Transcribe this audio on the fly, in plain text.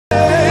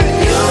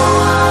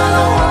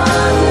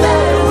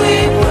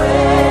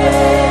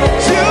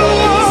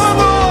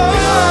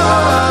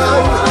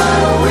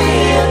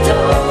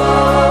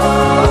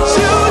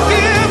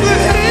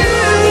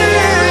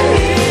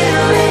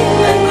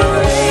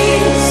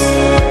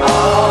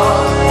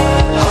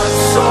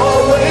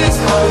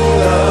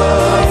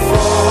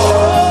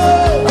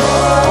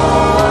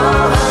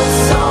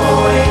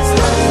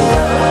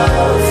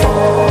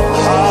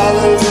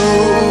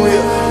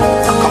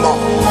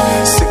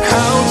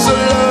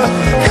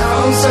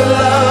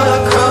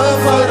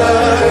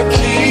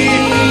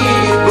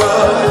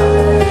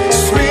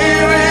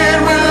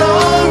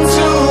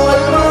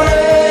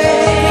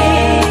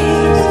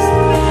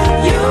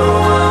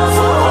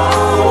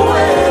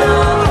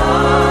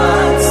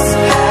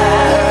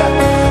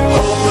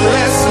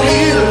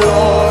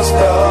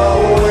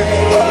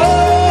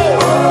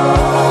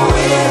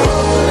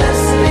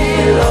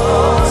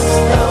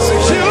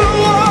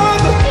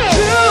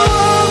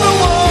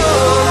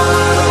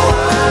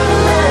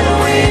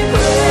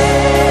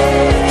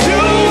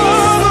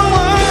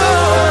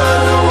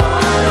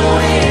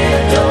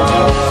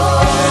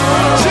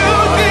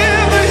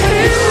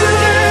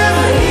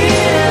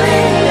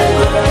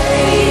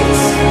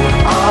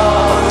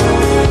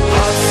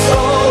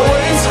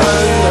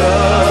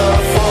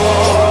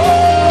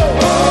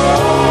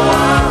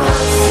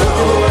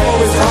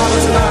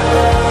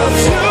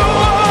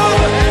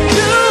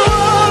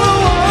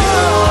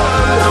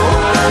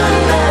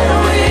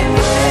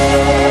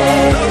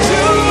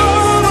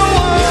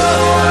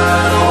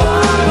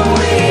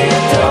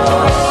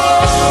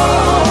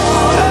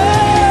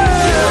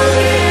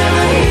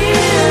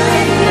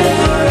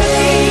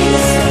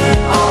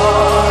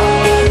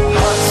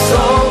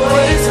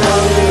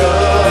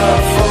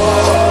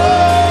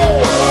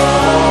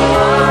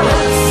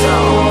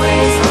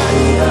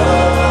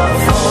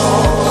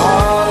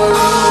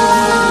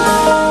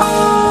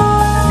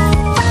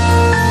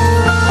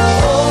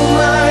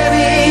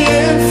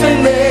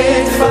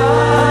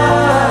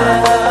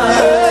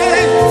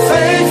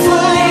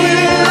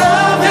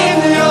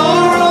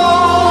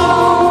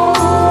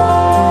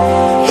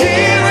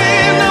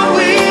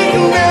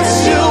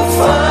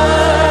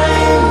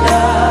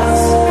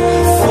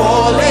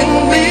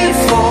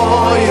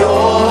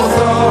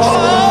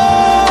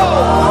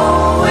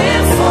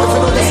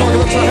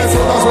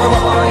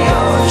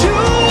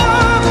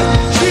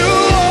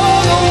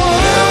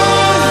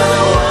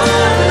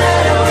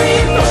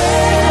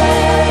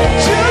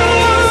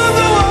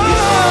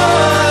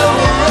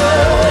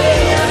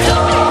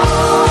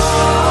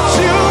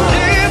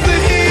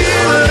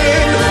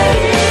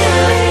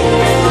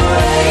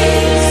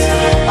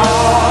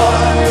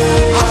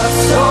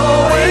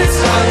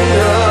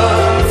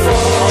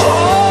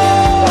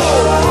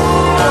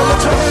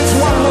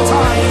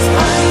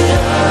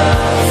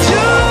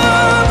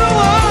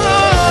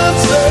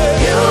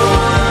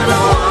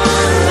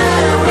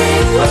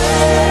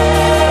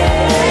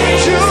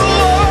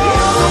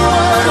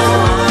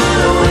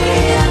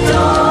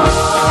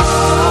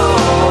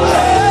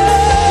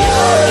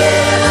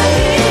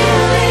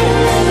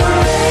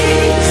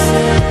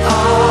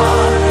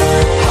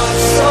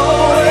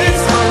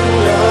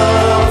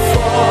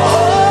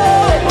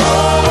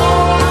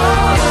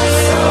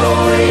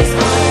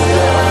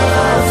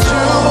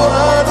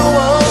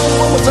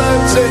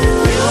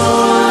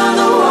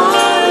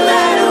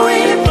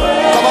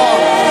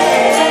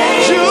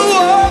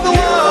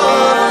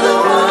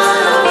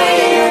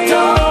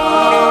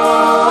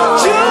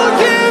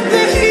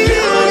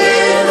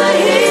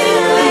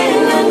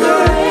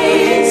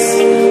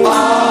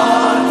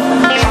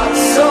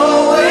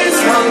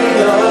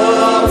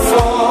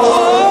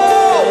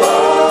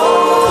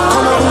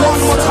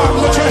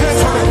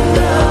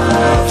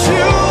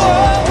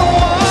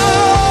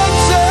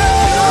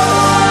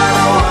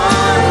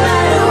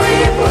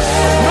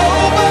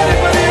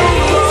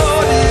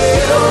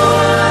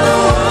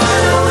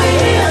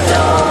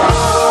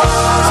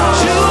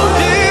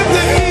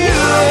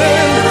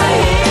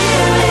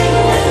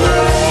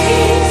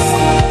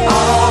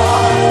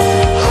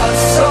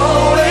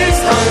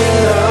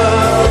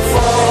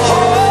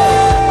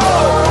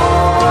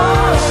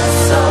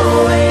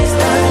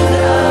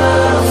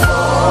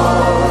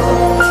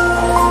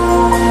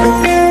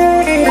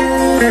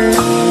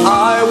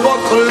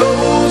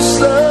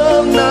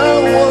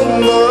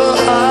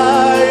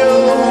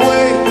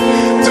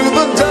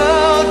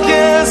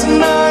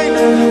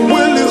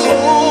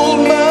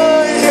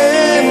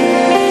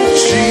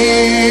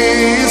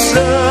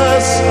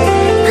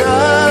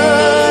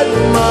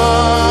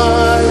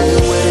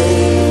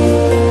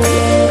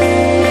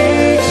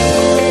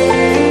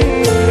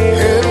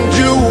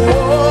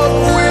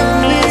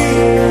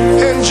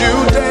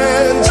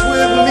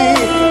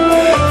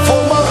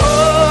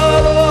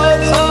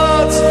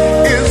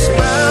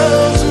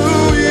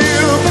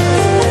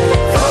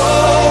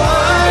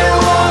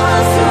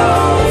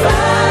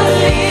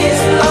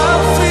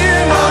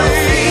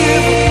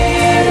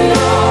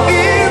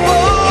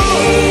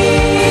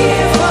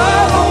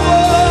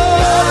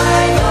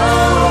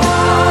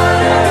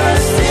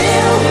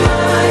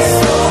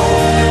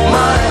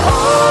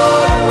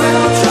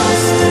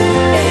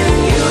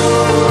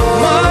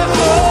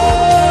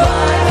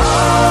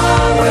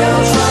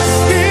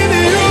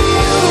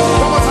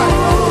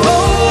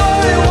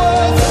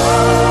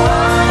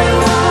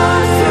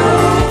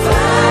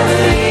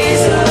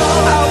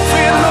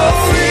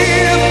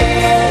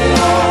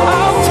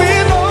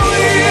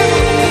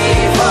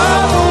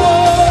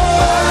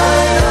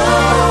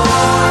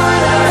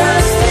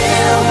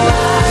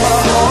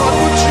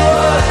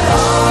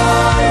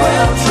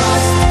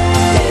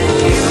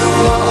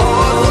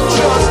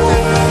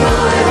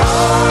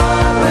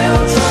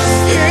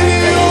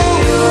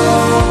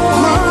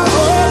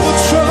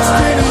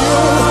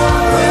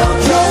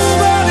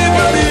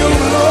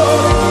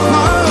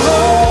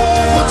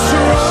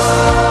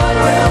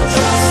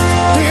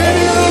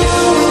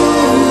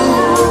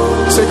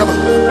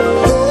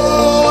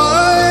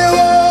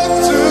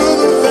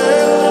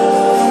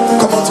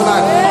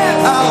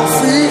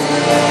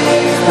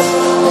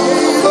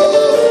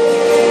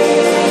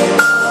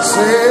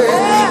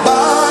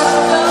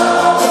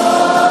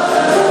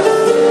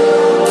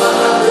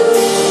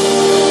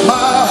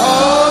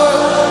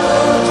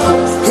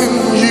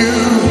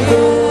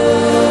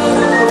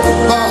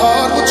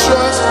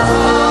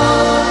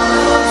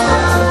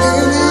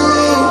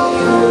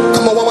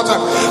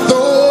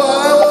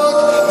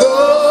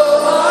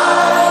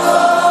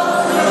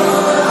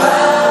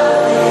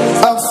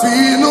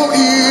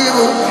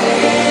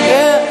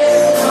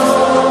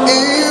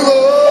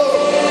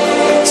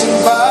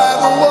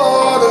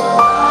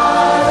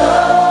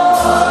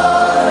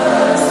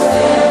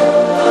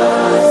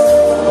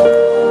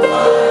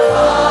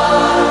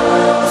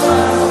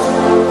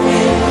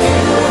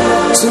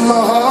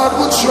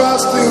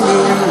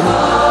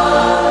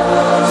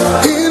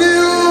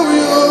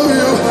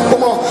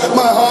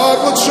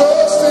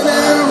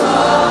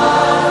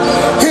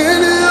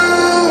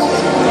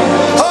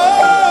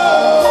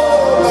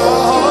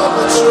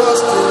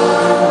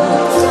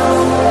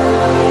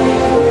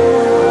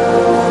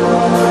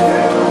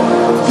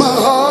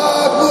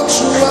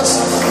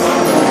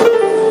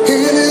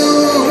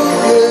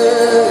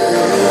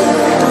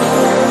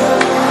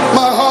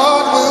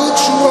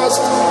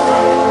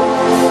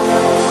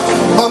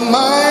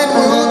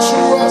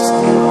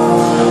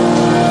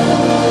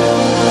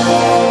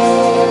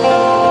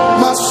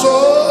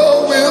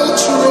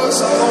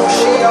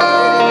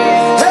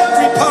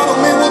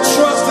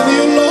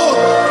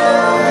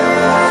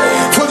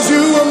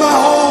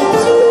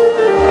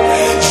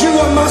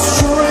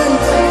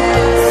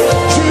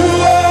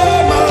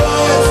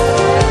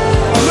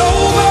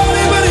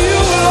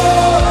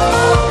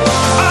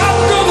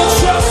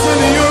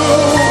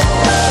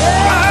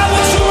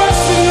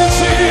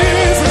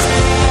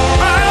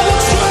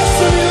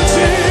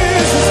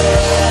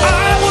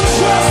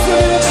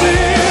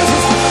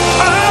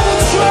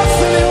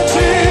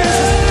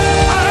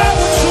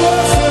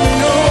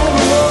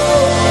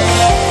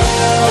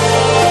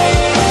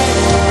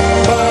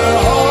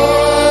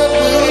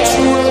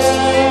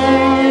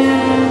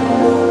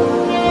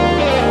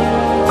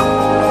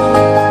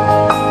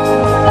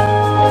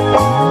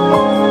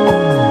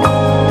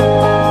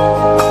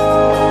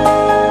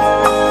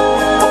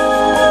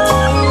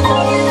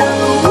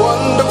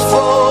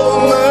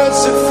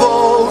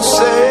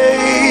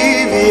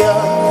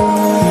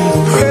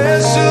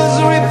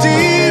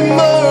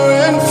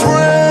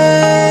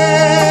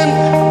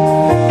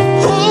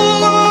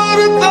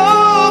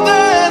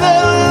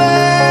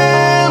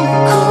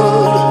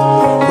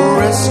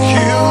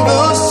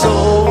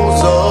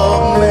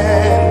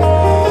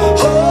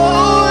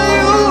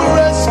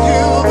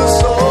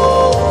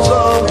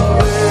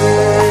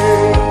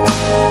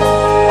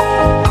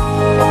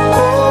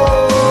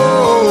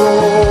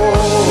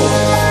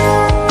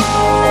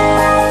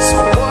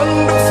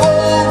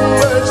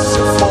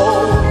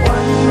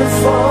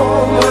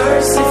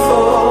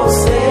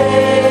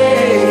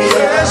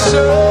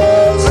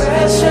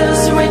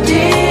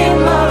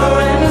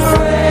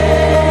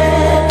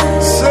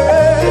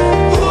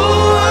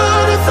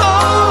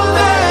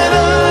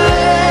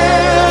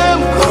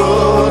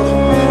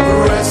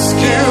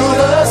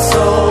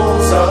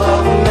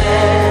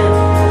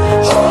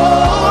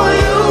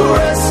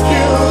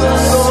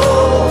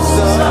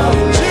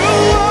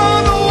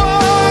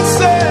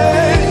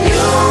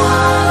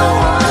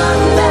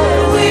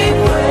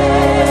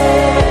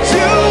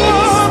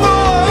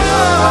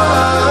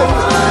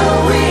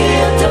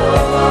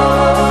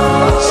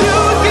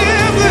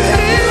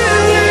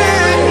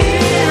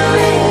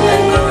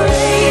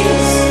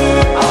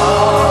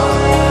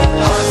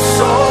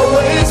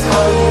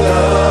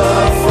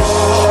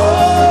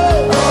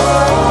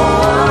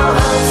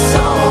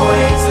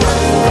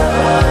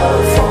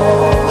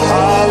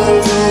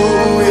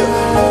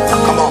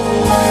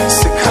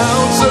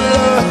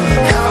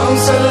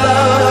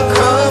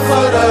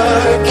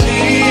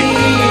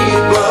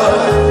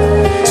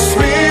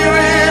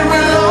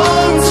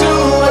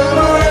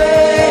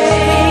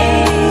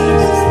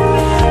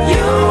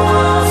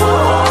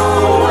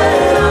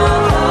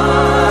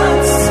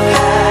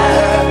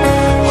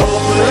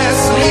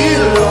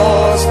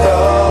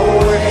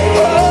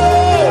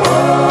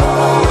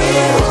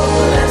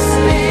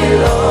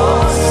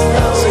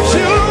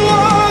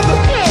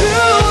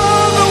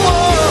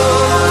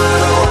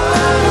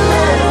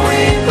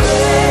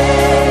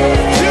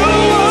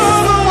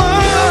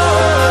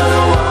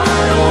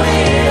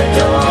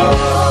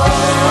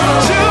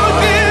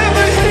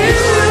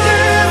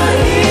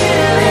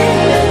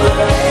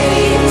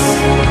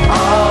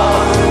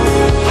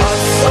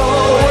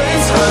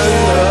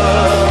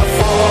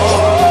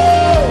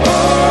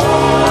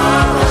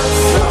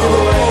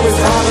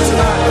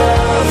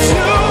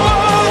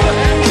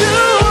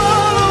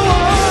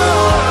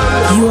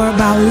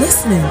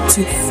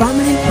listening to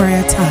Family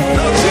Prayer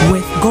Time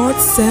with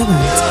God's servant,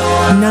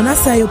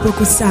 Nanasei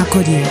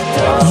Opoku-Sarkodie,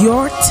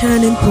 your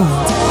turning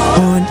point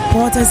on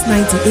Porters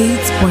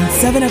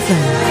 98.7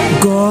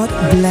 FM. God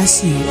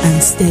bless you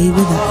and stay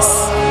with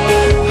us.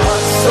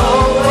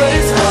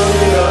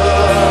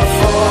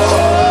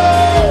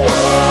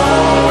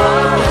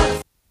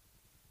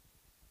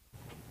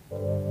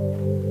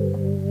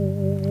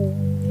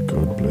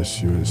 God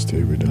bless you and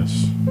stay with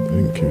us.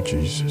 Thank you,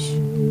 Jesus.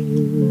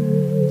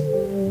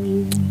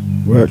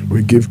 Well,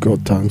 we give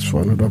God thanks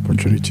for another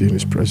opportunity in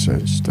His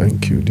presence.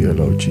 Thank you, dear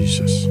Lord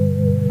Jesus.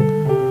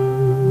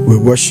 We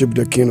worship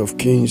the King of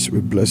Kings.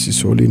 We bless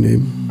His holy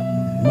name.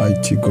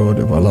 Mighty God,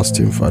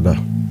 everlasting Father.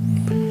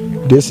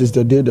 This is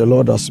the day the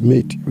Lord has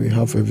made. We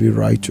have every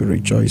right to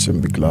rejoice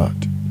and be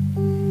glad.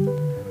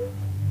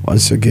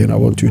 Once again, I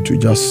want you to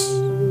just,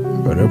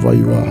 wherever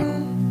you are,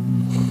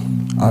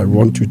 I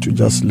want you to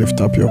just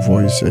lift up your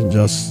voice and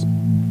just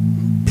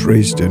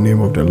praise the name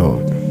of the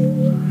Lord.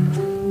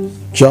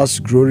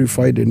 Just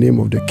glorify the name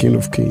of the King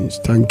of Kings.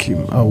 Thank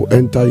Him. I will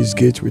enter His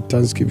gate with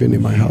thanksgiving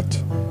in my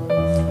heart.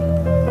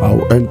 I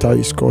will enter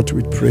His court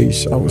with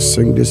praise. I will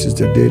sing, this is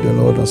the day the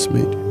Lord has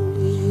made.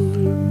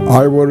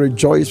 I will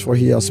rejoice, for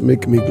He has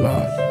made me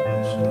glad.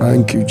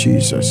 Thank you,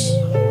 Jesus.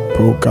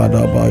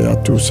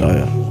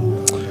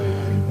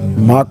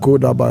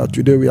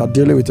 Today we are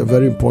dealing with a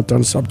very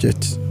important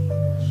subject.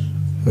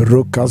 The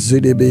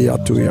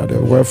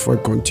wherefore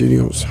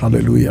continues.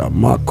 Hallelujah.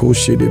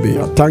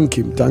 Thank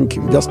Him, thank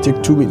Him. Just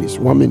take 2 minutes,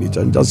 1 minute,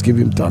 and just give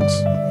Him thanks.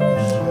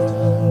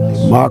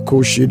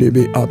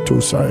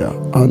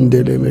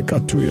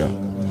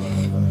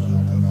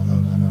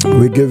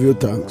 We give you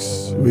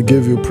thanks. We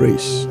give you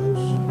praise.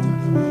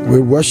 We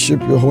worship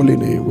your holy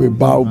name. We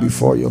bow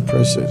before your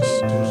presence.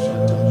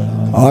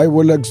 I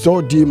will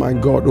exalt thee, my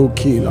God, O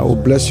King. I will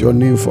bless your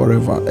name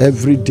forever.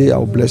 Every day I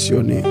will bless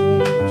your name.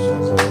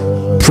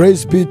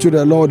 Praise be to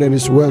the Lord, and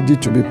His worthy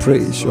to be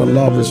praised. Your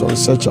love is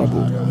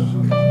unsearchable.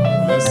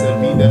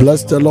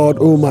 Bless the Lord,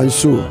 O my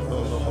soul.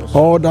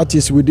 All that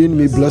is within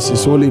me, bless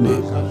His holy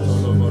name.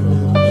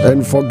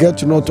 And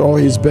forget not all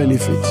His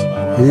benefits.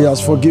 He has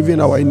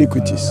forgiven our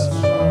iniquities.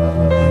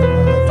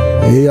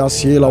 He has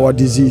healed our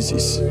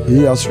diseases.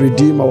 He has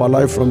redeemed our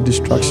life from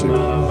destruction.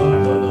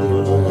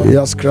 He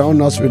has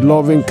crowned us with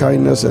loving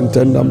kindness and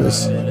tender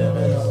mercy.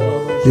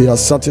 He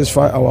has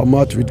satisfied our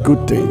mouth with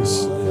good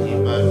things.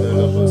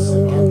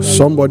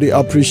 Somebody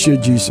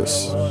appreciate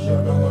Jesus.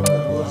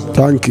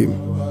 Thank Him.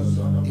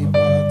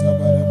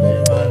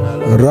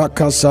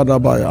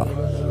 Rakasadabaya.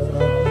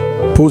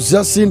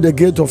 Possessing the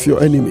gate of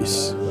your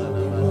enemies.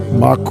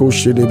 Marco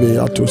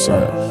Shedebeya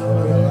Tosaya.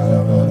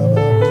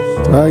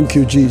 Thank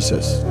you,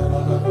 Jesus.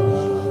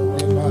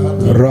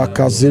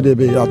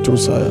 Rakazidebeya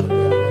Tosaya.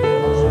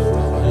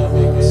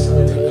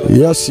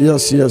 Yes,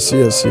 yes, yes,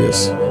 yes,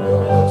 yes.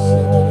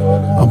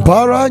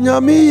 Ampara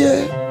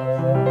nyamiye.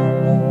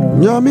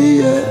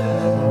 Nyamiye.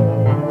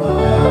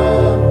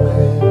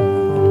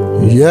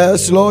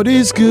 Yes, Lord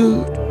is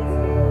good.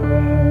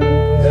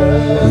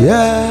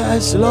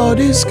 Yes, Lord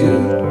is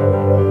good.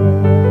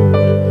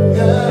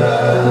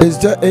 Is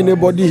there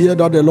anybody here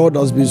that the Lord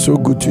has been so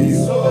good to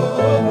you?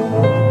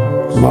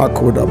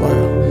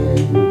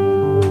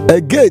 A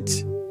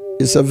gate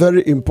is a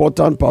very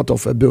important part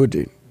of a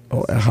building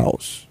or a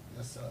house.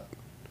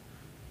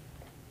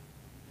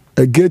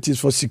 A gate is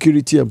for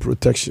security and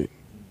protection.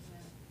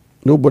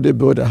 Nobody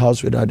build a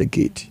house without a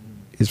gate.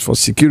 It's for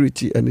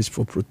security and it's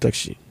for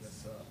protection.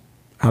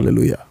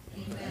 Hallelujah.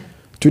 Amen.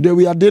 Today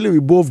we are dealing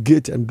with both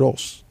gate and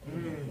doors.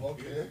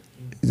 Okay.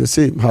 It's the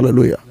same.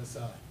 Hallelujah. Yes,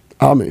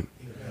 Amen.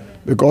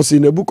 Because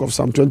in the book of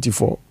Psalm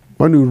 24,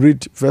 when you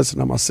read verse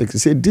number 6, it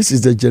says, this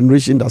is the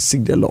generation that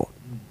seek the Lord.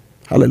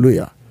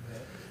 Hallelujah.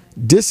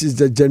 This is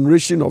the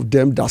generation of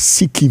them that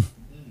seek Him.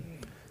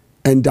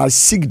 And that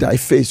seek thy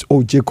face,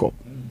 O Jacob.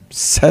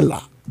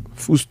 Selah.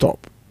 Full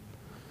stop.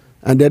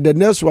 And then the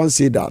next one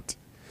say that,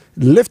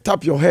 lift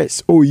up your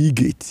heads, O ye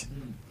gate.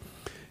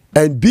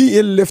 And be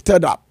ye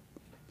lifted up,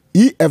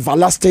 ye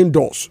everlasting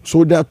doors.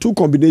 So there are two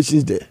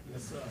combinations there.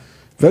 Yes,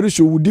 very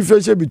sure we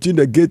differentiate between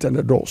the gate and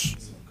the doors.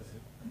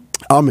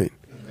 Amen.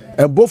 Amen.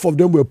 And both of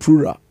them were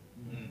plural.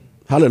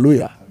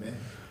 Hallelujah. Amen.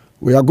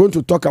 We are going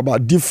to talk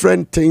about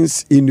different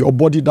things in your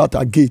body that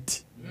are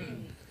gate.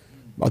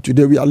 But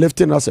today we are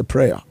lifting as a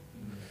prayer.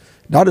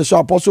 That is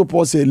why Apostle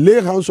Paul said, lay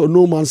hands on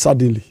no man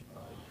suddenly.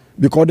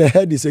 Because the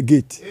head is a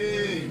gate.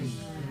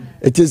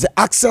 It is the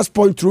access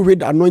point through which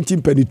the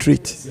anointing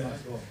penetrates.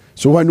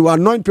 So when you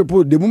anoint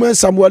people, the moment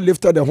Samuel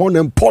lifted the horn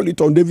and poured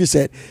it on David,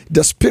 said,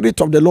 the Spirit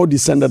of the Lord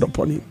descended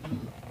upon him.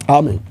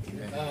 Amen.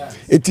 Yes.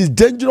 It is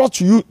dangerous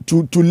to you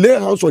to lay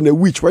hands on a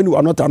witch when you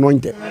are not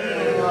anointed.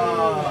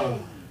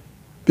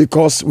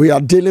 Because we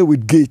are dealing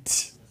with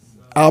gate.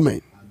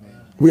 Amen.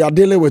 We are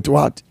dealing with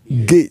what?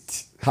 Yes.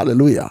 Gate.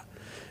 Hallelujah.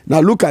 Now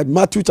look at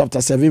Matthew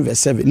chapter 7 verse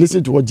 7.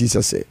 Listen to what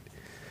Jesus said.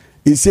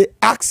 He said,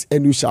 ask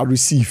and you shall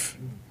receive.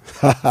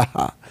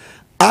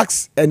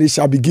 Ask and it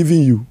shall be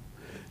given you.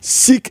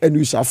 Seek and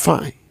you shall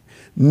find.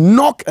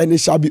 Knock and it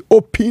shall be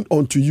opened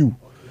unto you.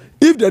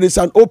 If there is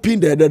an open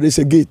there is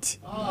a gate.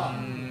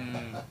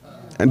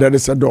 And there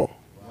is a door.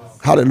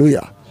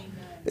 Hallelujah.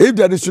 If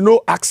there is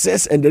no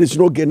access and there is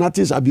no gate,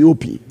 nothing shall be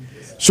open.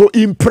 So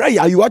in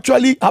prayer, you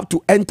actually have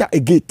to enter a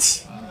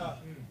gate.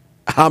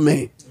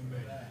 Amen.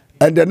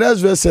 And the next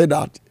verse said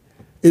that.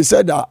 It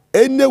said that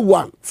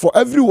anyone, for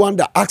everyone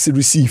that asks,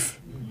 receive.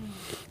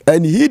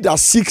 And he that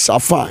seeks shall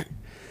find.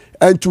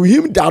 And to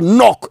him that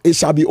knock, it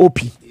shall be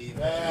open.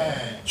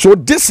 Amen. So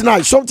this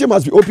night, something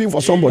must be open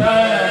for somebody.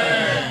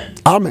 Amen.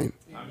 Amen.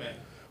 Amen.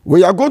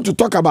 We are going to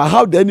talk about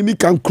how the enemy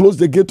can close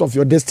the gate of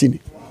your destiny.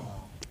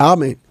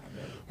 Amen.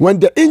 When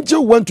the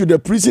angel went to the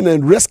prison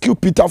and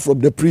rescued Peter from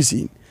the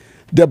prison,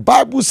 the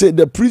Bible said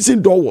the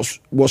prison door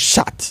was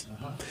shut.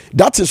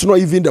 That is not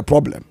even the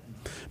problem.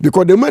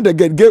 Because they made the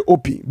gate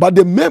open. But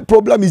the main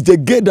problem is the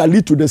gate that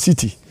leads to the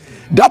city.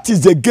 That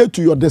is the gate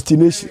to your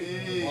destination.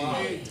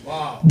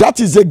 Wow. That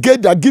is the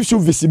gate that gives you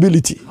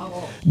visibility.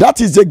 That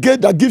is the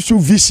gate that gives you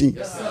vision.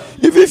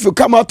 Even if you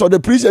come out of the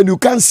prison and you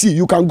can't see,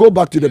 you can go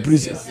back to the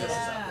prison.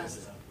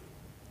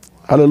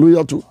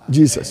 Hallelujah to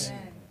Jesus.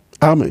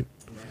 Amen.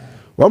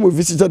 When we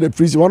visited the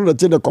prison, one of the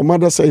things the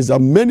commander says is that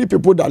many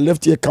people that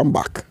left here come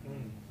back.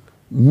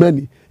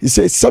 Many. He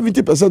says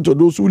 70% of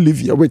those who live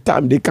here with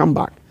time, they come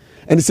back.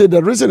 And he said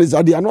the reason is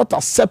that they are not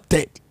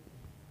accepted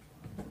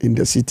in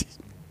the city.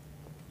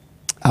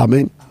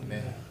 Amen.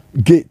 Amen.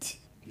 Gate.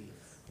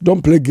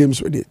 Don't play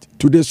games with it.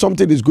 Today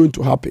something is going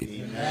to happen.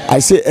 Amen. I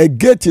say a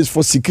gate is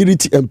for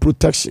security and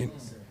protection.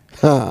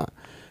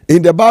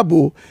 In the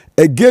Bible,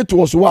 a gate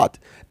was what?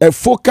 A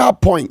focal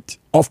point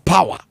of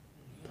power.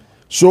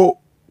 So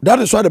that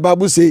is why the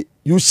Bible says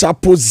you shall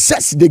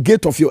possess the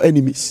gate of your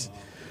enemies.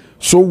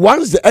 So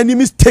once the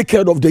enemies take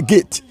care of the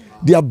gate,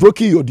 they are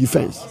breaking your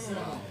defense.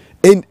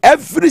 In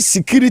every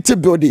security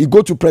building, you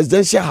go to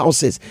presidential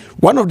houses,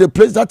 one of the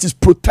places that is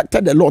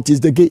protected a lot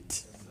is the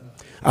gate.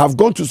 I've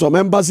gone to some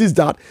embassies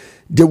that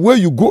the way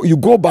you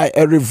go by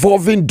a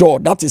revolving door,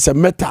 that is a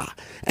metal.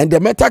 And the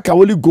metal can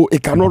only go,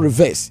 it cannot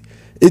reverse.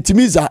 It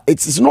means that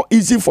it's not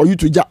easy for you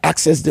to just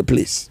access the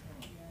place.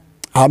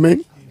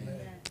 Amen.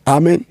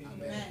 Amen. Amen.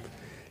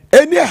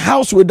 Any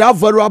house without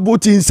valuable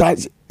things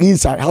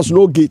inside has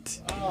no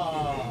gate.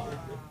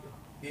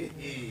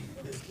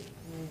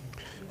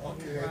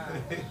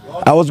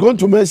 I was going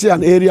to mention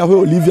an area where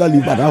Olivia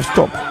lives, but I've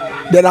stopped.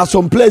 There are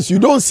some places you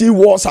don't see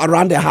walls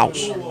around the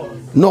house.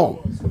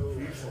 No.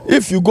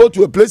 If you go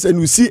to a place and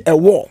you see a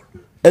wall,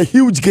 a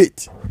huge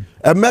gate,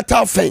 a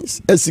metal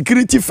fence, a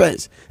security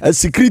fence, a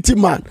security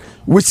man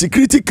with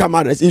security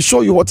cameras, it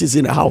shows you what is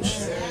in the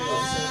house.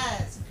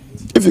 Yes.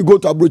 If you go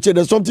to Abroche,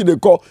 there's something they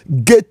call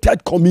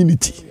gated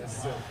community.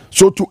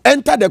 So to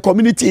enter the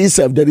community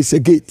itself, there is a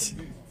gate.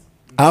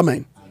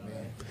 Amen.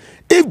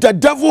 If the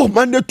devil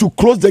managed to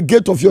close the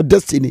gate of your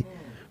destiny,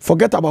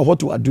 forget about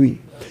what you are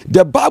doing.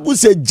 The Bible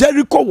says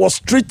Jericho was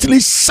strictly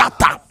shut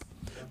up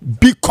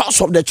because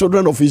of the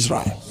children of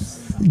Israel.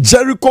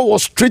 Jericho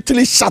was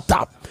strictly shut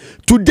up.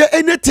 Today,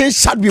 anything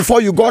shut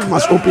before you, God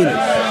must open it.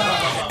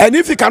 And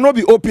if it cannot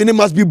be opened, it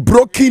must be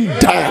broken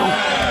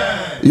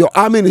down. Your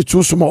army is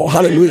too small.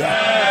 Hallelujah.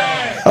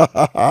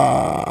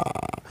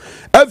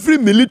 Every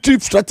military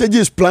strategy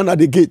is planned at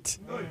the gate.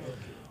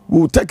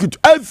 We'll take it.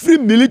 Every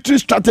military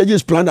strategy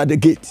is planned at the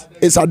gate.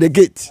 It's at the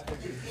gate.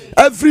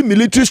 Every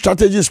military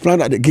strategy is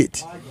planned at the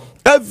gate.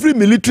 Every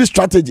military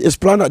strategy is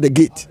planned at the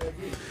gate.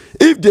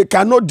 If they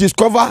cannot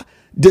discover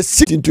the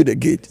seat into the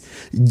gate,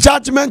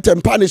 judgment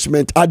and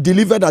punishment are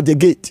delivered at the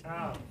gate.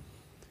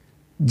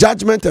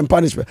 Judgment and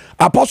punishment.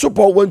 Apostle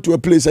Paul went to a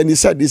place and he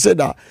said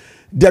that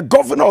the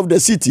governor of the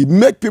city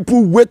make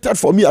people waited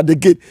for me at the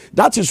gate.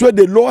 That is where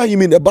they lower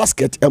him in a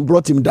basket and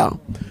brought him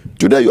down.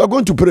 Today you are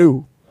going to pray.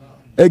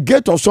 A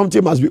gate of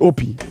something must be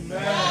open.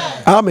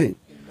 Amen. Amen.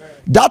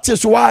 That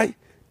is why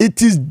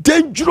it is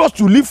dangerous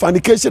to live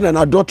fornication and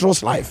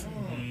adulterous life.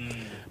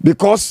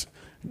 Because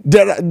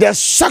the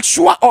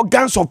sexual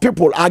organs of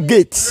people are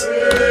gates.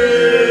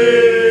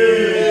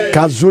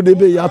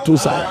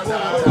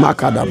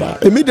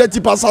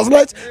 Immediately, Pastor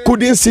Light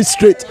couldn't sit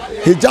straight.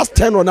 He just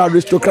turned on an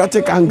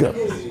aristocratic angle.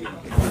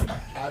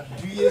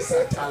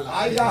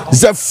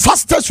 It's the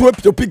fastest way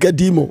to pick a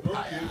demon.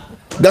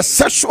 The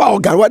sexual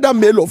organ, whether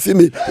male or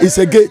female, is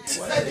a gate.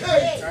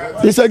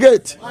 It's a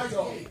gate.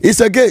 It's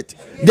a gate.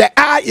 The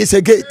eye is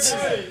a gate.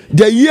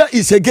 The ear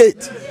is a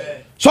gate.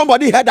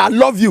 Somebody heard I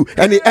love you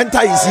and he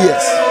entered his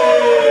ears.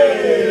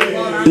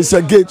 It's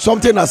a gate.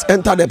 Something has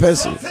entered the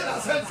person.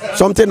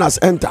 Something has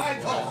entered.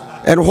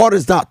 And what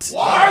is that?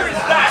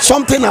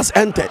 Something has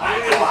entered.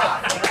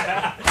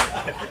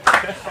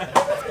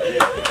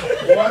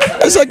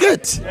 It's a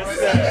gate.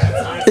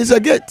 It's a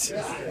gate.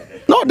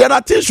 No, there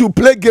are things you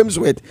play games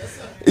with.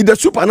 In the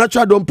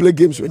supernatural, don't play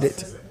games with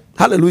it.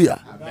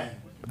 Hallelujah.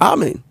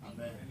 Amen.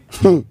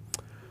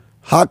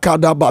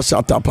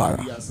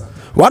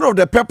 One of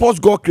the purpose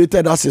God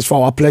created us is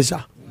for our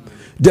pleasure.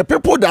 The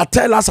people that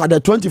tell us are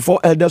the 24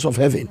 elders of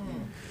heaven.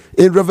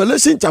 In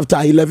Revelation chapter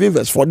 11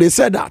 verse 4, they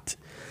said that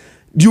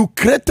You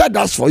created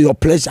us for your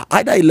pleasure.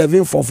 Either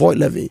 11, 4, 4,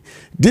 11.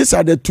 These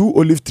are the two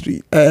olive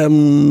trees.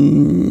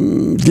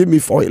 Give me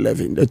 4,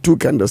 11. The two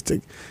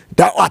candlesticks.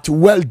 Thou art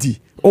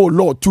wealthy, O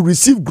Lord, to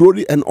receive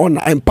glory and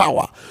honor and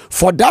power.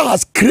 For thou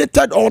hast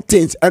created all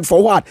things. And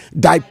for what?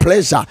 Thy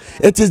pleasure.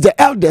 It is the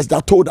elders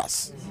that told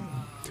us.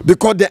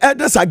 Because the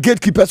elders are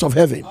gatekeepers of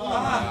heaven.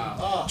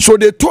 So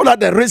they told us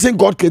the reason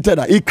God created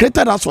us. He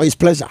created us for his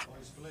pleasure.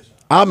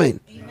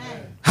 Amen.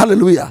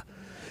 Hallelujah.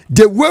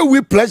 The way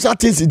we pleasure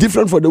things is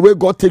different from the way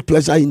God takes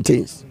pleasure in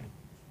things.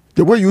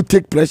 The way you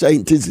take pleasure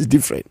in things is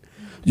different.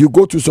 You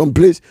go to some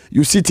place,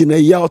 you sit in a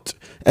yacht,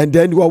 and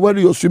then you are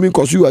wearing your swimming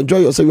because you enjoy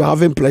yourself, you're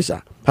having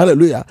pleasure.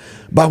 Hallelujah.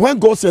 But when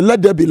God said,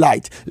 let there be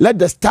light, let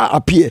the star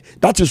appear,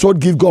 that is what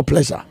gives God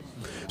pleasure.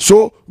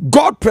 So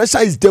God's pleasure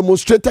is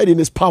demonstrated in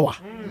his power.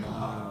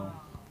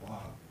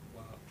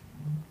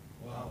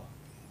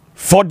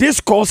 For this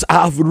cause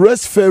I have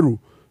raised Pharaoh,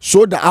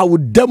 so that I will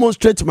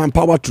demonstrate my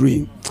power through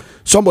him.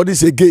 Somebody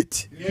say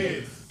gate.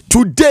 Yes.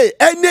 Today,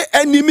 any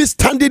enemy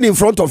standing in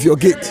front of your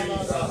gate,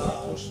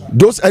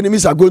 those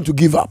enemies are going to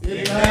give up.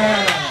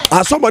 Amen.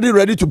 Are somebody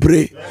ready to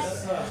pray?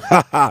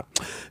 Yes,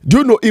 do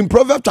you know in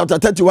Proverbs chapter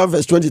 31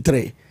 verse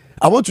 23,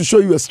 I want to show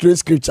you a strange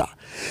scripture.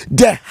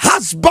 The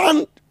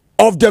husband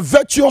of the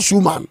virtuous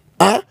woman,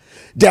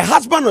 the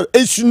husband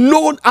is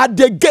known at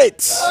the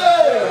gates.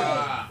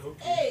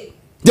 Hey.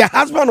 The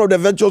husband of the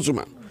virtuous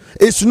woman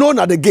is known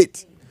at the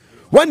gate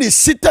when he's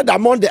seated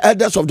among the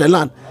elders of the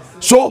land.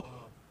 So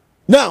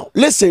now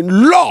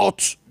listen,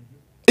 Lot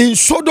in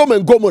Sodom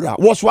and Gomorrah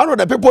was one of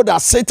the people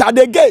that sit at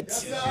the gate.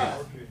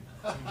 Yes,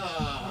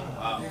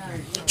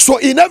 so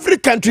in every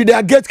country there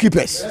are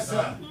gatekeepers. Yes,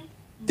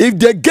 if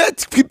the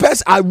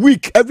gatekeepers are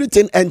weak,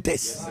 everything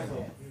enters.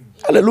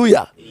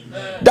 Hallelujah.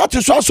 Amen. That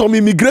is why some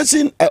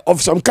immigration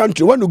of some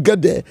country, when you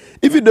get there,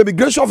 even the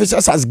immigration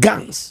officers has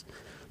guns.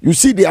 You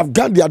see, they have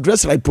guns, they are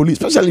dressed like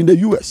police, especially in the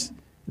US.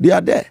 They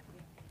are there.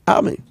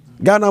 Amen.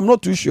 Ghana, I'm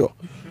not too sure,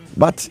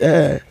 but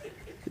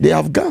they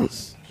have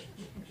guns.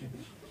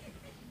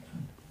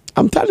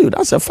 I'm telling you,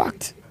 that's a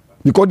fact.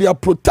 Because they are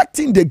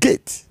protecting the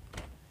gate.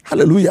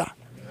 Hallelujah.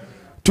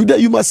 Today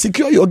you must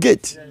secure your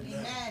gate.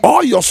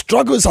 All your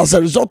struggles as a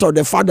result of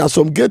the fact that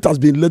some gate has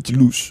been let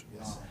loose.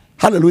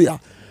 Hallelujah.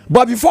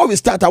 But before we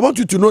start, I want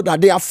you to know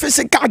that there are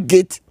physical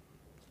gate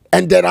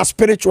and there are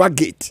spiritual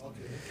gate.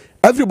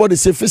 Everybody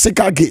say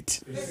physical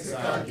gate.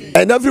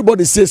 And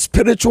everybody say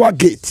spiritual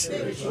gate.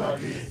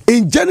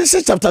 In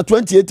Genesis chapter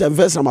 28 and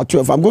verse number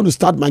 12, I'm going to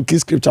start my key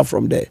scripture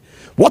from there.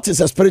 What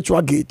is a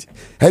spiritual gate?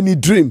 And he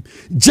dreamed.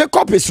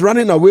 Jacob is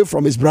running away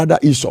from his brother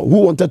Esau, who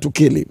wanted to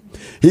kill him.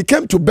 He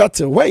came to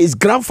Bethel, where his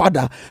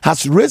grandfather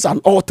has raised an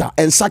altar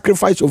and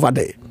sacrificed over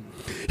there.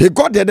 He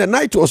got there, the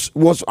night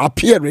was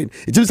appearing.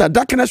 It means that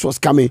darkness was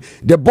coming.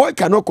 The boy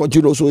cannot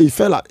continue, so he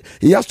fell out.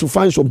 He has to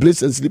find some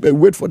place and sleep and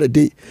wait for the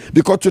day.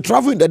 Because to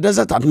travel in the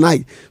desert at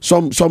night,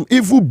 some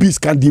evil beasts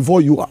can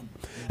devour you up.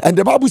 And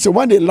the Bible says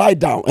when they lie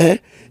down,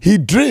 he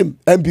dreamed,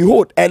 and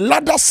behold, a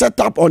ladder set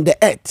up on the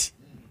earth.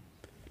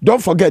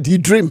 Don't forget, he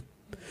dreamed.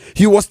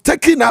 He was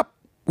taken up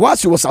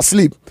whilst he was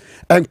asleep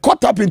and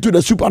caught up into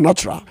the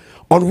supernatural.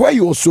 On where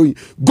he was showing,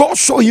 God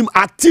showed him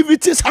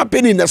activities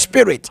happening in the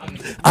spirit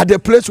at the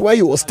place where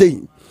he was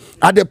staying,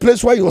 at the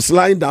place where he was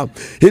lying down.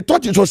 He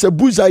thought it was a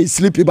bullseye, he's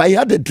sleeping, but he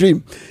had a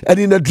dream. And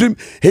in the dream,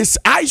 his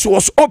eyes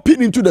was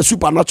open into the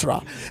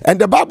supernatural.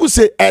 And the Bible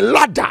says a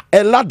ladder,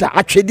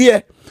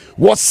 actually,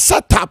 was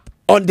set up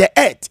on the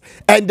earth,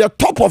 and the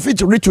top of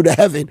it reached to the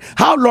heaven.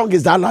 How long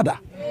is that ladder?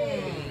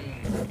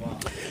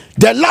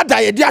 The ladder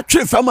is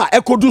actually from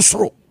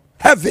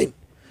heaven.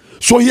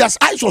 So his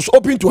eyes was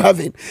open to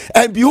heaven,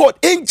 and behold,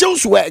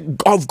 angels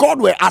of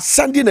God were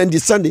ascending and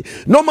descending.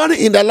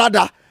 Normally in the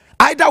ladder,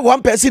 either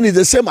one person is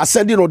the same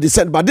ascending or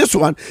descending, but this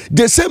one,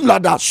 the same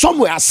ladder, some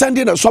were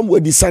ascending and some were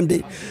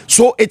descending.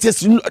 So it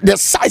is, the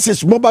size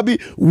is probably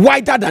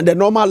wider than the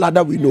normal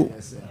ladder we know.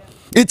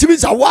 It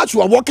means that whilst you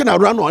are walking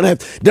around on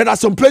earth, there are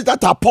some places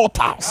that are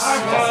portals.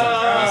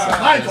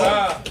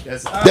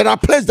 There are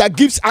places that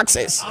gives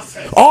access.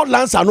 All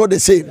lands are not the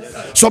same.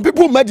 Some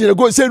people imagine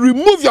go and say,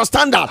 remove your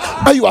standard.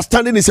 Where you are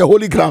standing is a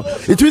holy ground.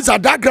 It means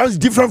that ground is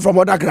different from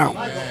other ground.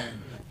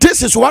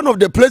 This is one of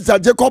the places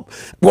that Jacob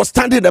was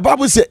standing. The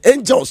Bible says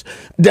angels,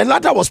 the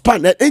ladder was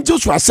spanned, and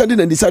angels were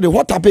ascending and decided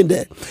what happened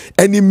there.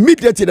 And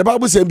immediately the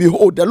Bible said,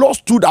 behold, the Lord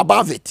stood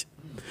above it.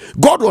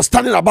 God was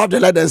standing above the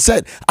ladder and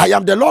said, I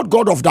am the Lord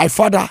God of thy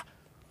father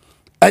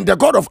and the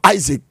God of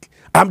Isaac.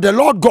 I am the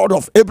Lord God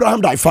of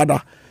Abraham thy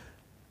father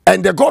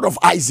and the God of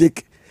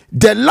Isaac.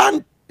 The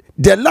land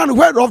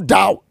whereof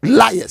thou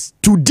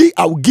liest, to thee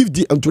I will give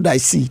thee unto thy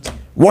seed.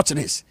 Watch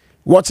this.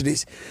 Watch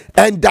this.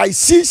 And thy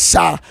seed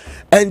shall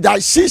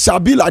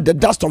be like the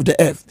dust of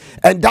the earth,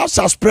 and thou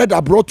shalt spread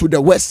abroad to the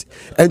west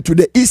and to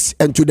the east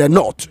and to the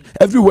north.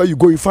 Everywhere you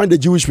go, you find the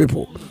Jewish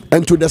people,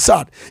 and to the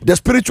south. The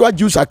spiritual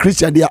Jews are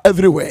Christian, they are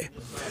everywhere.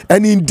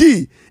 And in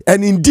thee,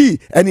 and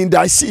in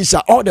thy seed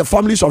shall all the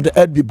families of the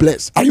earth be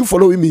blessed. Are you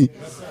following me?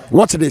 Yes,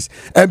 watch this.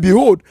 And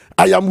behold,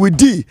 I am with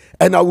thee,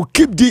 and I will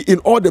keep thee in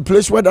all the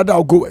places where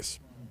thou goest.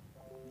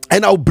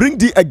 and I'll bring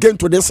thee again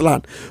to this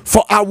land.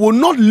 For I will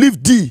not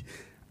leave thee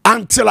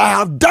until I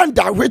have done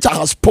that which I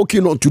have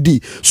spoken unto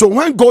thee. So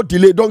when God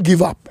delay, don't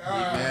give up.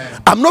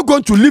 Amen. I'm not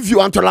going to leave you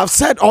until I've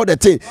said all the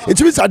things.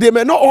 It means that they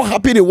may not all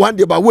happen in one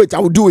day, but wait, I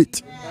will do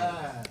it.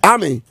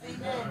 Amen.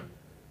 Amen.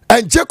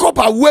 And Jacob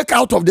awake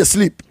out of the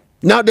sleep.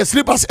 Now the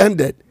sleep has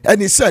ended,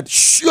 and he said,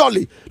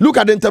 surely, look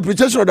at the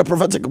interpretation of the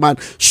prophetic man,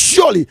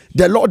 surely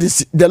the Lord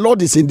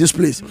is in this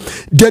place.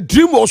 The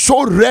dream was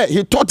so rare,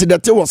 he thought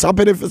that thing was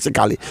happening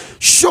physically.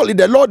 Surely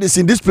the Lord is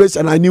in this place,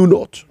 and I knew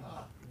not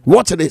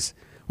what it is.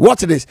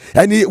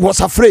 And he was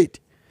afraid.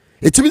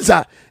 It means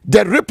that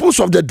the ripples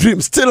of the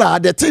dream still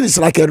are, the thing is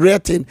like a rare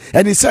thing.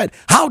 And he said,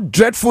 how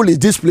dreadful is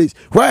this place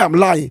where I'm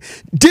lying?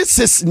 This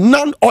is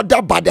none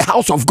other but the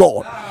house of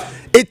God.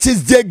 It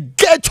is the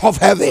gate of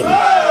heaven.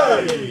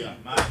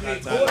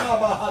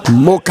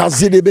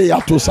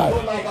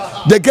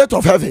 The gate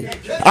of heaven.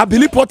 I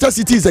believe Potter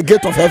City is the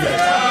gate of heaven.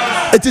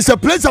 It is a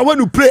place that when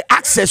you pray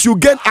access, you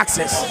gain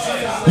access.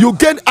 You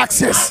gain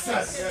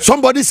access.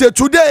 Somebody say,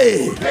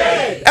 today,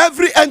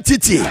 every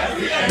entity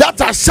that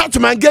has shut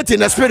my gate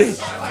in the spirit,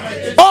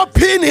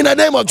 open in the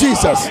name of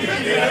Jesus.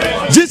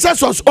 Jesus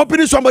was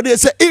opening somebody and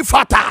said,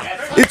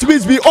 Ifata. It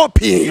means be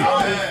open.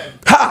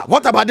 Ha,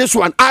 what about this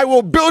one? I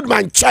will build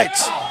my church,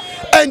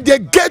 and the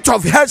gate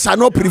of hell shall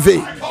not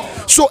prevail.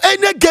 So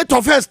any gate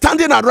of hell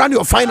standing around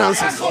your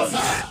finances,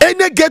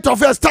 any gate of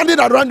hell standing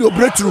around your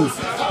breakthrough,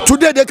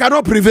 today they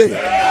cannot prevail.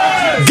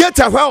 Gate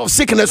of hell of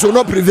sickness will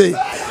not prevail.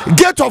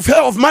 Gate of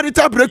hell of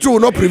marital breakthrough will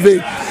not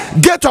prevail.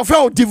 Gate of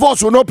hell of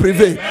divorce will not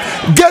prevail.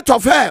 Gate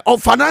of hell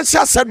of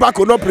financial setback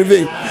will not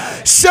prevail.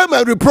 Shame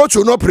and reproach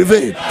will not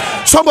prevail.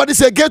 Somebody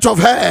say, gate of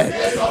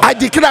hell, I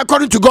declare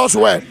according to God's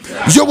word,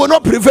 you will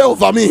not prevail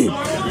over me.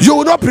 You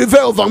will not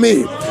prevail over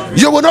me.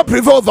 You will not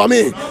prevail over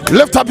me.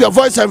 Lift up your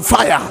voice and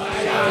fire.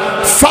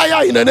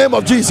 Fire in the name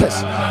of Jesus.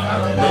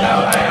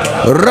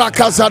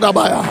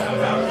 Rakazadabaya.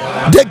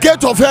 The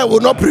gate of hell will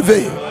not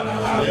prevail.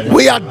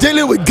 We are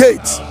dealing with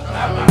gates,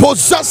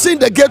 possessing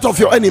the gate of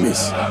your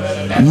enemies.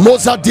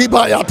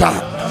 Mozadibayata,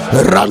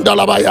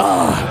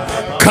 Randalabaya,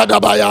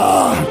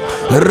 Kadabaya,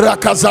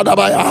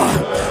 Rakazadabaya,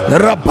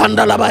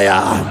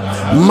 Rabandalabaya,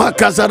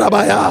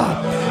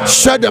 Makazadabaya.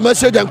 Share the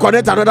message and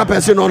connect another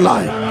person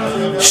online.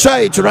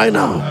 Share it right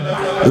now.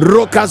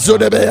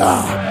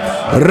 Rokazodebeya,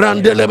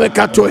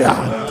 Randelebekatoya,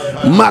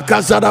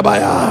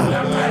 Makazadabaya,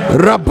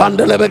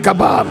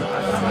 Rabandelebekaba,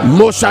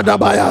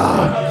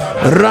 Moshadabaya,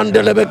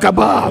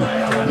 Randelebekaba,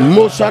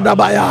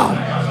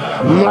 Moshadabaya,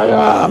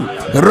 Maya,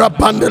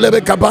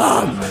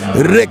 Rabandelebekaba,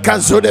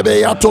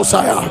 Rekazodebeya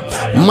Tosaya,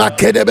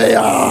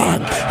 Makedebeya,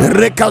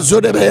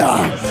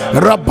 Rekazodebeya,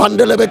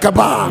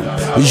 Rabandelebekaba,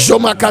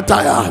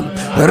 Jomakataya,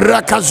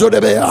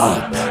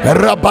 Rakazodebeya,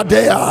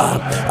 Rabadea,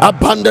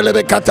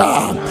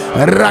 Abandelebekata,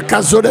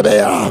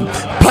 Rakazodebeya,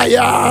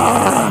 Paya,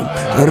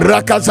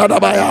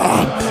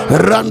 Rakazadabaya,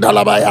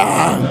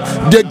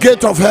 Randalabaya. The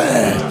gate of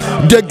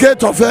hell, the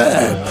gate of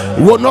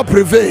hell will not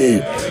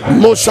prevail.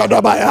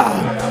 Moshadabaya,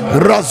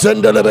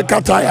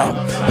 Razendelebekataya,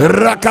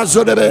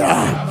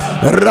 Rakazodebeya,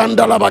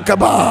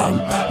 Randalabakaba,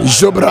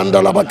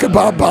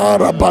 Jobrandalabakaba,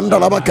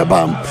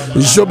 Barabandalabakaba,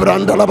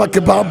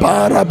 Jobrandalabakaba,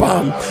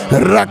 Barabam,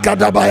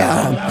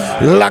 Rakadabaya,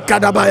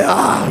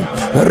 Lakadabaya,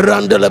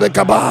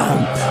 Randelebekaba,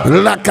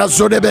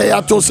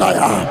 Lakazodebeya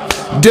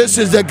Tosaya. This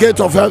is the gate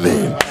of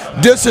heaven.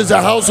 This is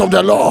the house of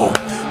the Lord.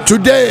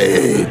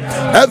 Today,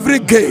 every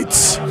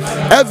gate,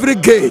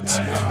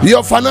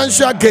 your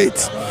financial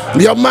gate,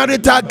 your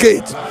marital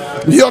gate,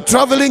 your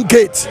traveling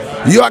gate,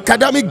 your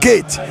academic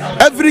gate,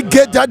 every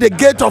gate that the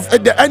gate of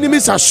the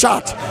enemies are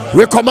shut,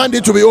 we command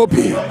it to be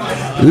open.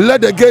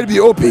 Let the gate be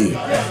open.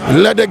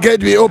 Let the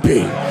gate be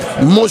open.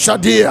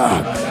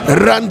 Moshadia,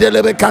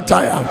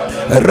 Randelebekataya,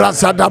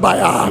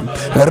 Razadabaya,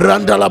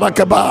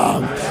 Randalabakaba.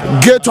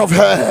 Gate of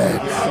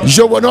hell,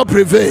 you will not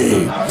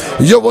prevail.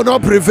 You will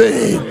not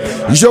prevail.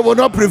 You will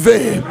not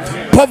prevail.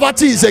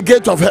 Poverty is a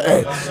gate of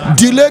hell.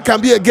 Delay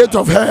can be a gate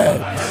of hell.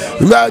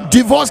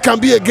 Divorce can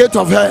be a gate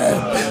of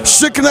hell.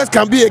 Sickness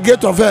can be a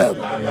gate of hell.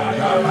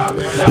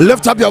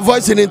 Lift up your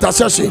voice in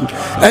intercession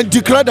and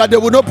declare that they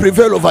will not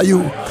prevail over you.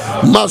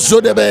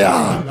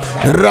 Mazodebeya,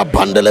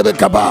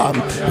 Rabandelebekaba,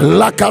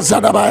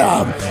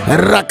 Lakazadabaya,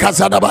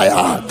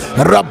 Rakazadabaya,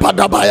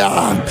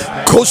 Rabadabaya,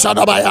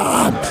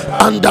 Kosadabaya,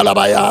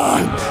 Andalabaya,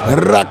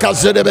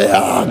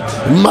 Rakazedebeya,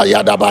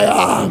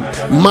 Mayadabaya,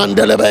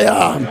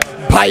 Mandelebeya,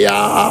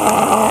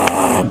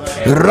 Paya,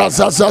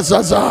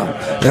 Razazazaza,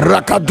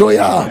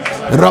 Rakadoya,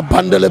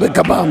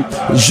 Rabandelebekaba,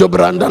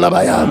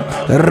 Jobrandalabaya,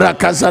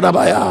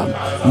 Rakazadabaya,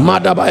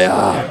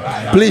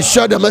 Madabaya. Please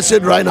share the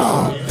message right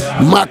now.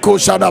 Mako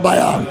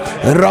Shadabaya,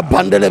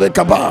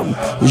 Rabandelebekaba,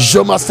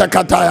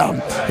 Jomastakataya,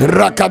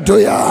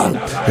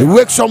 Rakadoya.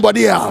 Wake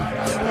somebody up.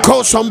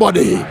 Call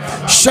somebody.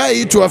 Share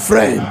it to a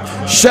friend.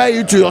 Share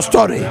it to your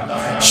story.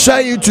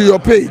 Share it to your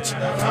page.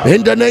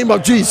 In the name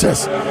of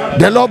Jesus,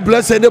 the Lord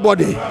bless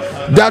anybody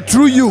that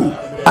through you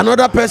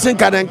another person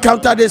can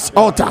encounter this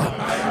altar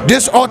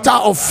this altar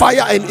of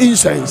fire and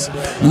incense.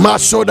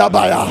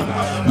 Masodabaya,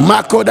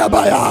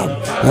 Makodabaya,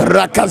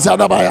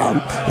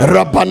 Rakazadabaya,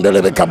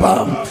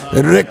 Rapandelebekaba,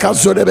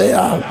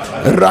 Rekazodebeya,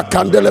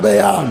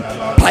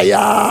 Rakandelebeya,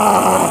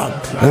 Paya,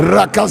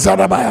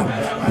 Rakazadabaya,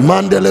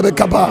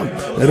 Mandelebekaba,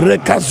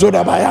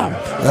 Rekazodabaya,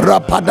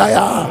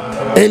 Rapadaya,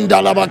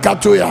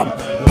 Indalabakatuya,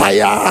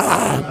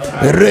 Paya,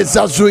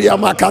 Rezazuya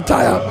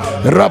Makataya,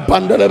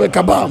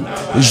 Rapandelebekaba,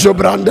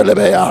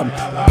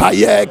 Jobrandelebeya,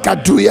 Paye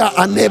Katuya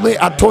Aneme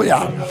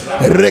Atoya,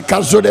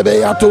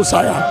 Rekazodebeya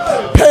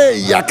Tosaya,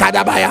 Peya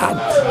Kadabaya,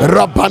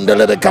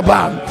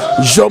 Rapandelebekaba,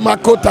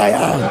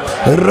 Jomakotaya,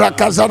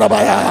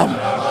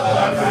 Rakazadabaya,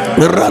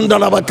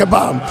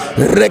 Randalabakaba,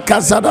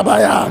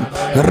 Rekazadabaya,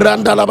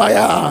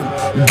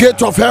 Randalabaya,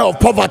 gate of hell of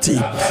poverty,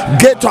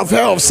 gate of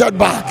hell of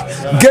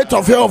setback, gate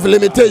of hell of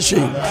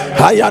limitation.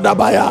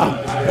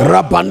 Hayadabaya,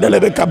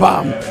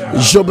 Rapandelebekaba,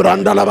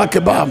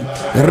 Jobrandalabakaba,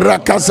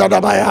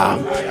 Rakazadabaya,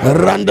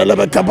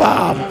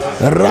 Randalabakaba,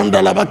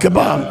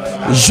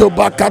 Randalabakaba,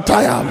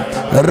 Jobakataya,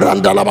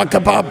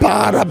 Randalabakaba,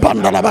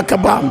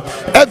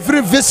 Rabandalabakaba.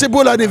 Every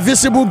visible and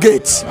invisible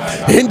gate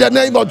in the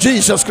name of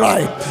Jesus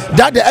Christ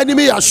that the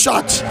enemy has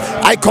shut,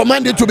 I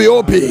command it to be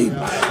open.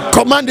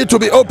 Command it to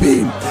be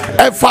open.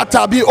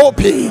 Ephata be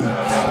open.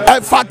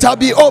 Ephata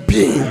be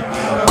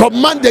open.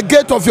 Command the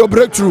gate of your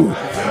breakthrough.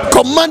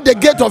 Command the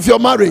gate of your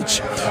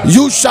marriage.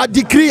 You shall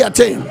decree a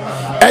thing,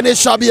 and it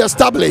shall be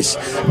established.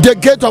 The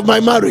gate of my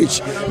marriage,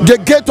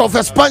 the gate of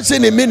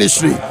expansion in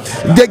ministry,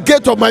 the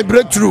gate of my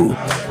breakthrough.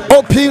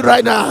 Open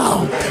right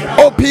now.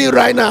 Open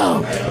right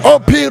now.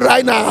 Open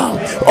right now.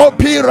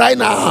 Open right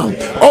now.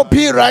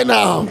 Open right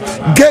now.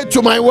 Get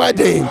to my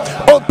wedding.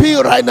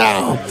 Open right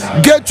now.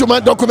 Get to my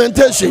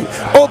documentation.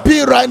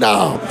 Open right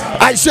now.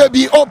 I say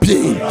be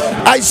open.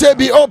 I say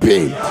be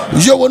open.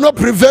 You will not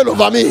prevail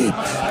over me.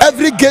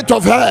 Every gate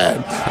of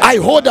hell, I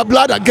hold the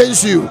blood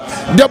against you.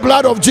 The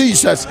blood of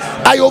Jesus.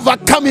 I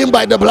overcome him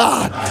by the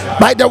blood,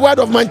 by the word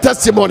of my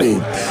testimony.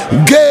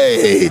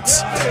 Gate,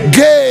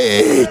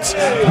 gate,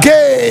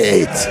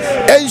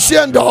 gate,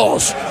 ancient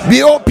doors,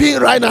 be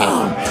open right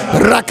now.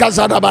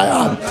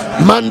 Rakazadabaya,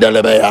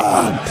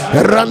 Mandelebeya,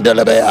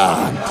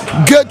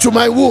 Randelebeya. Get to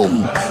my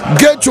womb,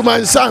 get to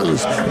my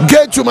sons,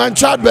 get to my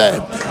childbirth,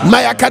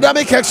 my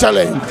academic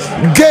excellence.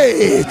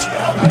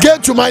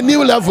 Get to my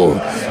new level,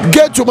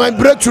 get to my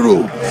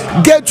breakthrough,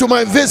 get to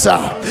my visa,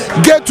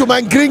 get to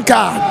my green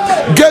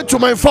card, get to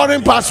my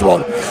foreign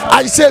passport.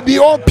 I say be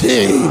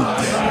open,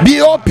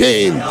 be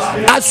open.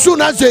 As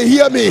soon as they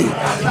hear me,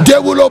 they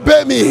will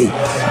obey me.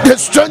 The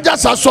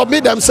strangers shall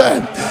submit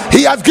themselves.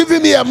 He has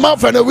given me a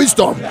mouth and a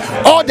wisdom.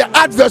 All the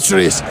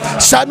adversaries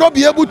shall not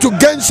be able to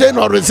gainsay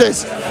or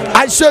resist.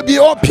 I shall be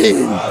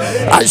open.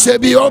 I shall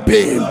be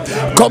open.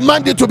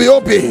 Command it to be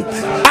open.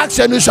 Ask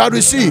and you shall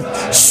receive.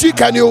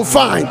 Seek and you will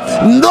find.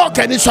 Knock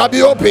and it shall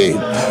be open.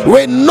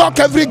 We knock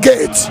every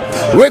gate.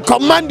 We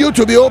command you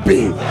to be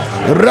open.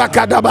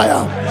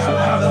 Rakadabaya,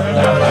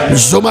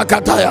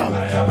 Zomakataya,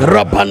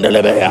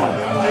 Rapandelebeya,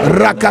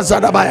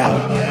 Rakazadabaya,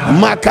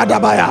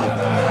 Makadabaya,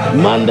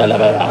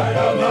 Mandalabaya,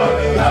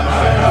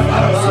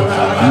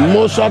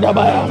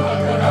 Mosadabaya,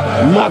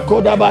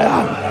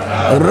 Makodabaya,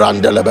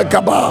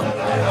 Randelebekaba,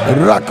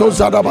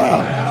 Rakozadabaya,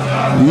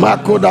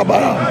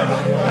 Makodabaya,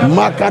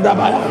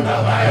 Makadabaya,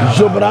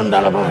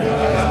 Zobrandalabaya.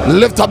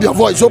 Lift up your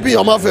voice, open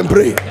your mouth and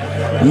pray.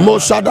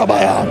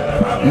 Mosadabaya,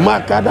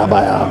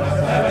 Makadabaya,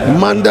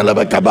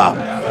 Mandelebekaba,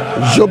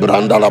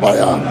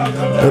 Zobrandalabaya,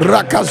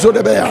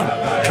 Rakazodebeya,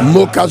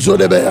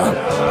 Mokazodebeya,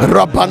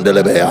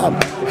 Rapandelebeya.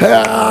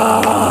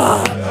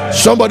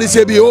 Somebody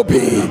say be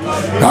open.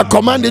 I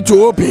command it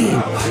to open.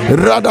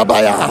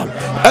 Radabaya.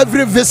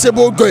 Every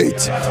visible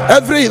gate,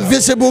 every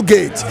invisible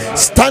gate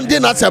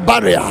standing as a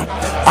barrier,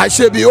 I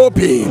say be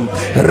open.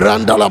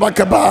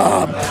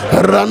 Randalabakaba,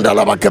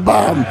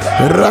 Randalabakaba,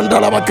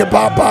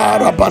 Randalabakaba,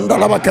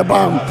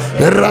 Rabandalabakaba,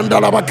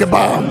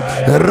 Randalabakaba,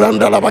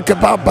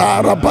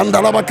 Randalabakaba,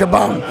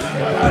 Rabandalabakaba,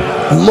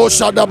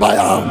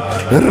 Moshadabaya,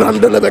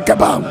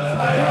 Randalabakaba,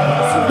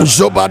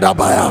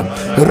 Zobadabaya,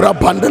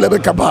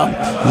 Rapandelebekaba,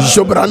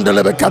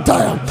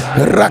 Zobrandelebekataya,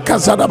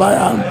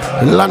 Rakazadabaya,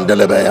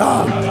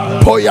 Landelebeya,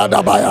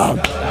 Poyadabaya,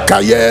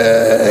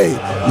 Kaye,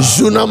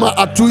 Zunama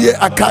Atuye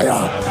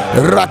Akaya,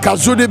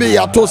 Rakazudibi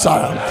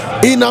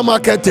Yatosa,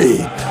 Inamakete,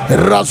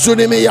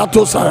 Razunimi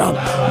Yatosa,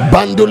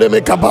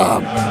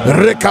 Bandulemekaba,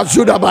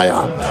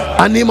 Rekazudabaya,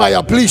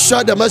 Animaya. Please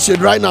share the message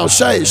right now.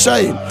 Share.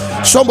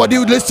 Somebody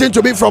who listening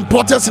to me from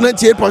Porters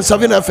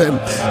 98.7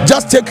 FM,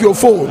 just take your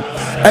phone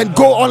and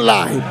go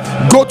online.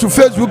 Go to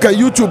Facebook and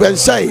YouTube and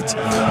say it.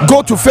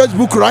 Go to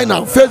Facebook right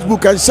now.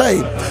 Facebook and say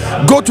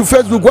it. Go to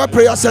Facebook Web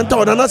Prayer Center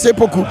or Nanasei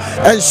Opoku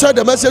and share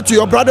the message to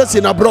your brothers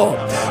in abroad.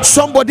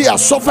 Somebody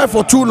has suffered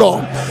for too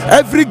long.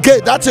 Every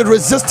gate that is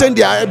resisting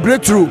their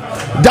breakthrough,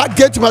 that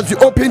gate must be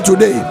open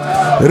today.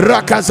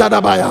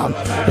 Rakazadabaya. Rakazadabaya,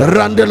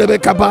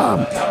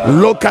 Randelebekaba,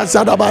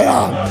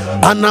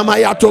 Lokazadabaya,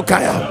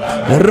 Anamayatokaya,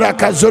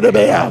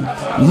 Rakazodebea,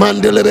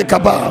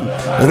 Mandelebekaba,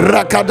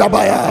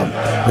 Rakadabaya,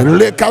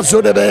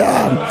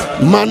 Lekazodebea,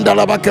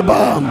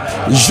 Mandalabakaba,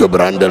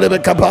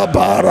 Jubrandelebekaba,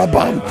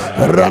 Barabam,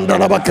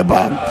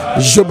 Randalabakaba,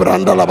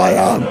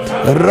 Jubrandalabaya,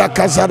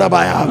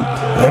 Rakazadabaya,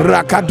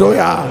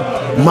 Rakadoya,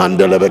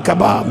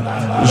 Mandelebekaba,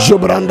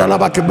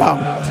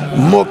 Jubrandalabakaba,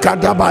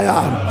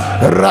 Mokadabaya,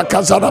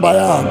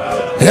 Rakazadabaya.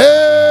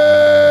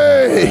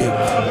 Hey,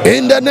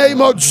 in the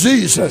name of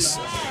Jesus,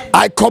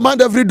 I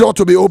command every door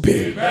to be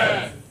open.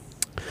 Amen.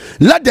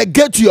 Let the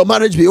gate to your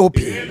marriage be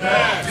open.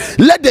 Amen.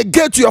 Let the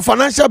gate to your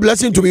financial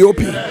blessing to be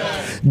open.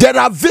 Amen. There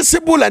are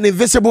visible and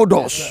invisible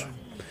doors.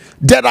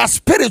 There are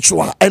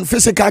spiritual and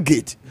physical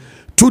gates.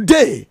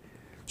 Today,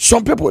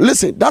 some people,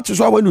 listen, that is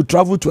why when you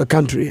travel to a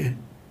country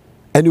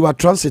and you are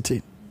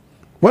transiting,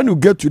 when you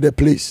get to the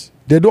place,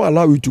 they don't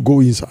allow you to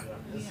go inside.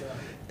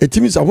 It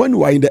means that when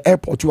you are in the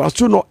airport, you are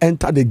still not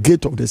enter the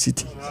gate of the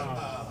city.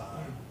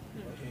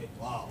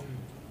 Wow.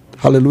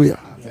 Hallelujah.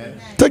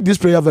 Amen. Take this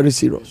prayer very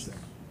serious.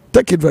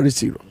 Take it very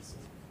serious.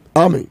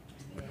 Amen.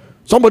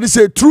 Somebody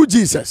say, through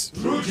Jesus,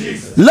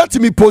 let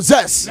me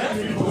possess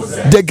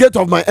the gate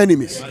of my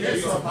enemies.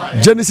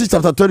 Genesis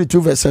chapter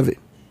 22 verse 7.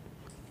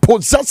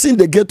 Possessing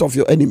the gate of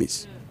your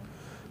enemies.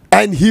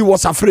 And he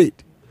was afraid.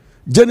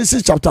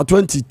 Genesis chapter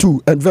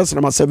 22 and verse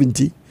number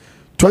 70.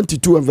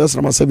 22 and verse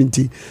number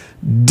 70.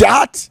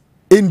 That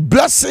in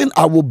blessing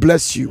I will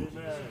bless you.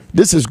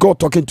 This is God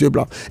talking to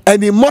Abraham.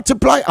 And in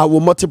multiply I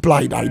will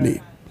multiply thy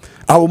name.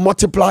 I will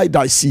multiply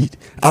thy seed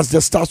as the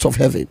stars of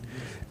heaven,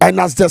 and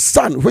as the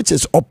sun which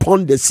is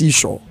upon the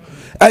seashore.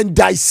 And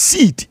thy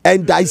seed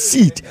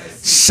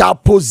shall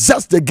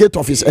possess the gate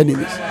of his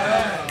enemies.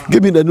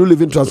 Give me the New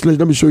Living Translation.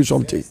 Let me show you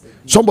something.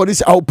 Somebody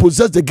say, I will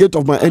possess the gate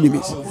of my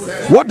enemies.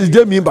 What did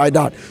they mean by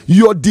that?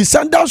 Your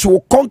descendants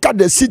will conquer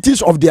the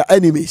cities of their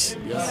enemies.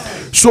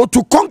 So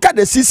to conquer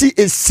the city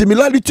is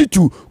similarity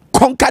to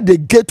conquer the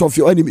gate of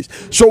your enemies.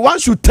 So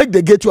once you take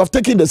the gate, you have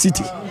taken the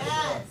city.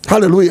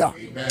 Hallelujah.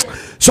 Amen.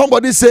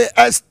 Somebody say,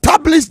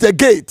 establish the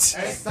gate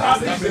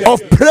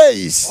of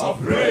praise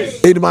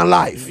in my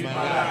life.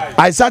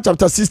 Isaiah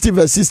chapter 60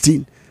 verse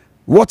 16.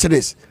 Watch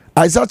this.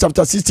 Isaiah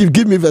chapter 16,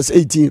 give me verse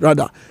 18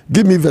 rather.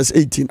 Give me verse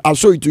 18. I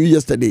showed it to you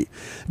yesterday.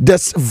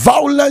 This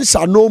violence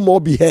shall no more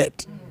be heard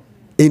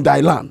in thy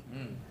land.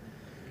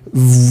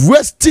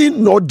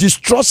 Wasting nor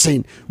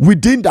distressing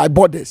within thy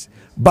borders.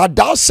 But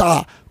thou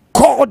shalt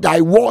call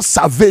thy wall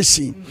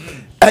salvation,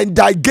 and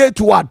thy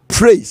gate word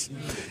praise.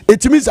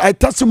 It means a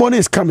testimony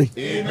is coming.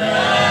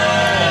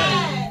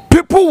 Amen.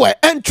 People were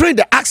entering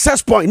the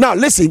access point. Now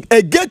listen,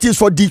 a gate is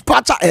for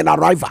departure and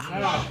arrival.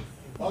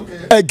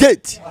 Okay. A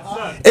gate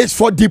is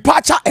for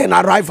departure and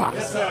arrival.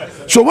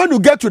 Yes, so when you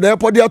get to the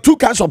airport, there are two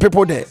kinds of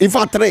people there. In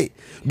fact, three.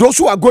 Those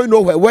who are going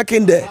nowhere,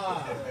 working there.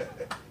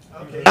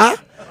 Okay.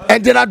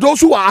 And there are those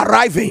who are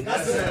arriving.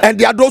 And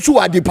there are those who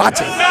are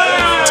departing.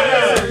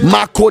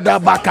 Makoda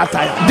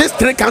Bakataya. These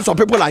three kinds of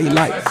people are in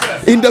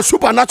life. In the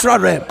supernatural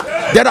realm,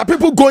 there are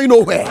people going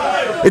nowhere.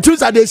 It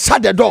means that they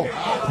shut the door.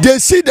 They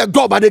see the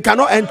door, but they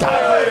cannot enter.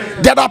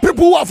 There are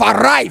people who have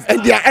arrived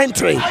and they are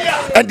entering.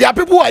 And there are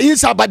people who are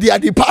inside, but they are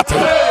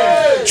departing.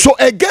 So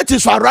a gate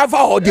is for arrival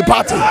or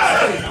departing.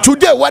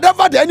 Today,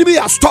 whatever the enemy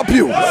has stopped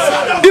you,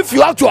 if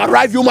you have to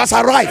arrive, you must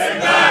arrive.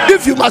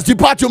 If you must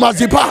depart, you must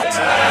depart.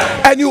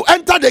 And you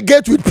enter the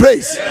gate with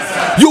praise.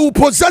 You will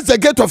possess the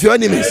gate of your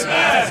enemies.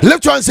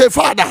 Lift your hand and say,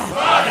 Father,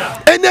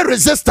 any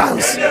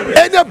resistance,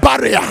 any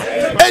barrier,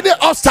 any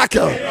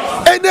obstacle,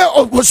 any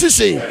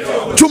opposition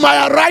to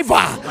my arrival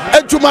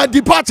and to my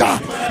departure,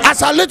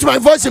 as I lift my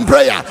voice in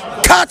prayer,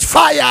 catch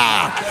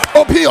fire.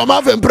 Open your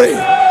mouth and pray.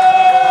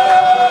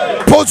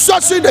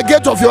 Possessing the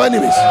gate of your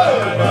enemies.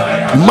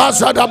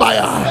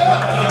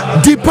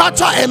 Mazadabaya.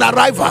 Departure and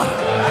arrival.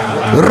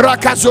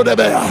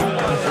 Rakazodebeya.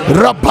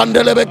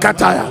 Rapandelebe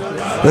kataya.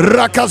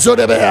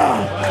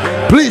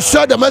 Rakazodebeya. Please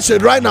share the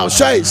message right now.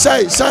 Share it.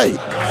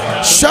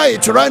 Share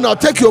it right now.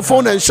 Take your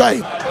phone and share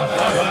it.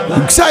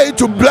 Say it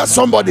to bless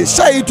somebody.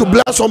 Say it to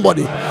bless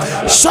somebody.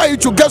 Say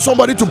it to get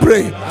somebody to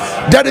pray.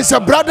 There is a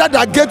brother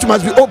that gate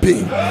must be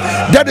open.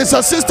 There is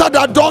a sister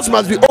that doors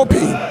must be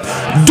open.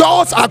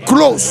 Doors are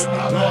closed.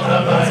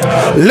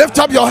 Lift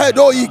up your head,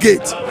 O ye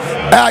gate.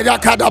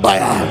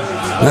 Ayakadabaya.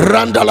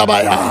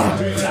 Randalabaya.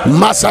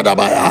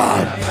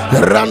 Masadabaya.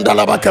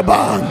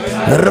 Randalabakaba.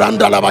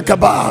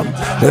 Randalabakaba.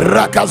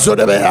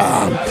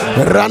 Rakazodebea.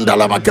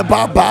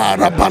 Randalabakaba.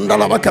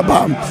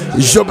 Rabandalabakaba.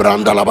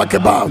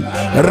 Jobrandalabakaba.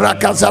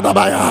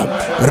 Rakazadabaya.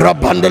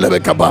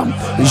 Rabandelebekaba.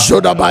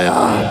 Jodabaya.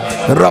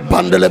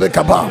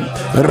 Rabandelebekaba.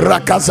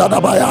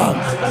 Rakazadabaya.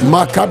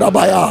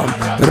 Makadabaya.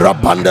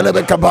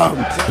 Rabandelebekaba.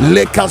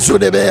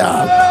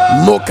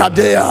 Lekazodebea.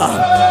 Mokadea.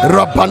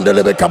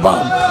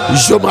 Rabandelebekaba.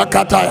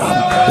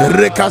 Jomakataya.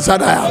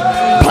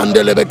 Rekazadaya.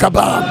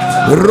 Pandelebekaba.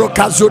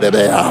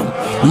 Rokazudebea.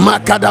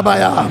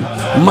 Makadabaya.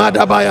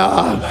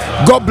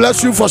 Madabaya. God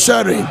bless you for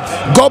sharing.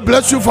 God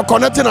bless you for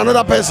connecting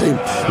another person.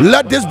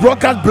 Let this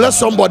broadcast bless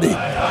somebody.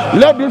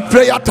 Let this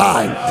prayer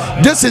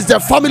time, this is the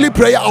family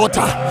prayer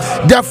altar,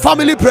 the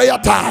family prayer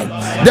time,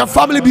 the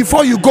family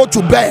before you go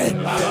to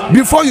bed,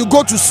 before you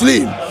go to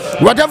sleep,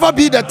 whatever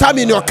be the time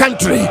in your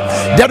country,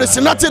 there is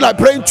nothing like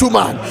praying to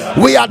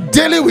man. We are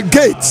dealing with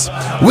gates.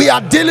 We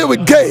are dealing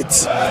with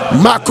gates.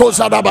 Mako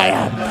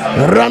Sadabaya,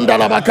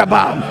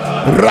 Randalabakaba,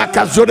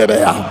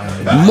 Rakazodebeya,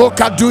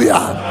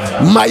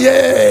 Mokaduya,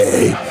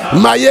 Maye,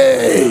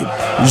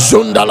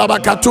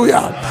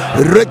 Zundalabakatuya,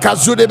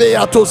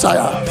 Rekazudebeya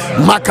Tosaya,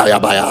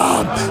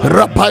 Makayabaya,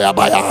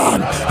 Rapayabaya,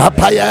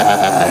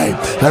 Apaye,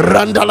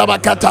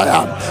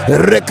 Randalabakataya,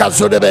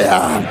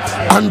 Rekazudebeya,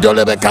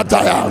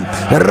 Andolebekataya,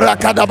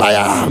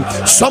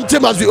 Rakadabaya.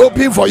 Something must be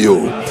open for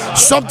you.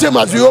 Something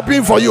must be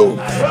open for you.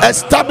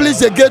 Establish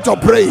the gate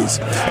of praise.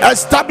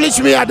 Establish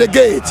me at the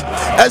gate.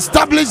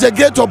 Establish the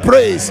gate of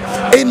praise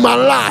in my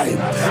life.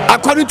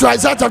 According to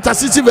Isaiah chapter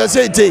 60 verse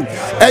 18,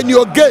 and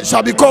your gate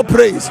shall be called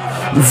praise.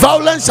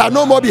 Violence shall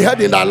no more be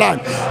heard in thy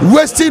land,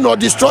 wasting or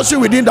destruction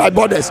within thy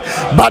borders.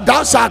 But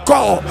thou shalt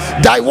call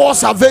thy walls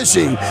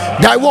salvation,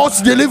 thy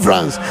walls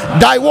deliverance,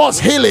 thy walls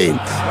healing,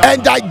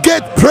 and thy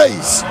gate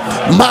praise.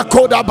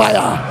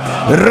 Makodabaya,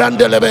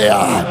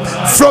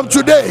 Randelebeya. From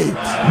today,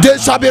 there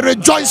shall be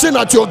rejoicing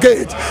at your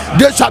gate.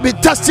 There shall be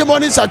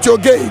testimonies at your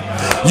gate.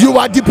 You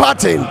are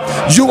departing.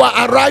 You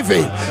are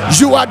arriving.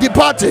 You are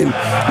departing.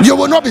 You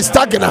will not be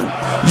stagnant.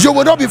 You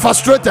will not be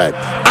frustrated.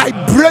 I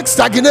break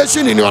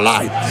stagnation in your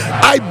life.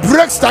 I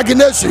break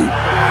stagnation.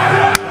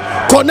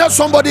 Connect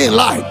somebody in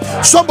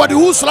life, somebody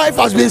whose life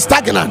has been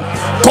stagnant.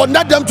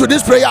 Connect them to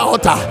this prayer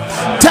altar.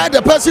 Tell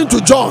the person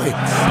to join.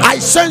 I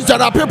sense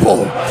there are people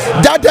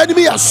that the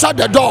enemy has shut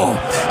the door.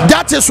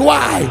 That is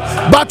why.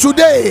 But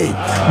today,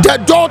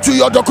 the door to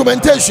your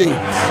documentation,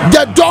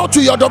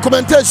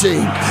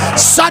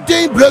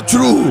 sudden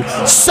breakthrough,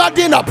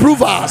 sudden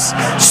approvals,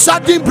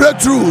 sudden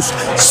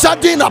breakthroughs,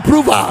 sudden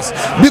approvals,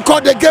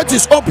 because the gate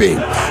is open.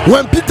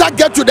 When Peter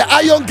get to the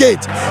iron gate,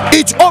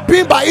 it's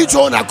open by its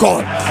own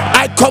accord.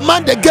 I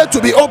command the gate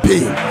to be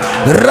open.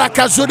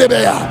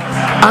 Rakazudebeya,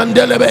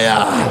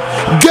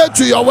 Andelebeya. Get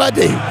to your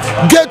wedding,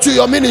 get to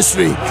your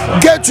ministry,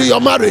 get to your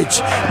marriage,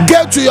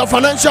 get to your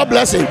financial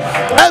blessing.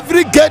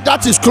 Every gate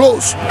that is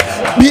closed,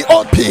 be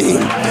open,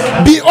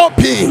 be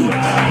open,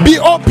 be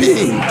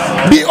open,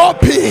 be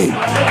open,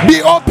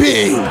 be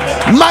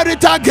open.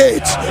 Marital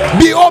gate,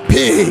 be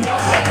open.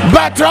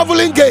 By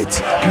traveling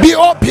gate, be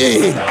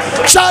open.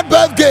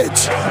 Childbirth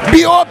gate,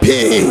 be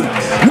open.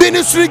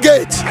 Ministry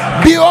gate,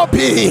 be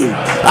open.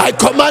 I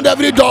command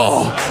every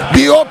door,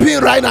 be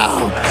open right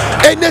now.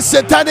 Any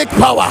satanic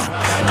power,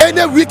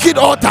 any wicked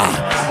altar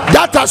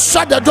that has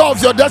shut the door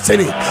of your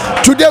destiny,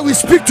 today we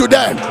speak to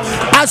them.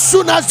 As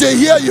soon as they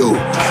hear you,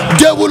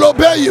 they will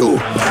obey you.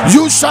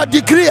 You shall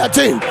decree a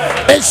thing,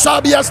 it shall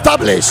be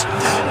established.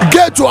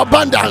 Get to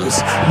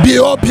abundance, be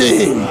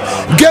open.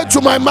 Get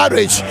to my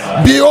marriage,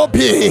 be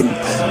open.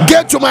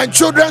 Get to my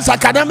children's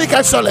academic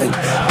excellence,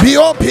 be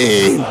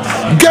open.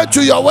 Get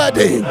to your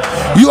wedding.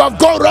 You have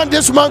gone around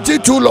this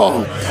mountain too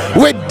long.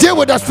 We deal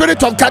with the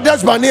spirit of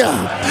Kadesh Barnea.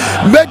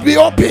 Make me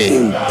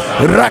open.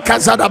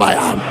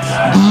 Rakazadabaya,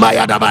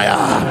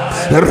 Mayadabaya,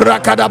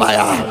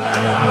 Rakadabaya,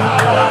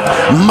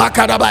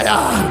 Makadabaya,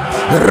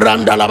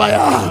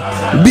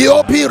 Randalabaya. Be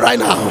open right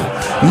now.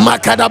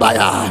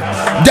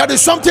 Makadabaya. There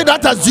is something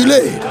that has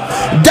delayed.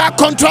 That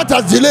contract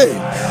has delayed.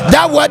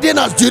 That wedding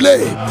has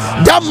delayed.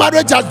 That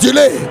marriage has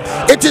delayed.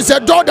 It is a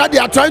door that they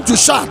are trying to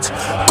shut.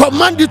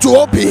 Command it to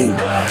open.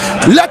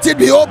 Let it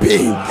be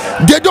open.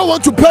 They don't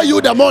want to pay you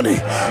the money.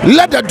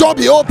 Let the door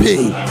be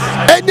open.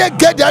 Any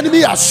gate the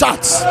enemy has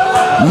shut.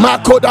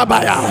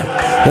 Makodabaya,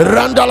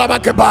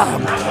 Randalabakeba,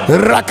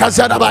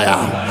 Rakazadabaya,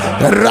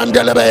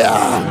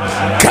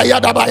 Randelebaya,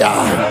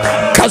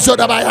 Kayadabaya,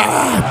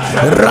 Kazodabaya,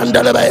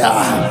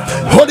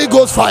 Randelebaya, Holy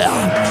Ghost fire,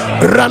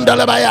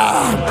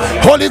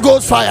 Randalabaya, Holy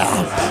Ghost fire,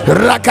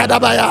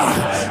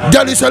 Rakadabaya.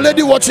 There is a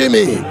lady watching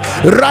me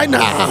right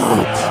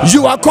now.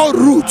 You are called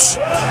Roots.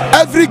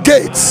 Every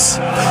gate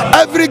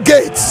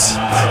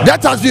that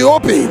has been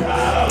opened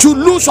to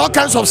lose all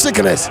kinds of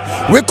sickness,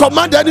 we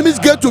command the enemy's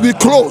gate to be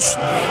closed.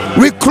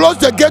 We close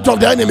the gate of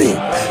the enemy.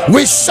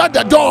 We shut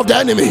the door of the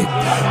enemy.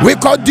 We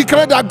can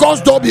declare that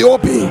God's door be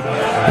open.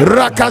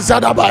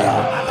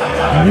 Rakazadabaya,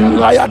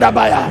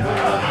 Mayadabaya,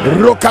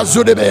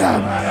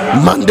 Rokazudebeya,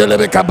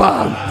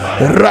 Mandelebekaba,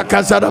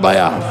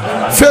 Rakazadabaya.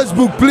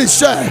 Facebook, please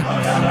share.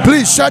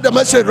 Please share the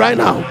message right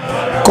now.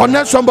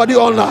 Connect somebody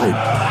online.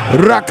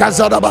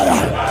 Rakazadabaya,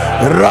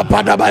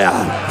 Rapadabaya.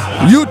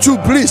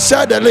 YouTube, please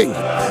share the link.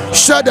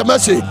 Share the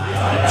message.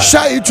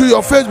 Share it to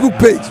your Facebook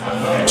page.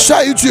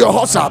 Share it to your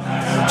WhatsApp.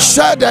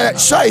 Share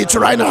it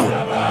right now.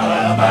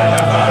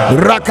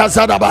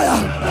 Rakazadabaya,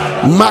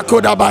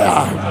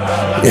 Makodabaya,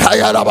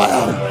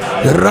 Yayadabaya,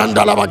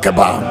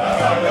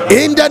 Randalabakaba.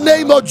 In the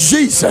name of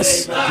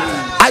Jesus,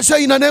 I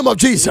say in the name of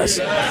Jesus,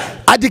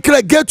 I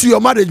declare, get to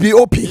your marriage, be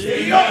open.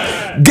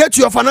 Get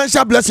to your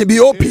financial blessing, be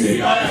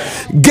open.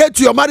 Gate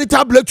to your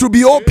marital breakthrough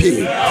be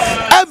open.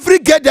 Every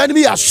gate the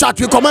enemy has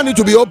shut, we command it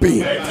to be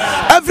open.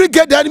 Every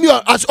gate the enemy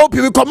has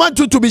opened, we command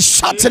you to be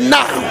shut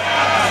now.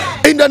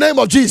 In the name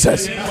of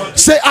Jesus.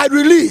 Say, I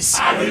release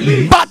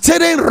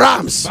battering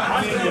rams.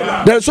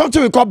 There is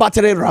something we call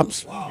battering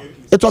rams.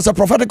 It was a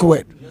prophetic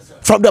word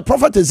from the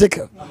prophet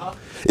Ezekiel.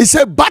 He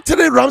said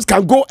battering rams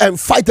can go and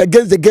fight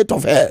against the gate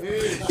of hell.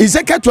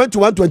 Ezekiel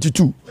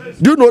 21:22.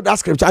 Do you know that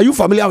scripture? Are you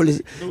familiar with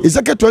it?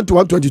 Ezekiel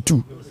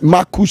 21:22.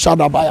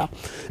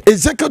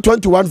 Ezekiel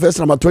 21 verse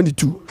number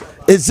 22.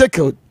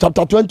 Ezekiel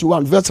chapter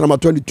 21 verse number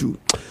 22.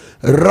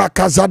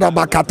 Rakazada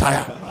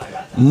bakataya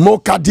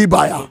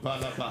mokadibaya.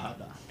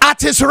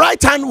 At his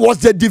right hand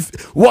was a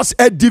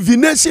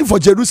divination for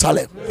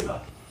Jerusalem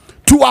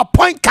to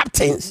appoint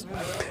captains.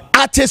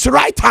 At his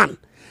right hand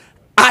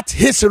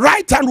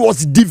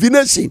was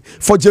divination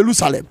for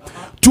Jerusalem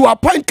to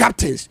appoint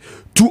captains,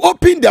 to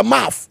open the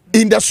mouth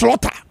in the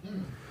slaughter,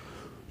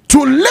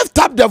 to lift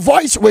up the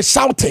voice with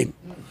shouting,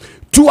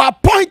 to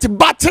appoint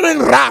battering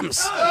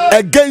rams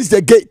against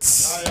the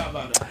gates,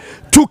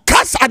 to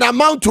cast an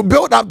amount to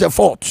build up the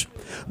fort.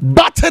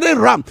 Battering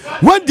ram.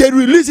 When they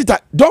release it,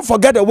 don't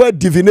forget the word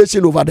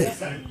divination over there.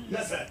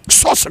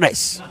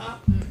 Sorceress.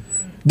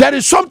 There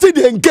is something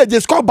they engage.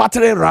 It's called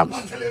battering ram.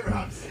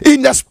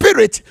 In the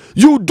spirit,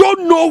 you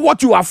don't know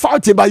what you are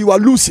fighting, but you are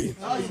losing.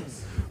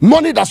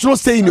 Money does not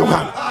stay in your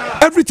hand.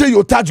 Everything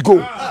you touch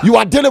go. You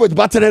are dealing with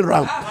battering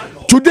ram.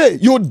 Today,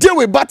 you deal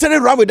with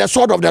battering ram with the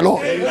sword of the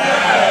Lord.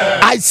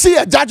 I see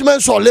a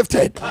judgment sword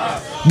lifted.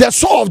 The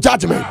sword of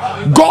judgment.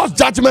 God's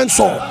judgment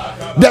sword.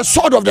 The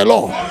sword of the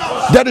Lord.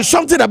 There is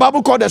something the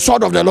Bible called the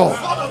sword of the Lord.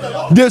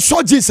 They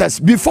saw Jesus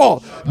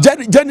before.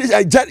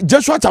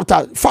 Joshua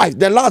chapter 5,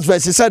 the last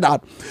verse, he said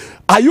that,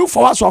 are you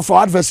for us or for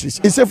adversaries?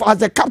 He said, as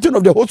the captain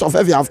of the host of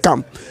heaven have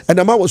come. And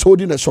the man was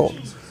holding a sword.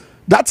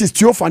 That is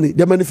theophany,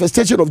 the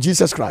manifestation of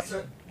Jesus Christ.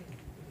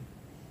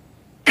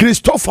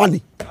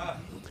 Christophany.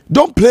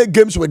 Don't play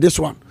games with this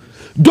one.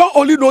 Don't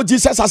only know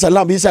Jesus as a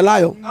lamb, he's a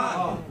lion.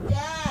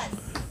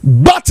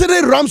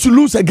 Battering rams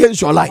loose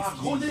against your life.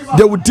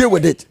 They will deal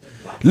with it.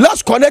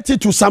 Let's connect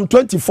it to Psalm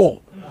 24,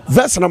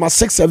 verse number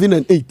 6, 7,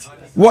 and 8.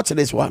 Watch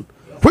this one.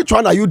 Which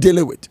one are you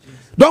dealing with?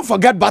 Don't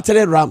forget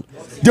battering ram.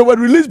 They were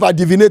released by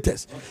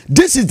divinators.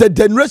 This is the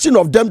generation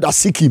of them that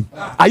seek him.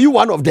 Are you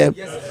one of them?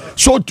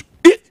 So,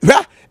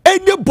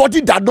 anybody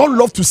that don't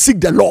love to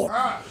seek the Lord,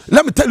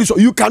 let me tell you so,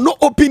 you cannot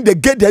open the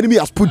gate the enemy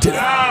has put in.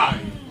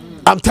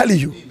 I'm telling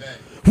you.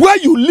 Where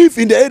you live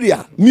in the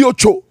area,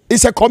 Miocho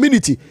is a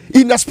community.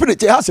 In the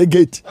spirit, it has a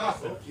gate.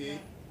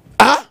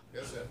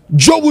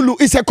 Jowulu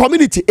is a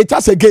community, it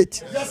has a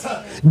gate.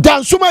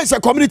 Dansuma is a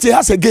community, it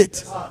has a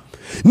gate.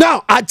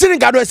 Now,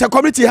 Ajiringado is a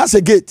community, it has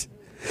a gate.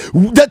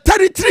 The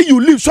territory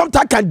you live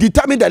sometimes can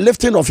determine the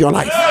lifting of your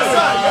life.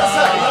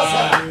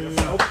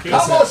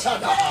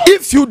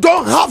 If you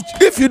don't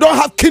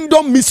have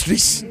kingdom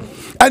mysteries,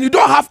 and you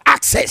don't have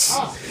access,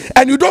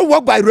 and you don't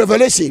work by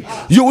revelation,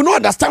 you will not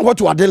understand what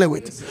you are dealing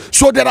with.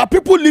 So there are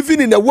people living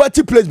in a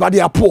wealthy place but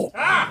they are poor,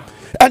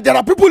 and there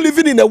are people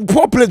living in a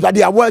poor place but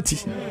they are wealthy.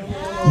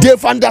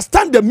 They've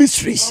understand the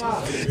mysteries.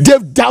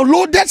 They've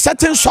downloaded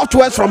certain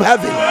softwares from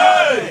heaven,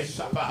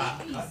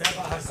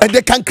 and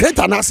they can create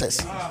an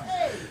access.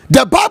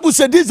 The Bible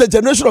said this is the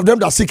generation of them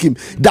that seek him,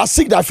 that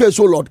seek their face,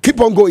 oh Lord.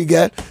 Keep on going,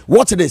 girl.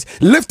 Watch this.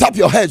 Lift up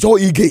your heads, oh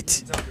ye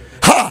gate.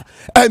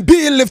 And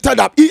being lifted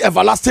up, ye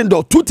everlasting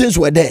door. Two things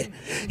were there.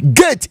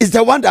 Gate is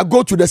the one that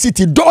go to the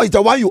city. Door is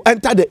the one you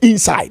enter the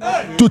inside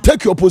to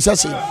take your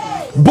possession.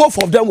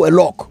 Both of them were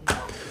locked.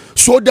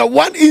 So the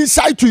one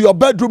inside to your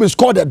bedroom is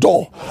called the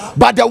door,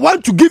 but the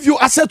one to give you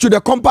access to the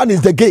compound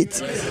is the gate.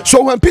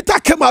 So when Peter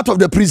came out of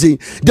the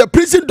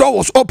prison door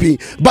was open,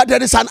 but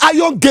there is an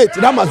iron gate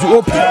that must be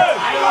open.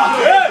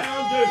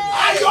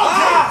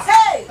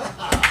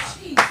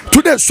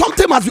 Today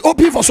something must be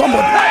open for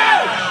somebody.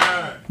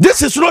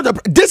 This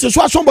is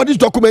why somebody's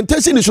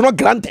documentation is not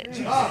granted.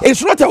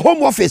 It's not a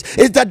home office.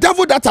 It's the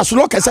devil that has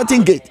locked a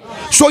certain gate.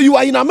 So you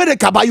are in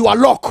America but you are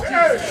locked.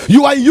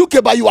 You are in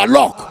UK but you are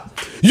locked.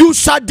 You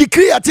shall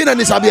decree a thing and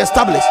it shall be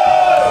established.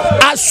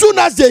 As soon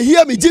as they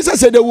hear me, Jesus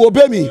said they will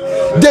obey me.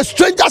 The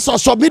strangers shall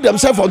submit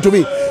themselves unto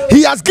me.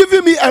 He has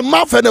given me a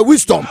mouth and a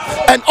wisdom,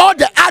 and all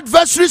the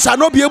adversaries shall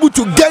not be able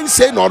to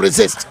gainsay nor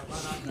resist.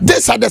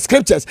 These are the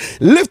scriptures.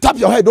 Lift up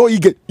your head, oh ye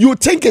gate. You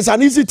think it's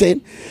an easy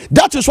thing?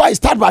 That is why I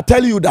start by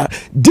telling you that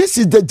this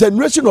is the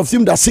generation of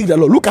him that seek the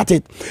Lord. Look at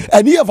it.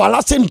 And he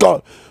everlasting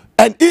God,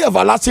 and he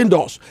everlasting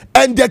doors,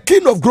 and the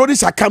King of glory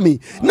are coming.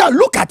 Now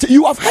look at it.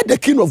 You have heard the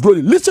King of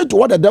glory. Listen to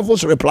what the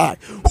devils reply.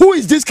 Who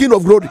is this King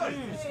of glory?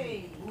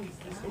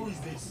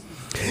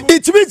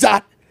 It means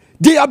that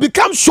they have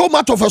become so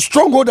much of a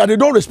stronghold that they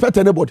don't respect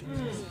anybody.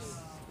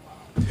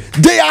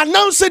 They are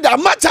announcing that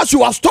much as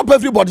you have stopped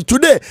everybody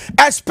today,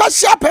 a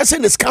special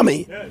person is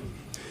coming,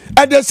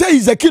 and they say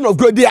he's the King of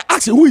glory. They are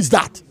asking, who is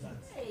that?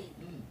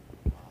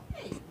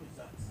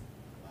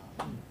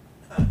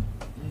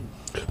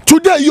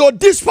 Today your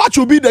dispatch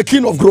will be the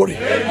King of glory.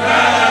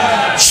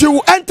 Amen. She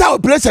will enter a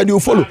place and you will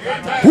follow.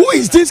 Who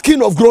is this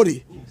King of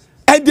glory?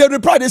 And they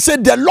replied, they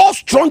said, the Lord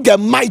strong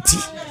and mighty.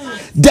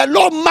 The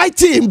Lord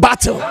mighty in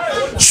battle.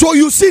 So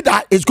you see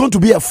that it's going to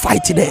be a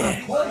fight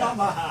there.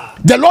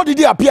 The Lord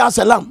didn't appear as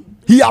a lamb.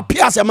 He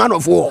appears as a man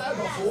of war.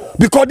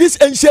 Because this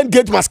ancient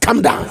gate must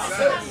come down.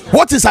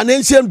 What is an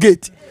ancient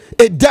gate?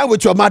 It died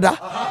with your mother.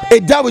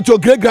 It died with your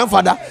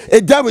great-grandfather.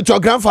 It died with your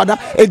grandfather.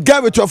 It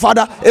died with your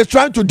father. It's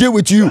trying to deal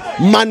with you.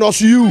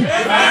 Minus you.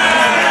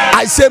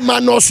 I say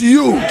minus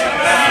you.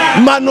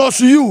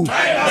 Minus you.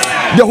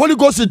 The Holy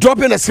Ghost is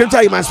dropping a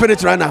scripture in my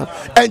spirit right now.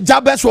 And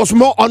Jabez was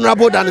more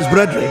honorable than his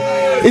brethren.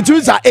 It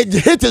means that it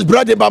hit his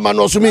brethren by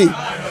minus me.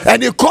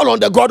 And he called on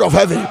the God of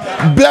heaven.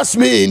 Bless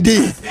me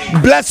indeed.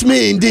 Bless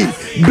me indeed.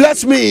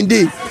 Bless me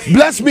indeed.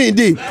 Bless me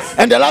indeed.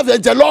 And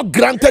the Lord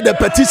granted the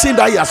petition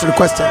that he has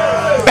requested.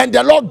 And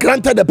the Lord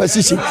granted the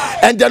petition.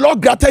 And the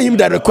Lord granted him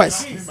the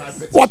request.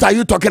 What are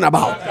you talking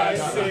about?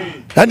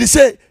 And he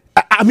said,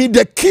 I mean,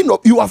 the king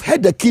of, you have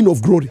heard the king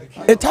of glory.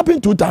 It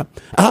happened 2 times.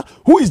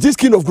 Who is this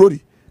king of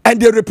glory? And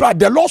they replied,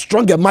 the Lord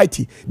strong and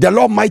mighty. The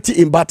Lord mighty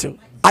in battle.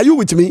 Are you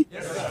with me?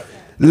 Yes,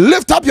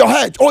 lift up your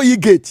head, O ye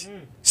gates.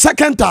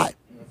 Second time.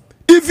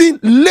 Even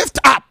lift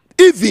up,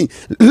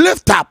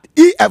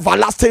 ye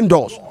everlasting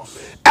doors.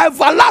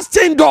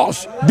 Everlasting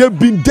doors, they've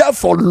been there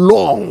for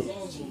long.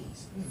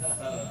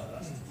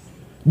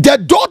 The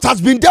door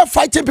has been there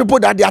fighting people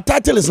that their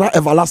title is not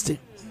everlasting.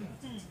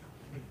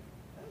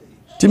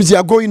 Teams, they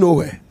are going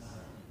nowhere.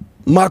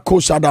 Marco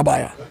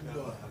Shadabaya,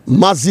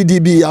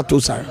 Mazidibi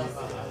Atosaya,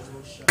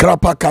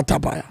 Krapa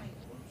Katabaya.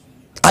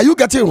 Are you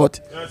getting what?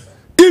 Yes.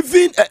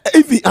 Even,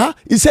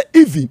 he said,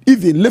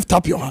 even, lift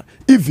up your hand.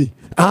 Even,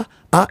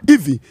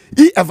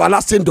 ye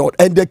everlasting door,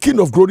 and the King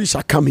of glory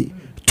shall come in.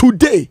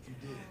 Today,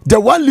 the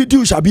one leading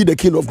you shall be the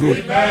King of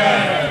glory.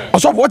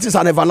 Also, what is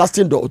an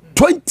everlasting door?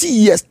 20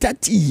 years,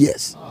 30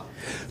 years.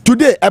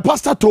 Today, a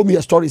pastor told me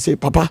a story. He said,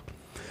 Papa,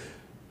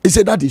 he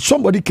said, Daddy,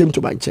 somebody came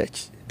to my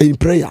church in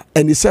prayer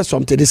and he said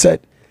something. He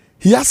said,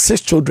 he has 6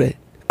 children.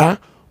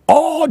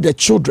 All the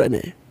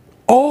children,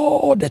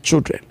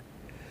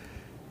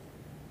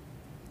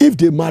 if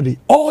they marry,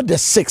 all the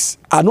 6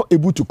 are not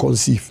able to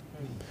conceive.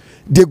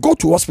 They go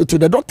to hospital,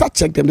 the doctor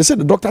checked them. They said,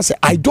 the doctor said,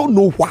 I don't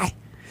know why.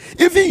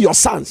 Even your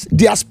sons,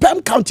 their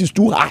sperm count is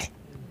too high.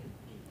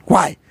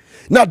 Why?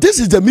 Now, this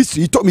is the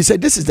mystery. He told me, he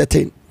said, this is the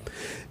thing.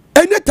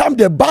 Anytime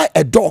they buy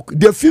a dog,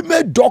 the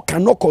female dog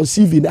cannot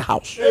conceive in the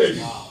house. Hey.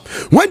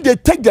 When they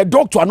take the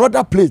dog to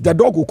another place, the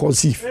dog will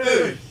conceive.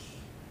 Hey.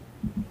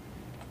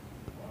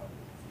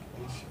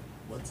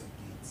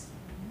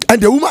 And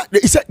the woman,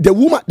 he said,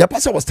 the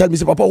pastor was telling me, he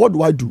said, Papa, what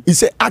do I do? He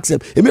said, ask him.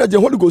 Immediately, the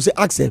Holy Ghost said,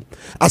 ask him.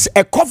 As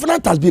a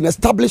covenant has been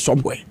established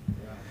somewhere,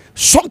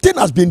 something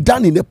has been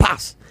done in the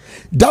past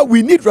that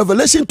we need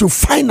revelation to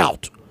find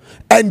out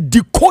and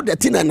decode the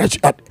thing, and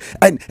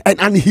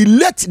he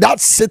let that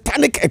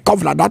satanic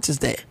covenant that is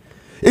there.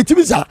 It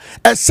means that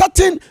a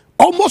certain,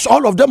 almost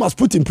all of them was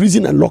put in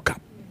prison and lock up.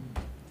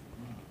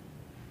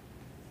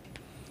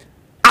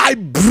 I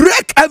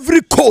break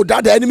every code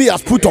that the enemy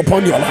has put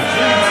upon your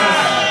life.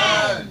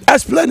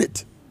 Explain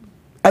it.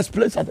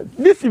 Explain something.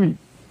 Listen,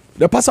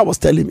 the pastor was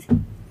telling me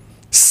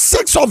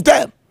 6 of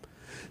them,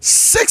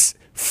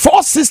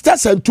 4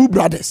 sisters and 2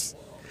 brothers.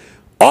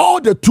 All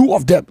the 2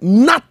 of them,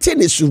 nothing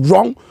is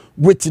wrong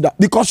with that,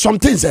 because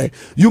something say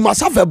you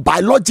must have a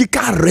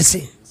biological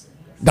reason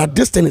that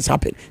this thing is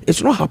happening.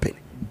 It's not happening.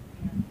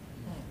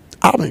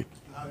 Amen.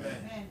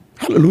 Amen.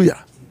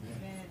 Hallelujah.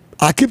 Amen.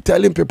 I keep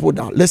telling people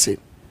now, listen,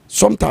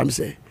 sometimes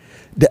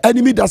the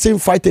enemy doesn't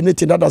fight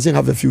anything that doesn't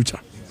have a future.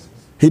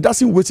 He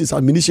doesn't waste his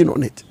ammunition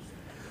on it.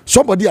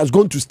 Somebody has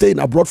gone to stay in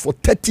abroad for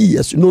 30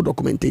 years, no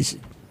documentation.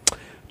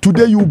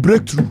 Today you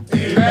break through.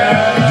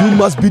 Amen. You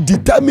must be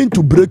determined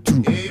to break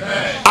through.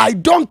 Amen. I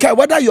don't care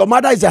whether your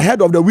mother is the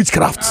head of the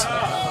witchcraft.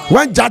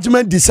 When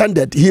judgment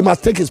descended, he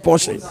must take his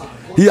portion.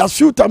 He has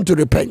few time to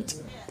repent.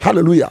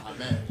 Hallelujah.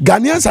 Amen.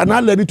 Ghanaians are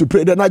not learning to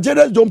pray. The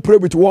Nigerians don't pray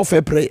with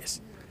warfare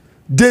prayers.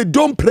 They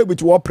don't pray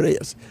with war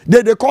prayers.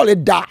 They call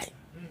it die.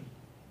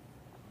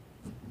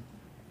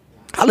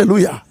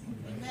 Hallelujah.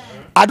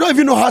 I don't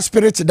even know how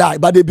spirits die,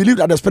 but they believe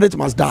that the spirit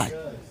must die.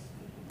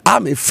 I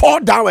mean, fall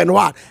down and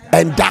what?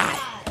 And die.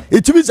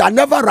 It means I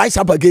never rise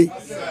up again.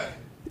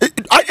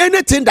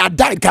 Anything that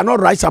died cannot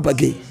rise up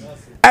again.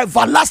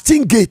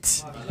 Everlasting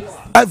gates,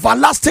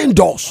 everlasting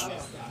doors.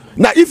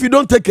 Now, if you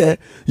don't take care,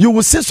 you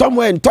will sit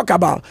somewhere and talk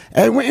about.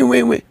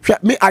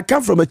 Me, I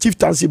come from a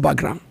chieftaincy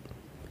background.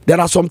 There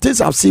are some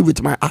things I've seen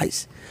with my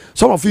eyes.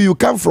 Some of you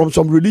come from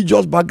some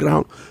religious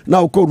background.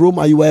 Now,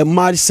 Roma, you were a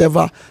married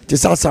server to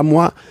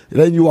Samoa.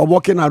 Then you are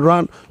walking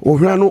around.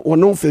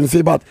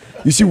 But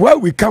you see where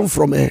we come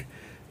from.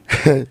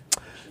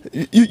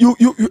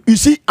 You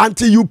see,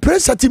 until you pray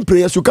certain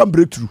prayers, you can't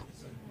break through.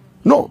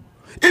 No.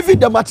 Even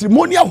the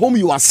matrimonial home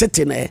you are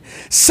sitting,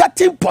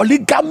 certain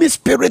polygamy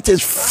spirit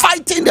is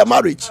fighting the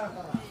marriage.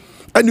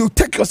 And you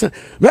take yourself.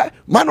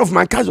 Man of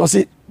my cousin was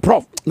saying,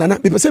 Prof, Nana,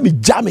 people say me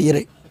jam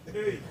here.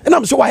 And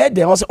I'm so ahead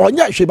there. I was on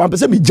your shape. I'm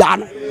saying me jam.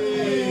 Do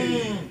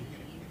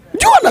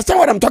you understand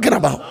what I'm talking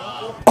about?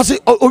 I say,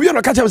 oh, you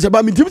know, catch me say,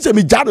 but me say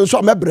me jam, so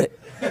I'm a bread.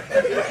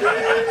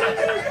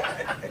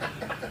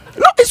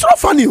 It's not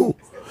funny.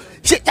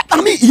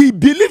 I mean, he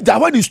believed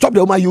that when you stop the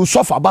woman, you will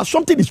suffer, but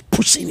something is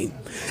pushing him.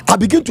 I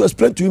begin to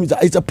explain to him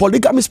that it's a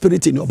polygamy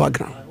spirit in your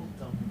background.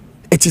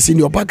 It is in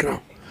your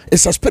background.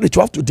 It's a spirit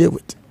you have to deal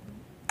with.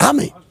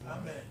 Amen.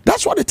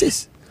 That's what it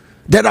is.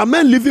 There are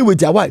men living with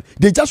their wife.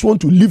 They just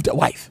want to leave the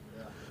wife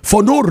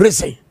for no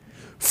reason.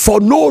 For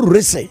no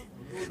reason.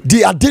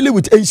 They are dealing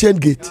with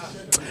ancient gate.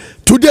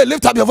 Today,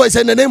 lift up your voice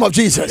in the name of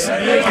Jesus.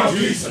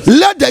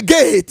 Let the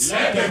gate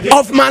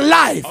of my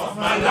life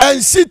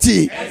and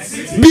city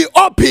be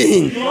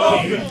open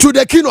to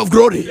the King of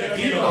Glory.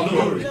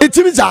 It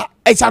means that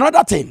it's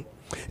another thing.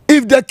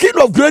 If the King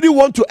of Glory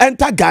want to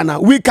enter Ghana,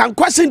 we can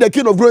question the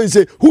King of Glory and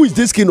say, who is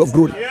this King of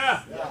Glory?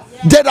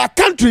 There are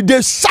countries, they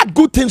shut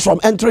good things from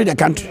entering the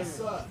country.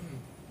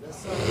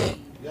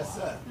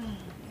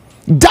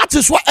 That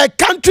is why a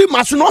country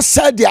must not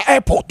sell their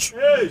airport.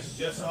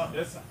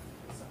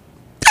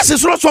 This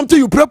is not something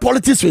you play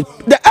politics with.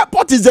 The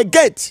airport is the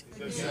gate.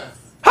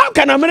 How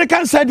can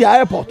Americans sell their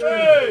airport?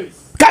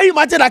 Can you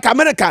imagine like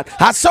American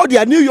has sold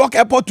their New York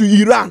airport to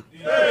Iran?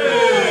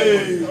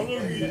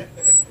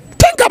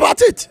 Think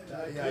about it.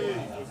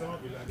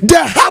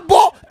 The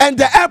harbor and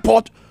the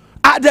airport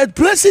are the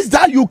places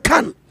that you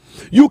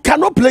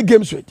cannot play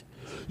games with.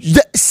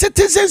 The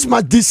citizens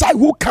must decide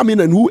who come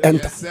in and who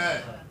enter.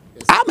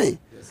 Amen.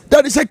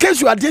 There is a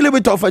case you are dealing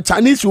with of a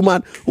Chinese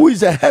woman who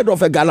is the head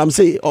of a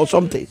galamsey or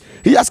something.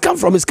 He has come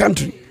from his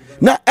country.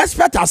 Now,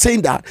 experts are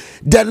saying that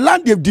the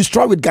land they've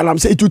destroyed with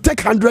galamsey, it will take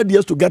 100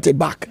 years to get it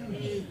back.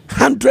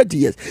 100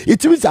 years.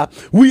 It means that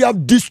we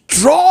have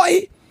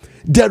destroyed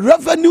the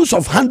revenues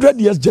of 100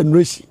 years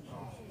generation.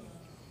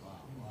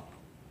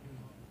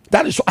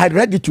 That is what I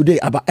read it today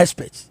about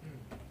experts.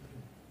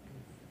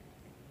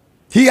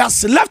 He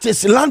has left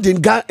his land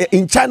in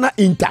China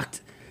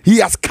intact. He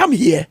has come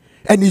here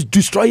and is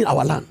destroying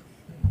our land.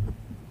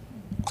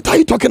 What are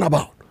you talking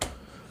about?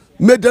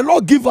 May the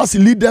Lord give us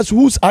leaders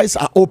whose eyes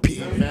are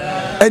open.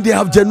 Amen. And they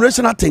have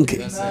generational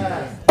thinking.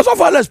 So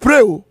far, let's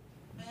pray.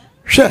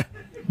 Share.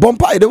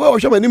 Bompa, the way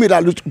we show enemy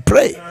that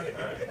pray.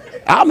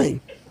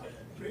 Amen.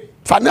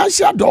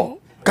 Financial door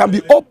can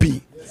be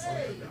open.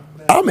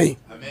 Amen.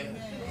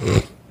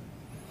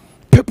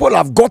 People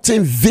have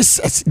gotten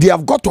visas. They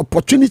have got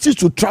opportunities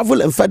to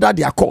travel and further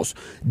their course.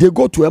 They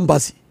go to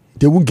embassy.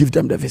 They won't give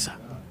them the visa.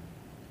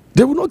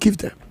 They will not give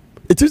them.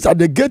 It is that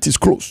the gate is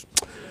closed.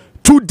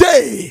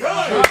 Today,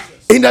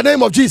 in the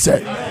name of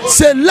Jesus,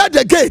 say, let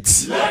the gate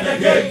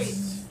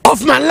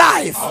of my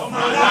life.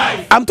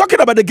 I'm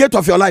talking about the gate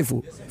of your life.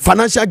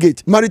 Financial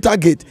gate, marital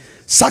gate,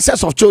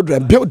 success of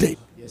children, building.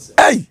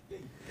 Hey,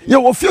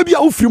 you will feel be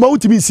a free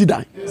to be see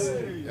that.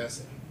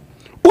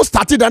 Who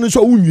started and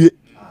so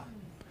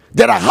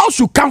there are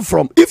houses you come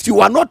from. If you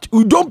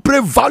don't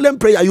pray violent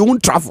prayer, you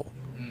won't travel.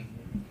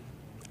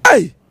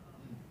 Hey,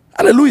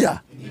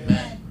 hallelujah.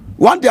 Amen.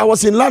 One day I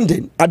was in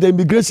London at the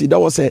immigration. There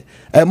was a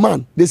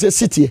man. They said,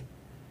 sit here.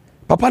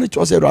 Papa ni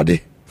was a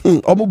rade.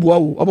 Even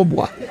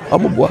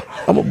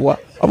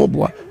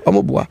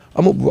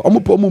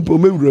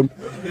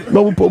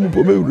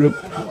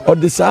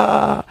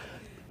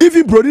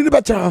brody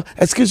better,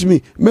 excuse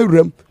me,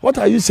 Mevrem, what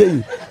are you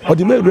saying? Or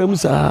the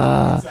Mevrems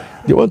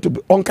they want to be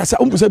on Casa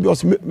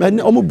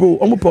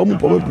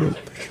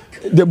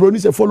the brody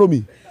said, follow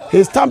me.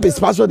 He stamped his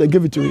password and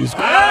gave it to me.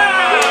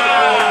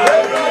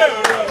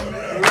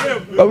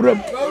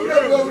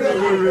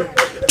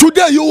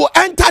 Today you will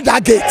enter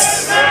that gate.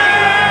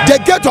 The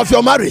gate of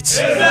your marriage,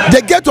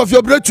 the gate of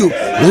your breakthrough.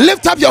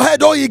 Lift up your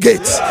head, all ye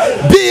gates.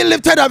 Be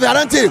lifted up your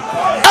hand.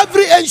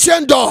 Every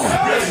ancient door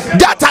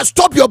that has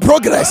stopped your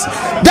progress,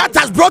 that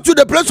has brought you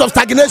to the place of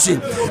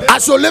stagnation,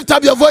 as you lift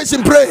up your voice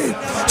and pray,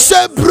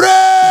 say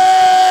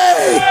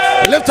pray.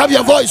 Lift up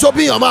your voice,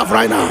 open your mouth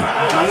right now.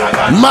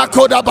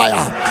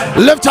 Makodabaya.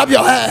 Lift up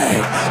your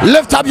head.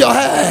 Lift up your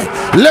head.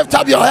 Lift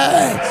up your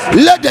head.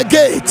 Let the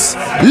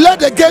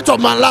gate of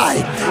my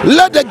life,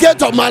 let the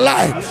gate of my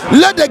life,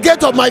 let the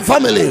gate of my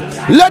family,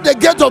 let the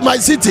gate of my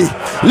city,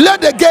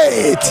 let the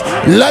gate,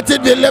 let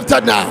it be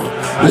lifted now.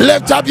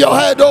 Lift up your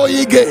head, O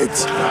ye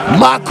gates.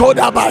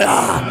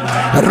 Makodabaya.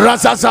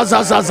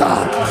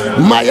 Rasasasasaza.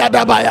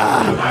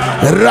 Mayadabaya.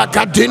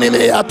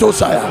 Rakadinimea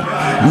tosaya.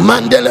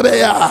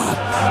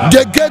 Mandelebeya.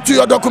 The gate to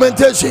your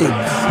documentation,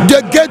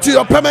 the gate to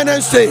your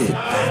permanent stay,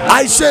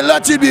 I say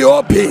let it be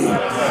open.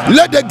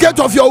 Let the gate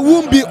of your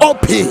womb be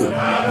open.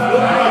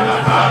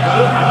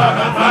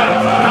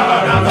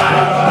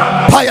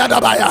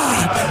 Payadabaya,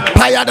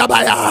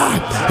 Payadabaya,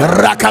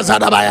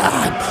 Rakazadabaya,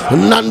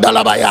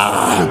 Nandalabaya,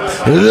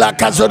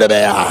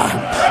 Lakazodebaya,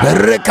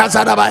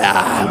 Rekazadabaya,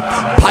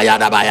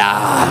 Payadabaya,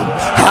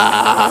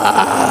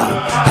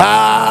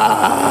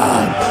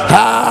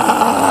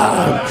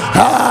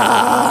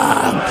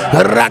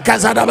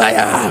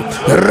 Rakazadabaya,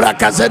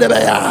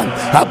 Rakazadabaya,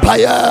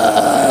 Apaya,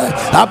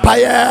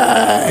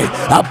 Apaya,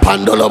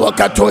 Apandolobo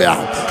Katoya,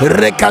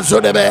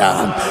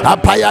 Rekazodebaya,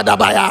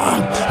 Apayadabaya,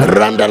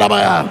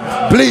 Randalabaya.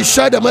 Please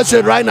share the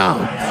message right now.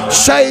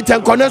 Share it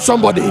and connect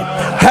somebody.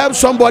 Help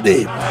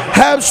somebody.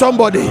 Help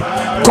somebody.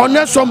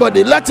 Connect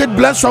somebody. Let it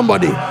bless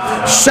somebody.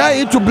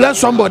 Share it to bless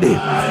somebody.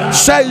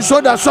 Share it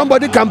so that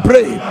somebody can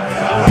pray.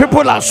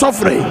 People are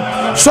suffering.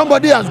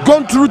 Somebody has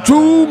gone through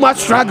too much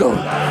struggle.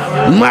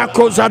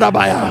 Marco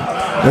Zadabaya,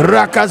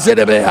 Raka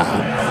Zedebea,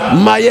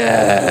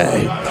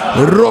 Maye,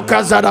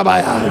 Roka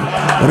Zadabaya,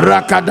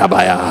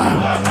 Rakadabaya,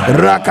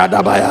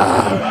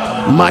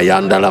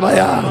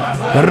 Mayandalabaya,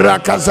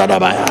 Raka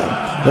Zadabaya,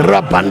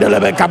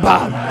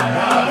 Rapandelebekaba,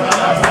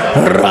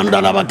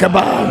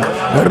 Randalabakaba,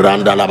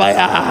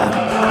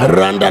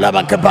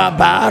 Randalabakaba,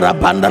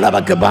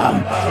 Rapandalabakaba.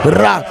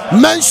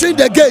 Mention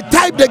the gate,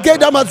 type the gate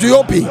that must be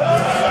open.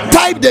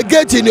 Type the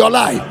gate in your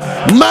life.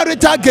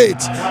 Marital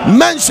gate.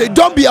 Mention,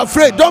 don't be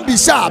afraid, don't be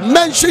shy.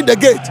 Mention the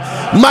gate.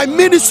 My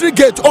ministry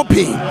gate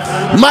open.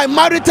 My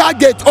marital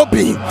gate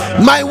open.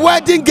 My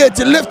wedding gate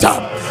lift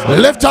up.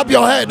 Lift up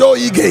your head, oh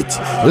ye gate.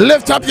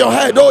 Lift up your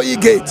head, oh ye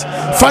gate.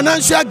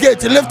 Financial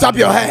gate, lift up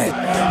your head.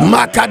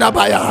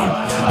 Makadabaya,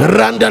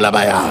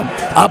 Randalabaya,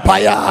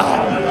 Apaya,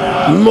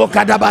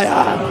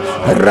 Mokadabaya,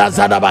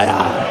 Razadabaya,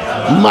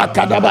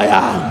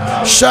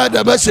 Makadabaya. Share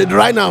the message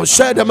right now.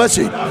 Share the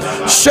message.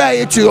 Share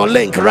it to your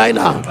link right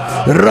now.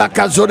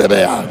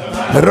 Rakazodebea,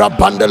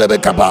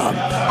 Rapandelebekaba,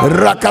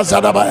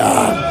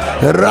 Rakazadabaya,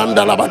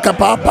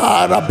 Randalabakapa,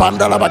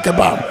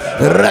 Rapandalabakaba,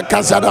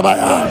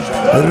 Rakazadabaya,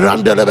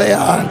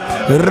 Randelebea,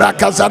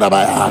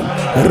 Rakazadabaya,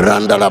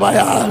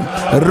 Randalabaya,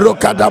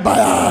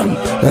 Rokadabaya,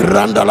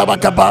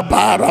 Randalabakaba,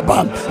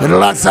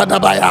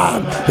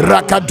 Lazadabaya,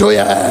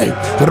 Rakadoya,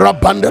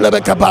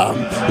 Rapandelebekaba,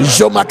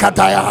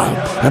 Jomakataya,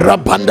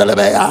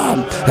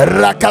 Rapandelebea,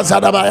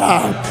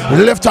 Rakazadabaya.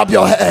 Lift up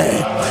your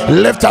head,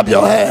 lift up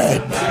your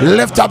head,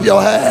 lift up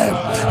your head,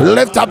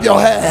 lift up your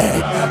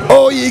head,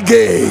 O ye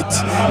gate,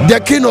 the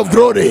King of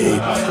glory,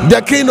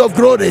 the King of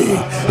glory.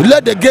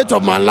 Let the gate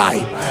of my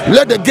life,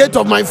 let the gate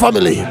of my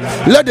family,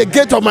 let the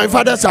gate of my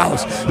father's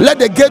house, let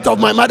the gate of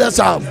my mother's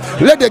house,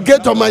 let the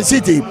gate of my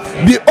city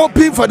be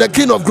open for the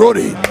King of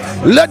glory.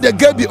 Let the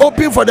gate be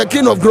open for the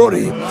King of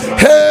glory.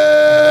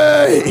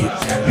 Hey,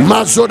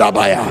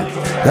 Mazodabaya,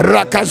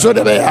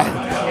 Rakazodabaya,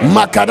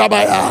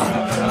 Makadabaya,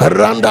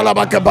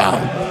 Randalabakaba,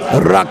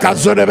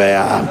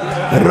 Rakazodabaya,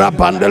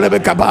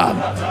 Rapandelebekaba,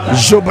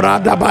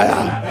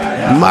 Zobradabaya,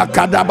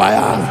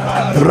 Makadabaya,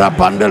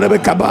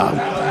 Rapandelebekaba,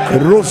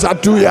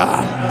 Rosatuya,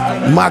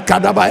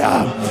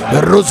 Makadabaya,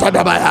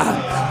 Rosadabaya,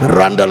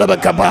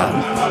 Randalabakaba,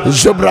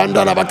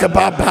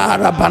 Zobrandalabakaba,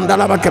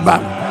 Rapandalabakaba,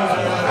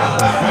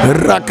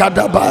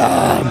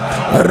 Rakadabaya,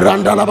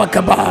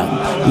 Randalabakaba,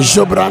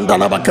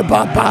 Zobrandalabakaba,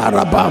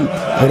 Parabam,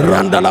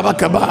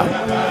 Randalabakaba,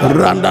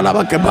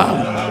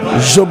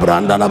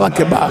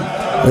 Zobrandalabakaba,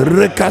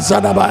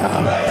 Rekazadabaya,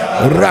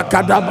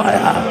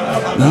 Rakadabaya,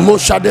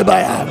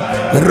 Moshadebaya,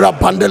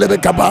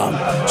 Rapandelebekaba.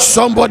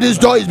 Somebody's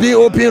door is being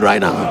opened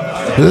right now.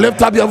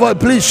 Lift up your voice,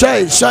 please.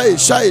 Share.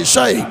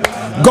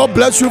 God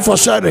bless you for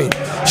sharing.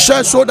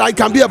 Share so that it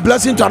can be a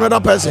blessing to another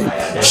person.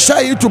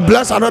 Share it to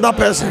bless another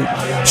person.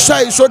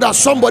 Share it so that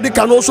somebody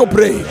can also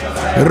pray.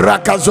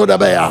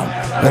 Rakazodabaya,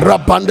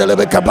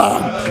 Rapandelebekaba,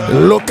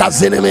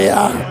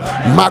 Lokazinemea,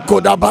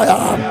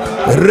 Makodabaya,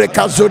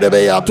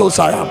 Rekazodebeya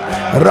Tosaya,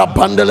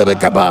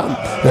 Rapandelebekaba,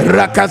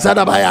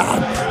 Rakazadabaya,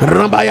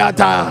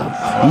 Rambayata,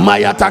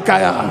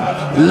 Mayatakaya,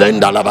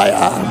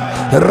 Lendalabaya,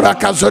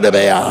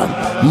 Rakazodebeya,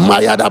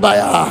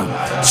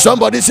 Mayadabaya.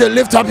 Somebody say,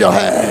 lift up your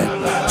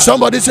head.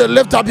 Somebody say,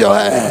 lift up your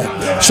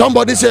head.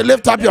 Somebody say,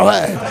 lift up your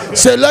head.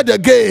 Say, let the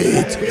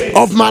gate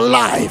of my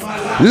life,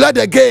 let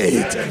the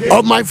gate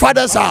of my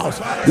father's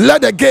house,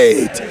 let the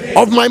gate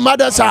of my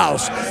mother's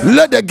house,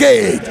 let the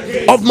gate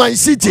of my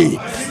city,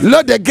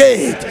 let the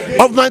gate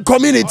of my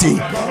community,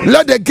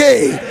 let the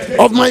gate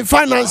of my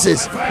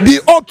finances be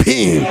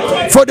open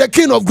for the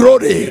King of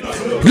glory.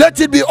 Let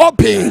it be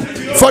open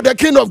for the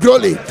King of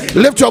glory.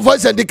 Lift your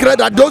voice and declare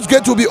that those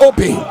gates will be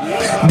open,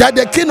 that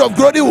the King of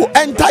glory will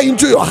enter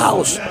into your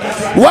house.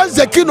 Once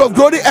the King of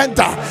glory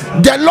enter,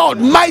 the Lord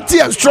mighty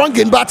and strong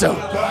in battle,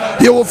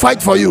 he will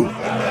fight for you.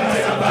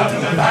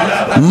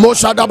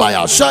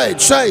 Moshadabaya, say it.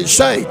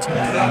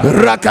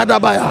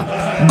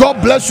 Rakadabaya.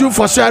 God bless you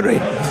for sharing.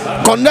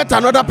 Connect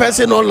another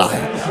person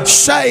online.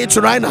 Share it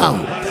right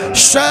now.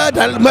 Share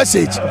the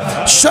message.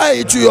 Share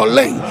it to your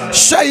link.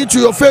 Share it to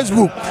your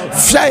Facebook.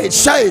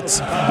 Share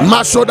it.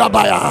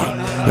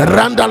 Masodabaya,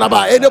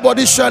 Randalaba.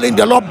 Anybody sharing,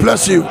 the Lord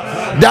bless you.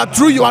 That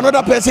through you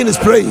another person is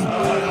praying.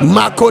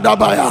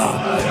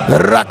 Makodabaya,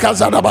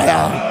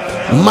 Rakazadabaya,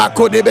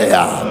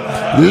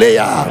 Makodebeya,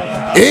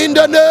 Leah. In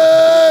the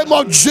name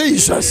of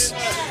Jesus.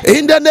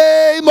 In the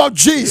name of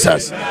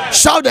Jesus.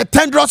 Shout the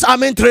thunderous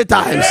amen 3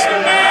 times.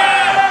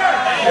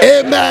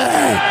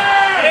 Amen.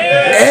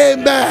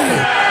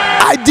 Amen.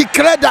 I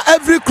declare that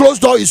every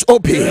closed door is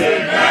open.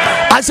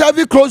 I say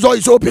every closed door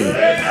is open.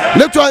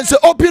 Lift your hand and say,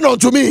 open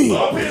unto me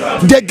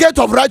the gate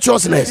of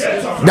righteousness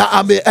that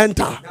I may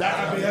enter.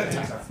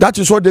 That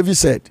is what David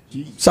said.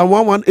 Psalm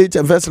 118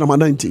 and verse number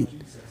 19.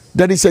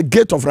 There is a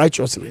gate of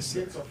righteousness.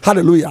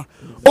 Hallelujah.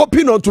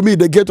 Open unto me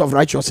the gate of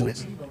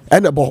righteousness.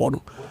 And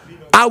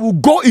I will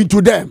go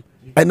into them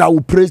and I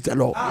will praise the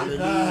Lord.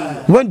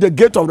 When the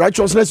gate of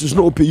righteousness is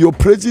not open, your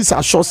praises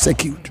are short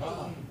circuit.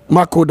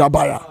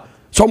 Makodabaya.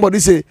 Somebody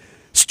say,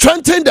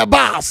 strengthen the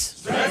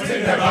bars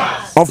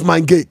of my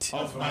gate.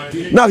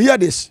 Now hear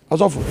this.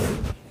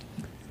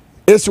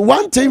 It's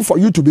one thing for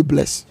you to be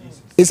blessed.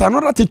 It's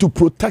another thing to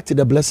protect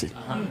the blessing.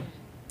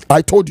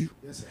 I told you.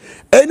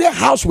 Any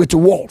house with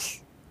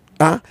walls,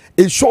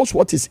 it shows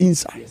what is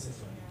inside.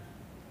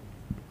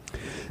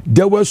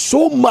 There were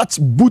so much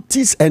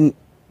booties and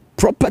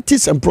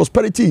properties and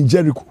prosperity in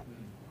Jericho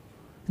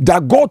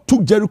that God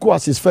took Jericho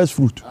as his first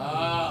fruit.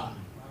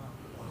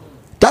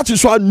 That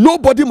is why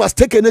nobody must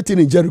take anything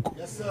in Jericho.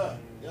 Yes, sir.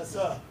 Yes,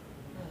 sir.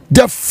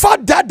 The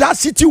fact that that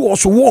city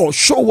was walled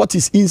show what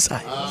is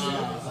inside.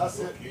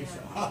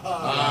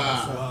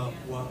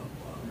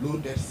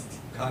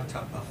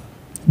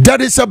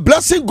 There is a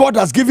blessing God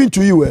has given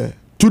to you.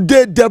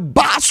 Today, the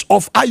bars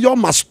of iron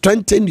must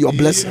strengthen your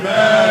blessing.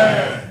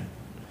 Amen.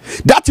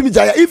 That means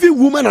that even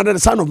women under the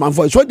sound of my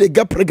voice, when they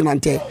get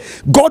pregnant,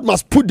 God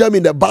must put them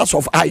in the bars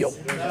of iron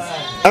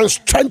and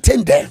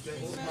strengthen them.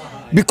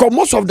 Because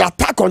most of the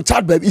attack on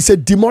childbirth is a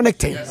demonic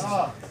thing.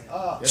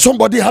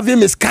 Somebody having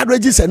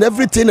miscarriages and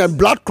everything, and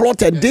blood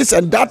clot and this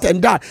and that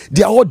and that,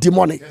 they are all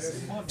demonic.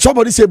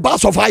 Somebody say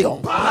bars of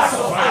iron.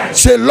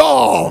 Say,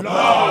 Lord,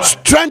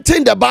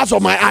 strengthen the bars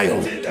of my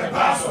iron.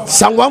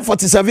 Psalm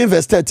 147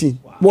 verse 13.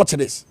 Watch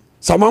this.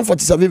 Psalm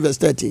 147 verse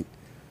 13.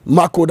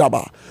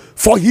 Makodaba.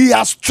 For he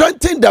has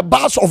strengthened the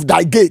bars of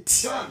thy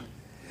gates,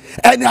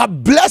 and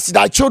have blessed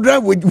thy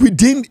children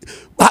within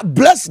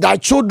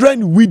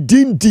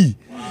thee.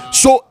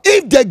 So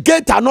if the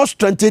gates are not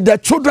strengthened, the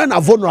children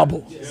are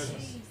vulnerable.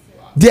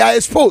 They are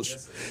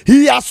exposed.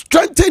 He has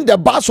strengthened the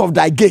bars of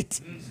thy gate.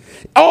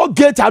 All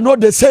gates are not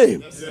the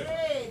same.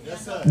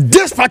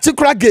 This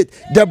particular gate,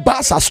 the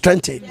bars are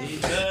strengthened.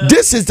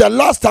 This is the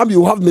last time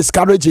you have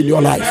miscarriage in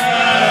your life.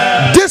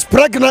 This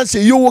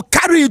pregnancy, you will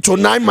carry it to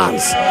 9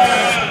 months.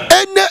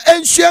 Any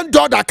ancient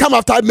door that come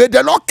after, may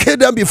the Lord kill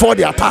them before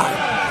their time.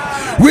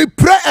 We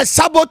pray a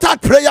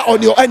sabotage prayer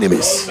on your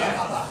enemies.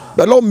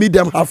 The Lord meet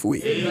them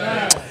halfway.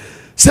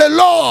 Say,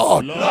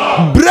 Lord,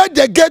 break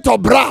the gate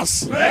of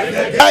brass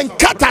and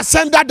cut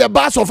asunder the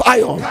bars of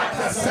iron.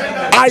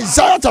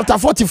 Isaiah chapter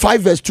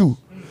 45 verse 2.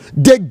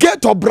 The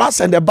gate of brass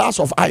and the bars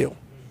of iron.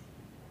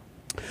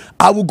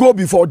 I will go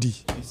before thee.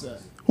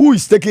 Who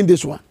is taking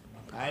this one?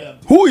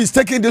 Who is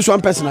taking this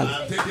one personally?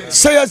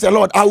 Says the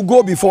Lord, I will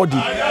go before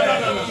thee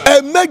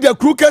and make the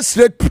crooked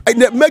straight,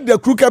 make the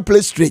crooked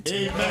place straight.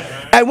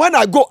 And when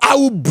I go, I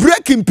will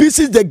break in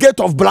pieces the gate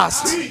of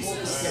brass.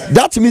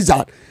 That means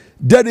that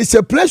there is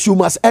a place you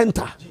must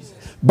enter,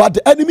 but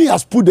the enemy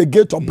has put the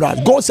gate of brass.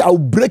 God said, I will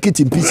break it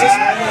in pieces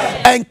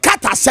and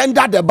cut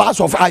asunder the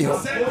bars of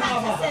iron.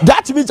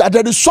 That means that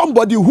there is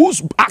somebody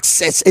whose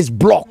access is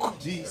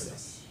blocked.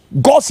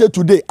 God said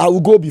today, I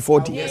will go before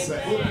thee.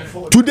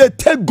 Today,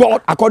 take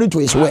God according to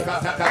his word.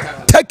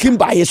 Take him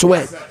by his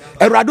word.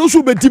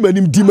 Eradosu be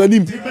dimanim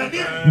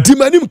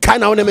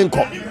kind of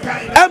nemenko.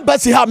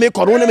 Embassy ha me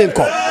kono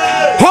nemenko.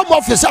 Home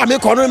office ha me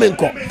kono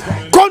nemenko.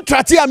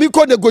 Contract ha me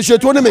ko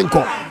negotiate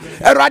nemenko.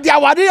 Eradia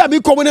wade ha me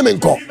ko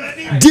nemenko.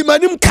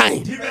 Dimanim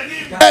kind.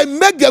 And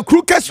make the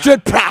crooked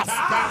straight path.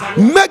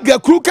 Make the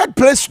crooked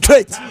place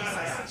straight.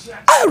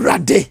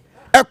 Erade.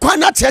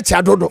 Ekwana cheche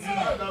adodo.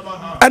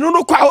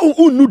 Eno kwa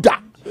unuda.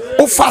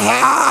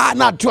 Ofa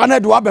na tuane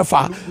do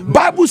abefa.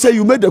 Bible say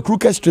you made the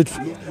crooked straight,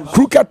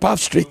 crooked path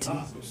straight.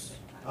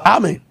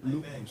 Amen.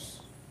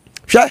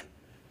 Sure.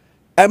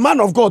 A man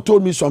of God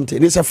told me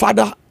something. He's a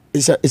father.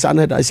 He's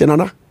another. I said,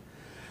 Nana.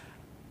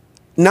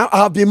 Now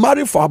I have been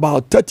married for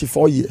about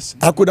 34 years.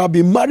 I could have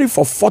been married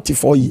for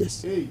 44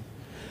 years.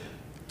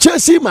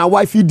 Chasing my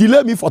wife, he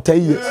delayed me for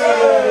 10 years.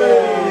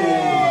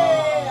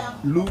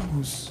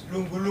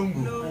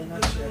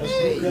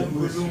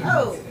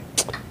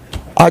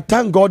 I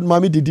thank God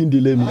mommy didn't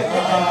delay me.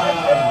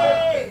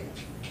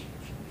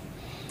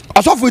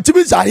 As of which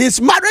means that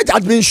his marriage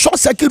has been short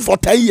circuit for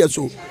 10 years.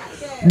 So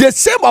the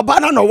same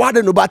abandon no one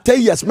about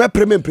 10 years. My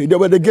premium pray. They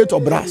were the gate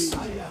of brass.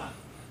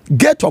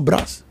 Gate of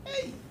brass.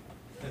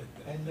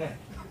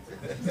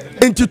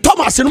 Into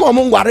Thomas in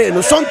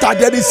Momongware, sometimes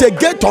there is a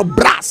gate of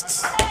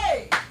brass.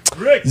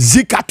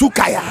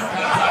 Zikatukaya.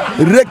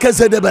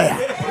 Rekezedebea.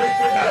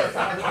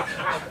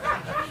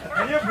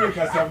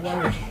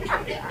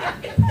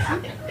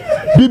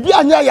 Bibi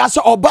anya ya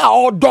so oba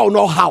odo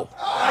no how.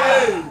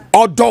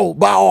 Odo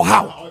ba o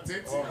how.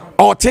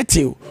 Or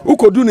tete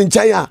ukodu ni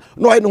nchen a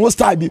no e no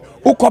style bi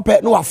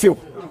ukope no afeel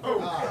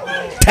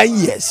 10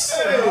 years.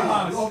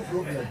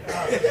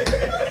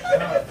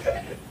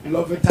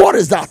 What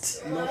is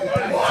that?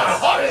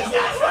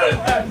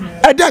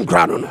 And then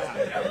crown.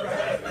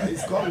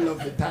 It's called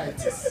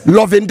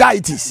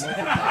lovinditis.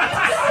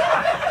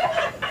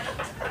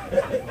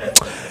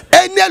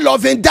 Any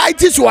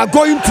lovinditis you are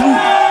going through,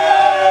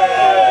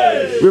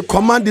 we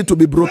command it to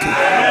be broken.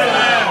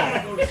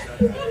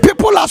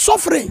 People are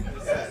suffering.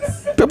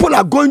 People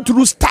are going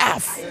through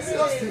stuff.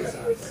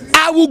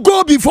 I will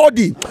go before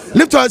thee.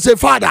 Lift up and say,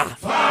 Father,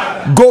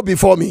 go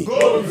before me.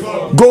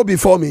 Go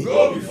before me.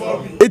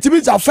 It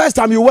means the first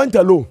time you went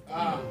alone.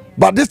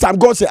 But this time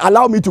God said,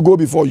 allow me to go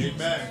before you.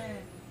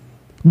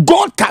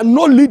 God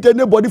cannot lead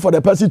anybody for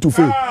the person to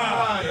fail.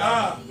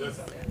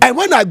 And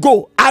when I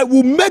go, I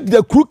will make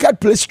the crooked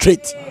place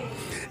straight.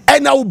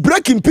 And I will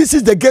break in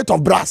pieces the gate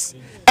of brass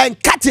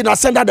and cut in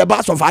asunder the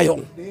bars of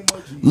iron.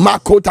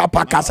 Makota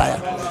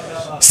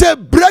Pakasaya. Say,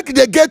 break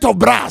the gate of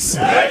brass,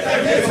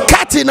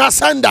 cut in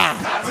asunder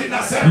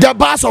the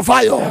bars of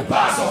iron.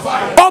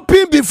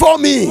 Open before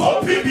me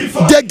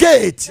the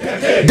gate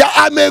that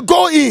I may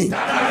go in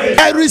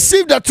and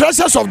receive the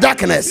treasures of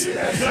darkness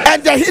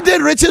and the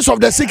hidden riches of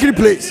the secret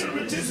place.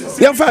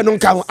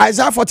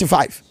 Isaiah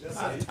 45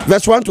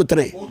 verse 1 to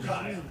 3.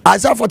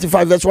 Isaiah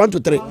 45 verse 1 to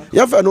 3.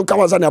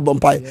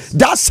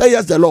 That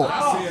says the Lord.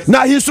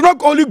 Now he's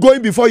not only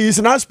going before you,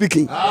 he's now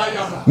speaking.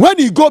 When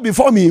he go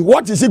before me,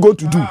 what is he going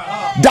to do?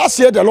 That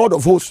says the Lord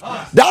of hosts.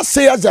 That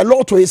says the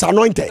Lord to his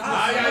anointed,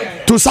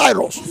 to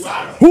Cyrus,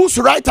 whose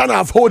right hand I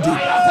have holding,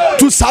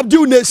 to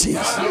subdue nations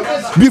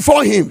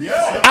before him.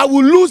 I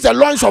will loose the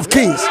loins of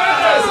kings,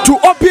 to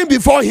open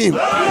before him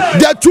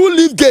the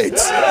two-leaf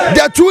gates, and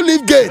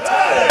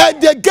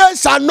the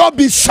gates shall not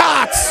be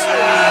shut.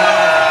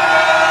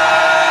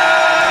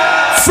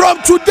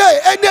 From today,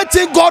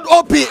 anything God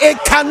open, it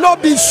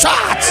cannot be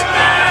shut.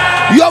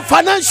 Your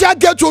financial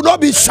gate will not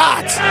be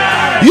shut.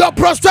 Your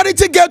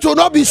prosperity gate will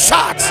not be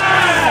shut.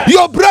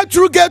 Your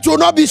breakthrough gate will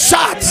not be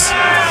shut.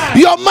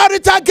 Your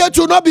marital gate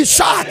will not be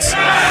shut.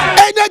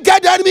 Any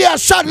gate the enemy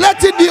has shut,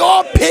 let it be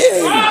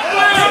open.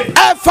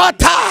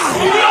 Ephata.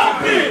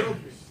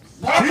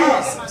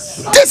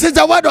 This is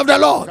the word of the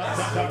Lord.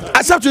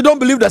 Except you don't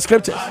believe the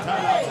scriptures.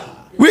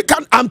 We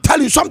can. I'm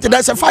telling you something.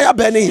 There's a fire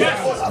burning.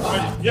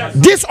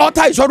 This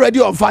altar is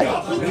already on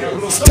fire.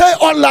 Stay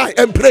online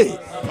and pray.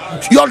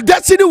 Your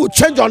destiny will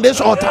change on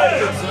this altar.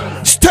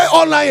 Stay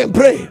online and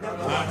pray.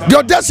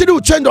 Your destiny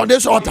will change on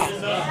this altar.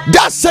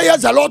 That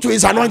says the Lord to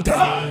his anointed.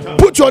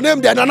 Put your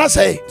name there,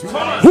 Nanasei,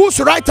 whose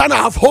right hand I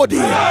have holding,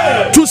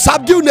 to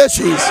subdue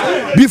nations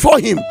before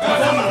him.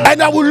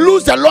 And I will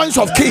loose the loins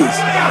of kings,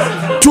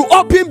 to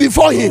open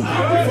before him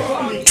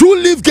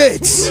two-leaf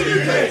gates.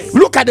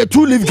 Look at the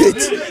two-leaf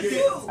gates.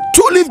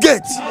 Two-leaf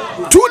gates.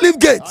 Two-leaf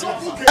gates.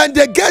 And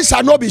the gates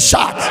shall not be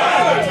shut.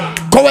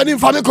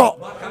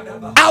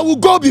 I will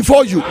go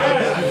before you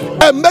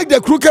and make the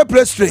crooked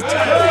place straight.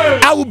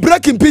 I will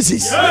break in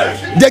pieces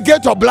the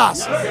gate of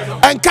brass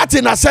and cut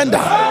in asunder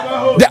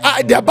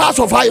the bars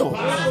of iron.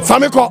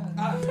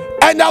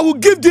 And I will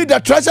give thee the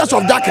treasures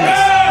of darkness,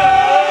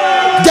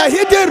 the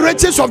hidden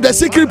riches of the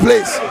secret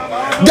place,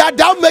 that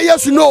thou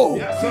mayest know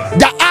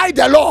that I,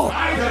 the Lord,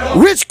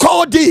 which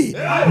called thee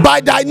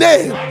by thy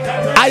name,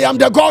 I am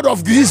the God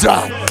of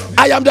Israel.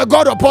 I am the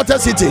God of Porter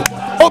City.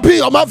 Open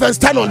your mouth and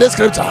stand on this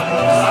scripture.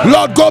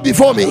 Lord, go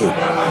before me.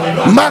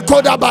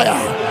 Makodabaya.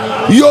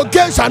 Your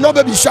gate shall not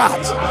be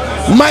shut.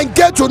 My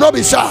gate will not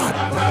be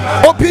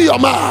shut. Open your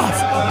mouth.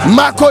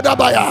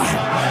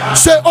 Makodabaya.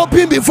 Say,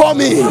 open before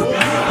me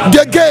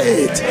the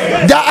gate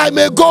that I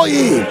may go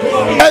in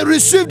and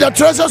receive the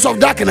treasures of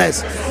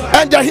darkness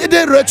and the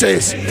hidden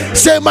riches.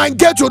 Say, my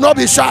gate will not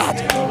be shut.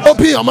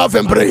 Open your mouth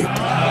and pray.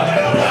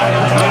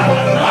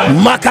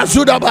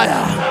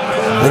 Makazudabaya.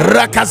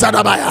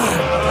 Rakazadabaya.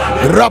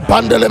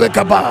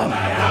 Rapandelebekaba.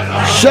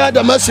 Share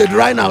the message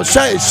right now.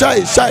 Say.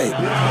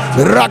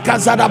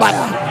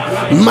 Rakazadabaya.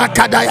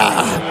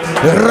 Makadaya.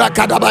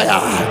 Rakadabaya.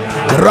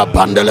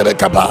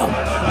 Rapandelebekaba.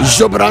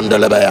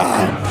 Jobrandelebaya.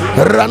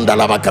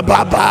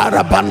 Randalabakaba.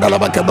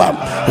 Rapandalabakaba.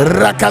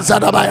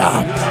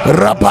 Rakazadabaya.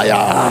 Rapaya.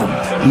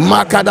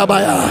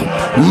 Makadabaya.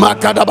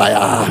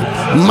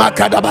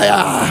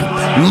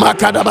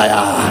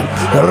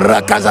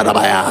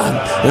 Rakazadabaya.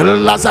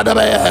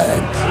 Lazadabaya.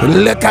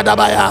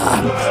 Lekadabaya.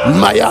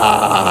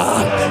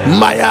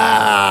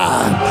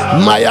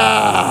 Maya.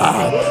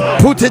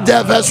 Put it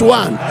there, verse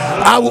 1.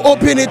 I will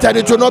open it and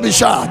it will not be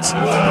shut.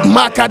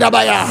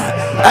 Makadabaya.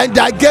 And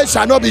thy gate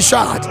shall not be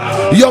shut.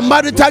 Your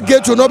marital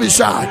gate will not be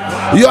shut.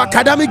 Your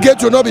academic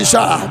gate will not be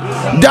shut.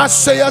 That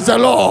says the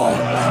Lord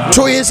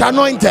to his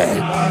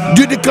anointed.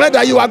 You declare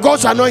that you are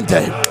God's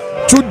anointed.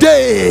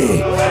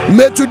 Today,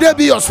 may today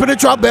be your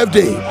spiritual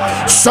birthday.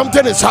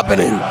 Something is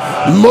happening.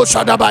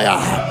 Moshadabaya,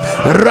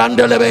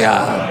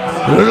 Randelebeya,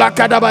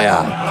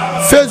 Lakadabaya.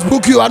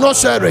 Facebook, you are not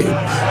sharing.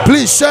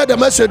 Please share the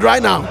message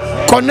right now.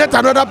 Connect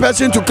another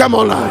person to come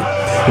online.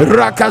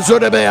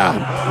 Rakazodebeya,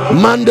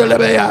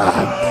 Mandelebeya,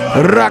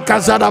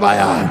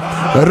 Rakazadabaya,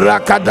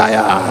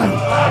 Rakadaya,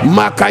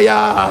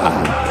 Makaya,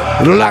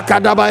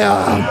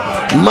 Lakadabaya,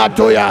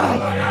 Matoya,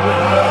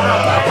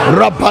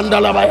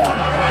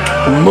 Rapandalabaya.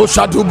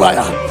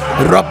 Moshadubaya,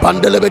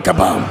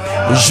 Rapandelebekaba,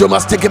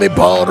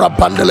 Jomastikebo,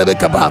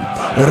 Rapandelebekaba,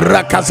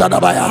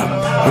 Rakazadabaya,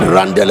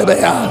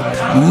 Randelebeya,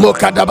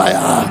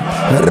 Mokadabaya,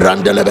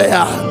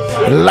 Randelebeya,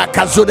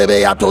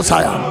 Lakazudebeya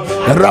Tosaya,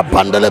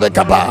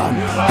 Rapandelebekaba.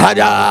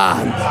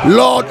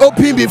 Lord,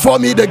 open before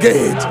me the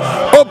gate.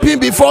 Open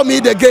before me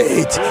the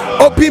gate.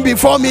 Open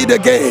before me the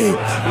gate.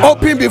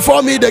 Open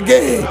before me the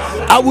gate.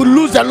 I will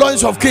lose the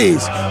loins of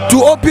kings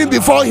to open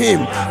before him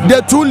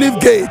the two-leaf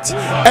gate,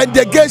 and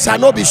the gate shall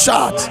not be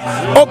shut.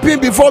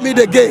 Open before me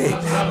the gate.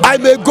 I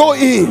may go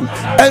in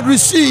and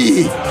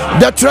receive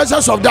the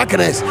treasures of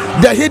darkness,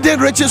 the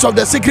hidden riches of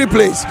the secret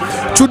place.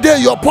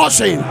 Today your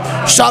portion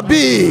shall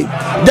be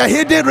the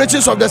hidden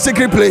riches of the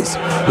secret place.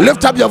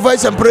 Lift up your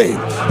voice and pray.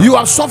 You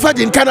have suffered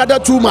in Canada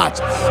too much.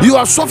 You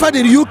have suffered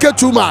in UK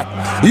too much.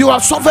 You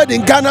have suffered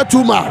in Ghana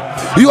too much.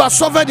 You have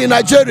suffered in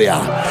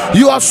Nigeria.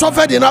 You have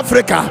suffered in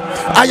Africa.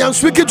 I am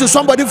speaking to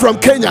somebody from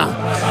Kenya.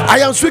 I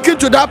am speaking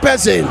to that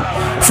person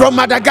from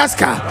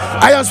Madagascar.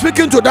 I am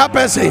speaking to that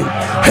person,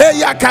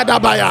 Heya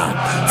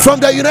Kadabaya, from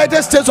the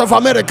United States of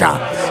America.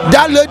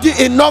 That lady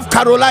in North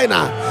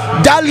Carolina.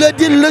 That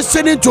lady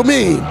listening to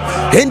me,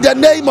 in the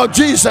name of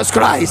Jesus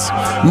Christ.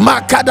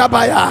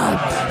 Makadabaya,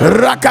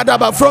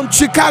 Rakadaba, from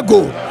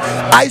Chicago.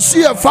 I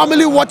see a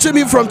family watching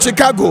me from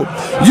Chicago.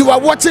 You are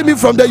watching me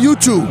from the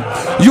YouTube.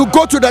 You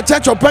go to the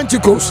Church of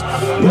Pentecost.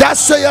 That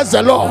says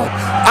the Lord.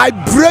 I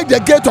break the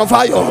gate of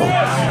iron.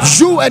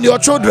 You and your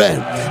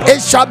children,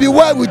 it shall be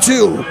well with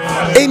you.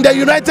 In the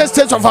United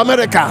States of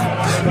America,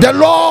 the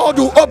Lord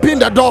will open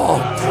the door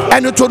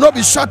and it will not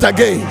be shut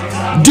again.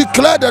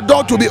 Declare the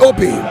door to be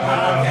open.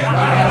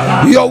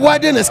 Your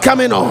wedding is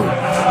coming on.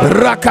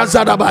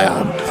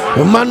 Rakazadabaya,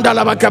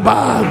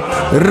 Mandalabakaba,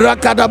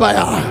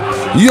 Rakadabaya.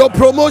 Your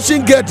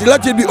promotion gate,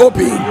 let it be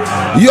open.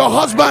 Your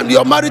husband,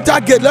 your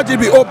marital gate, let it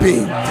be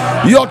open.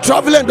 Your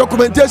travel and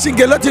documentation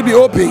gate, let it be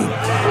open.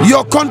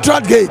 Your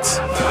contract gate,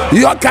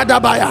 your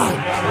kadabaya,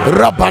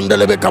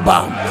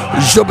 Rabandelebekaba,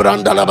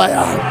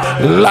 Jobrandalabaya,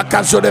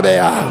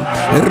 Lakazodebea,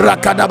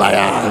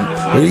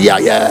 Rakadabaya,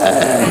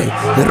 Yaye,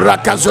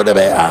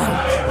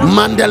 Rakazodebea,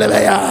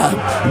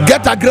 Mandelebea.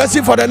 Get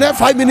aggressive for the next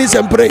 5 minutes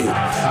and pray.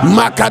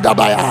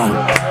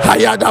 Makadabaya,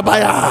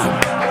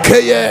 Hayadabaya,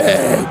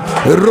 Keye,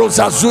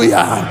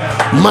 Rosazuya,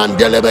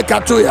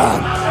 Mandelebekatuya,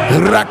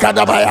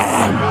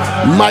 Rakadabaya,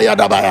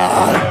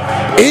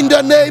 Mayadabaya. In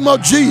the name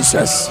of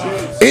Jesus.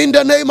 In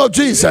the name of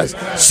Jesus,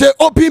 say,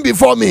 open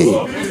before me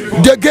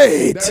the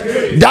gate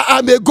that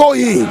I may go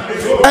in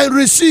and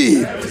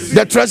receive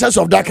the treasures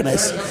of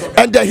darkness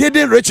and the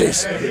hidden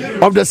riches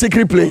of the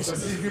secret place.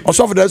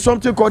 Also, there's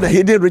something called the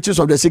hidden riches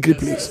of the secret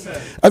place.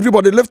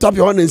 Everybody lift up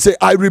your hand and say,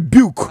 I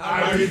rebuke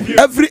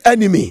every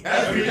enemy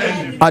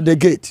at the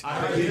gate.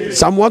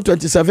 Psalm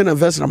 127 and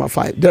verse number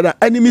 5. There are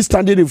enemies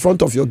standing in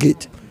front of your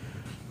gate.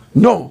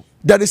 No,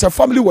 there is a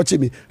family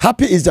watching me.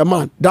 Happy is the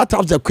man that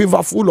has the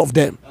quiver full of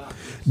them.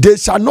 They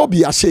shall not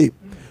be ashamed,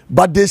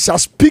 but they shall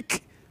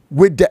speak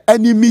with the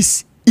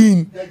enemies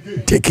in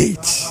the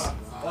gate.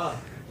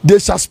 They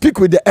shall speak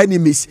with the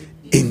enemies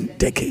in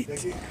the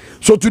gate.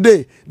 So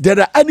today, there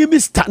are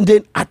enemies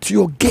standing at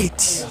your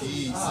gate.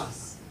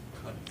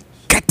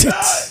 Get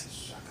it.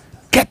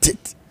 Get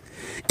it.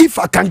 If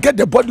I can get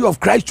the body of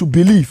Christ to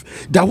believe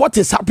that what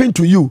is happening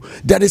to you,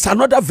 there is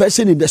another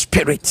version in the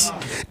spirit,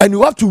 and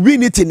you have to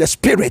win it in the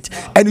spirit,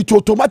 and it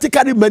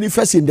automatically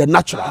manifests in the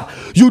natural.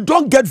 You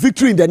don't get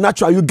victory in the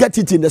natural, you get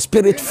it in the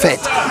spirit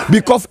first,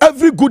 because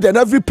every good and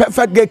every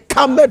perfect gift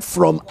cometh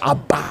from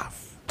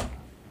above.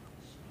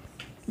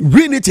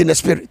 Win it in the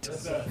spirit.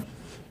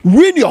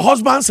 Win your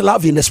husband's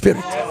love in the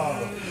spirit.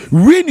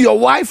 Win your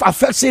wife's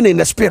affection in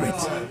the spirit,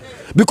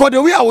 because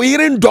the way we are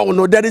hearing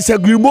down, there is a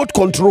remote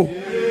control.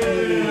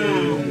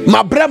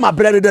 My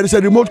brother, there is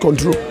a remote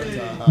control.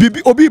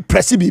 Bibi, obi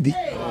press bibi,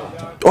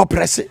 or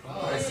press it.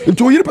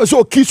 Until you press,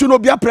 so kiss you no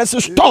be a press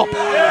stop.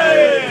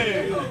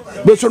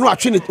 But so no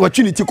watching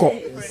it call.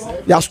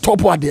 Ya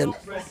stop what then?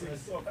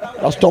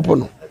 Ya stop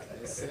no.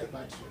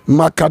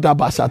 Makada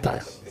basata.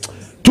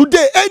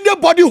 Today,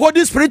 anybody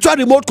holding spiritual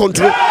remote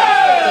control,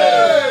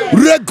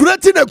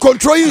 regretting and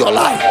controlling your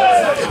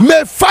life,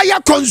 may fire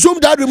consume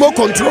that remote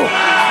control.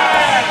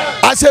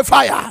 I say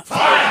fire.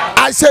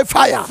 I say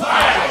fire.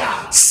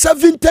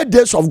 70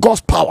 days of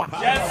God's power,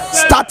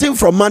 starting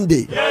from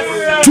Monday.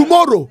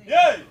 Tomorrow,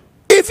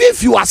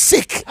 if you are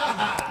sick,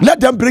 let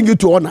them bring you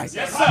to honor.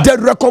 The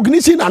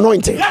recognition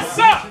anointing,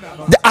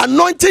 the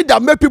anointing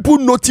that make people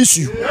notice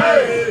you.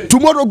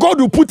 Tomorrow,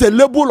 God will put a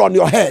label on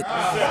your head,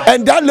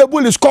 and that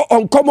label is called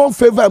uncommon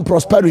favor and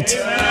prosperity.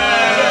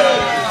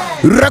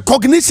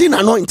 Recognition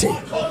anointing.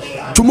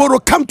 Tomorrow,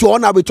 come to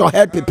honor with your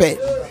head prepared.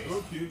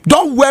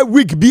 Don't wear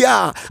wig beer.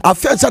 I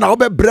feel that I'll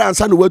be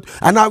brands and what,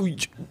 and I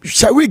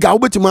shall wig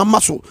out with my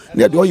muscle.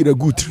 Near the oil,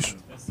 good truth.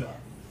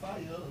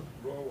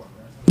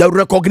 The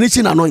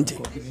recognition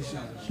anointing.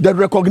 The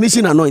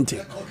recognition anointing.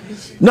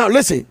 Now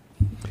listen.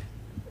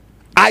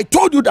 I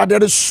told you that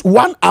there is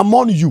one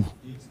among you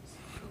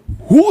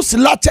whose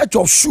latchet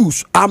of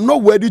shoes I'm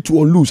not ready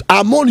to unloose.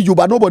 Among you,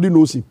 but nobody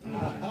knows him.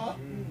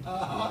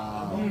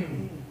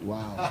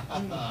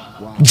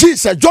 Wow.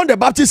 Jesus, John the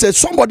Baptist said,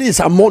 somebody is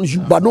among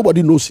you, but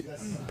nobody knows him.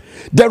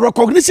 The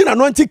recognition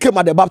anointing came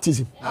at the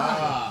baptism.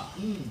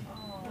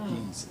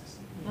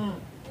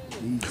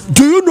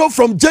 Do you know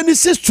from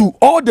Genesis to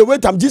all the way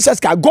to Jesus,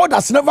 God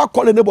has never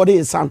called anybody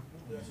his son?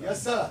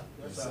 Yes, sir.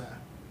 Yes, sir.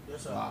 Yes,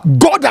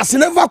 God has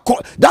never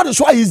called. That is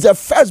why he's the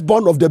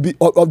firstborn of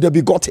the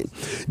begotten.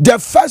 The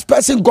first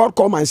person God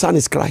called my son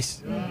is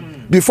Christ.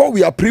 Before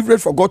we are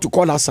privileged for God to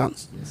call our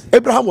sons.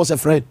 Abraham was a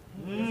friend.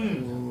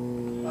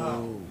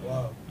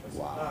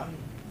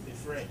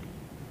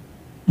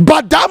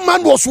 But that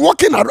man was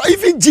walking around,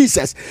 even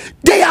Jesus.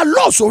 They are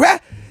lost where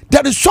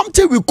there is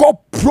something we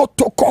call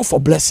protocol for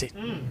blessing.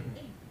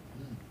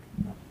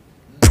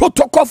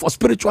 Protocol for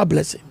spiritual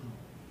blessing.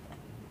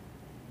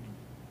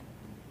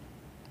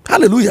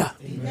 Hallelujah.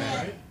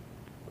 Amen.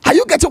 Are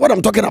you getting what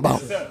I'm talking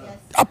about? There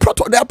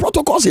are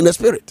protocols in the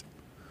spirit.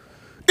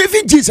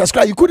 Even Jesus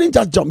Christ, he couldn't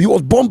just jump. He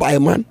was born by a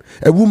man,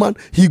 a woman.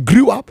 He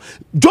grew up.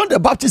 John the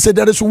Baptist said,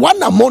 there is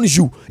one among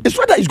you. It's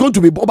not that he's going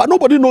to be born, but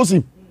nobody knows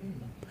him.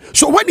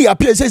 So when he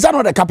appears, he says, is that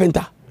not a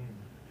carpenter?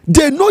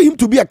 They know him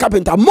to be a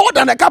carpenter, more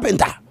than a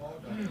carpenter.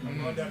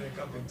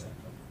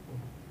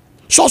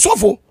 So,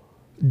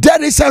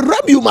 there is a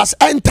realm you must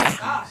enter.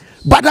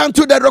 But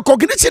until the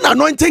recognition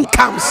anointing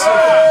comes,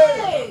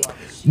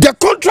 the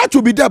contract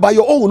will be there, but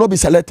your own will not be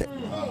selected.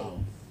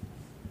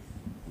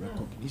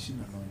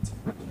 Recognition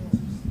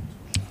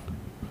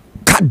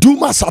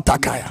Kaduma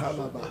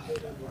Satakaya.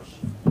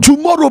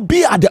 Tomorrow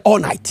be at the all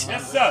night.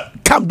 Yes, sir.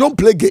 Come, don't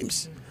play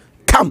games.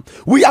 Come,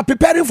 we are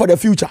preparing for the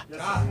future. We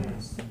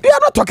are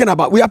not talking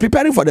about, we are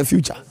preparing for the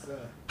future.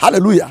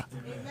 Hallelujah.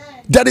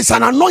 Amen. There is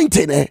an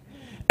anointing,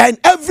 and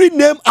every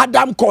name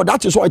Adam called,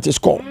 that is what it is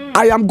called.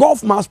 I am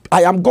God's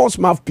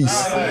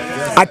mouthpiece.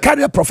 I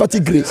carry a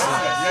prophetic grace.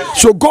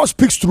 So God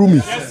speaks through me.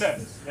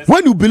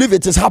 When you believe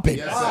it is happening.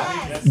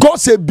 God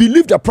said,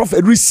 believe the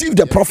prophet, receive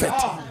the prophet.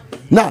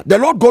 Now, the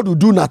Lord God will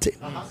do nothing.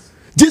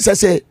 Jesus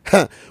said,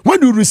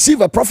 when you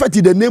receive a prophet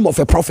in the name of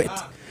a prophet,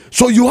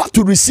 so you have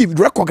to receive,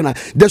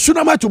 recognize. The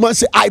SHUNAMITE man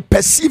say, I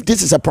perceive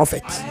this is a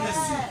prophet.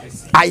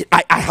 I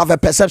have a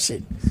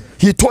perception.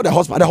 He told the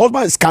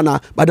husband is carnal,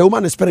 but the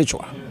woman is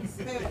spiritual.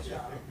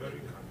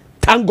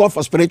 Thank God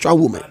for spiritual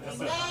women.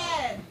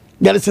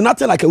 There is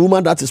nothing like a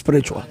woman that is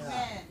spiritual.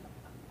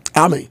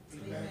 Amen.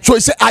 So he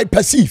said, I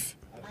perceive.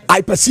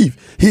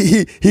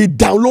 He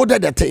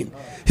downloaded the thing.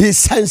 He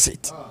sensed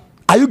it.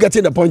 Are you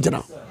getting the point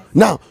now?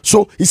 Now,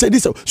 so he said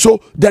this.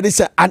 So there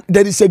is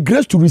a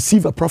grace to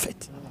receive a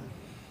prophet.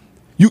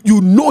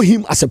 You know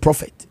him as a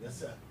prophet.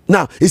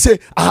 Now he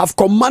said, I have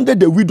commanded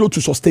the widow to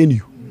sustain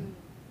you.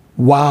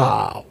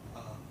 Wow.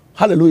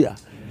 Hallelujah.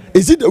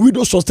 Is it the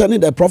widow sustaining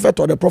the prophet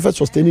or the prophet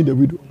sustaining the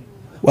widow?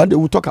 One day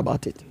we'll talk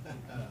about it.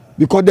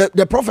 Because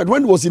the prophet,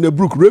 when he was in the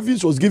brook,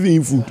 ravens was giving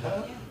him food.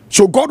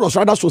 So God was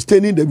rather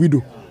sustaining the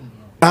widow.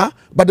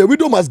 But the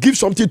widow must give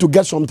something to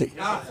get something.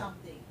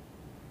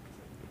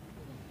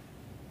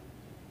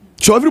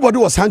 So everybody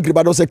was hungry,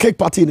 but there was a cake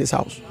party in his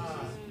house.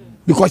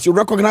 Because she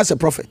recognized a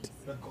prophet.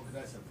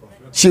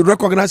 She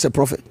recognized a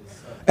prophet.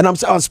 And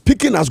I'm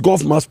speaking as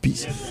God's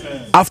mouthpiece.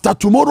 After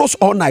tomorrow's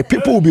all night,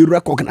 people will be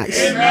recognized.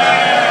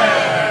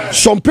 Amen.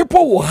 Some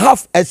people will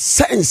have a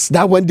sense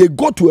that when they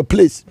go to a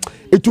place,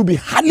 it will be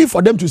hardly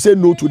for them to say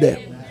no to them.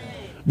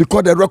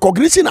 Because the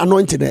recognition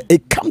anointing,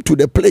 it come to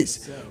the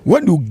place.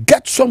 When you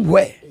get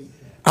somewhere,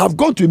 I've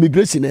gone to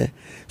immigration.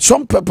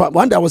 Some people,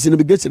 one day I was in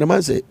immigration, the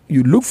man said,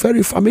 you look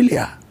very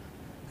familiar.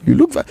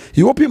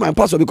 He opened my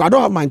passport because I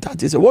don't have my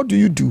touch. He said, what do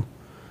you do?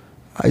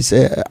 I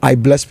said, I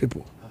bless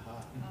people.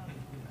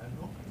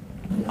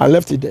 I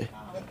left it there.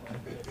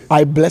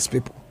 I bless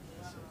people.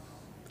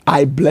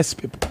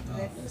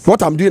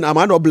 What I'm doing, am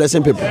I not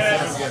blessing people?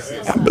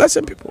 I'm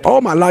blessing people.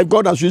 All my life,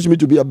 God has used me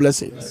to be a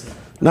blessing.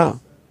 Now,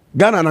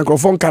 Ghana and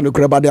microphone can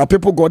occur, but there are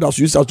people God has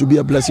used us to be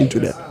a blessing to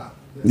them.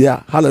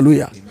 Yeah,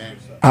 hallelujah.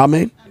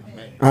 Amen.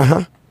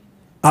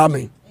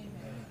 Amen.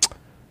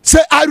 Say,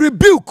 I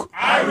rebuke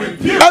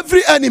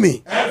every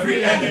enemy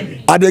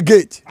at the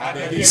gate.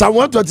 Psalm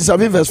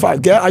 127 verse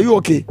 5. Are you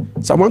okay?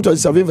 Psalm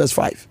 127 verse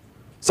 5.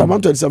 Psalm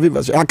 127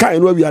 verse 5. I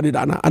can't know we are it,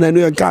 and I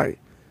know you carry.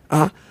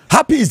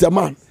 Happy is the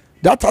man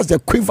that has the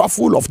quiver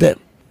full of them.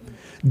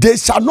 They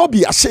shall not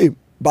be ashamed,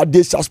 but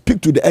they shall speak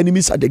to the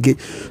enemies at the gate.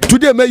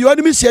 Today, may your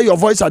enemies hear your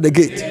voice at the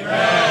gate.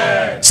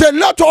 Amen. Say,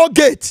 let all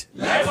gate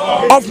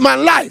of my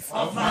life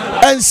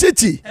and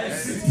city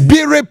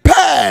be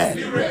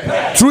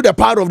repaired through the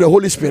power of the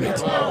Holy Spirit.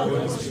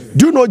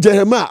 Do you know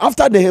Jeremiah?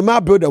 After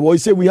Nehemiah built the wall, he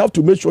said we have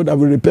to make sure that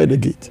we repair the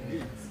gate.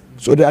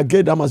 So there are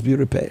gates that must be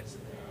repaired.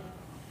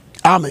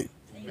 Amen.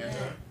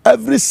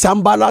 Every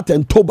Sambalat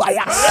and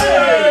Tobias,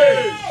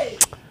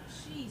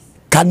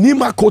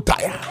 Kanima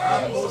Kotaya,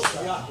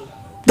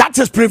 that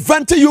is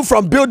preventing you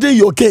from building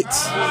your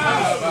gates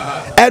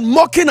and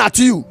mocking at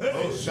you,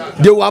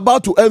 they were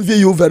about to envy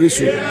you very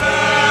soon.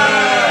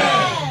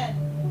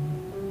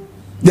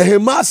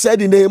 Nehemiah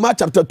said in Nehemiah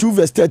chapter 2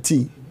 verse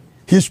 13,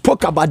 he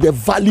spoke about the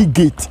valley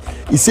gate.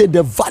 He said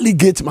the valley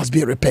gate must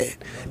be repaired.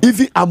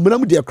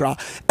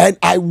 And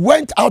I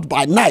went out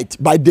by night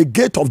by the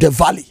gate of the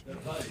valley,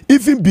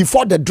 even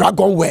before the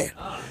dragon well,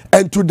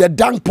 and to the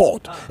dung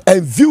port,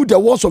 and viewed the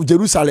walls of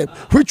Jerusalem,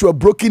 which were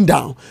broken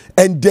down,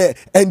 and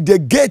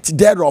the gate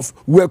thereof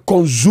were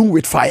consumed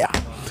with fire.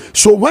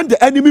 So when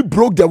the enemy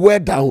broke the wall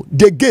down,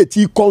 the gate,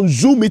 he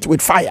consumed it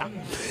with fire.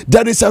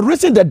 There is a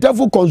reason the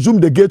devil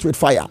consumed the gate with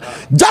fire.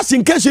 Just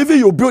in case even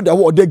you build the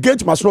wall, the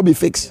gate must not be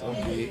fixed.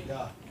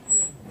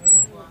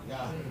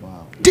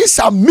 These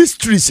are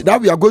mysteries that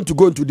we are going to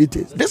go into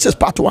details. This is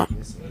part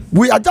 1.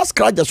 We are just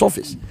scratching the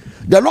surface.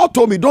 The Lord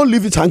told me, don't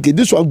leave it hanging.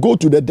 This one, go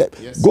to the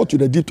depth. Yes, go to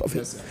the depth of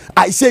it.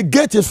 I say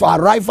gate is for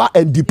arrival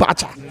and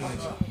departure.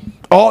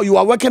 Or you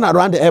are working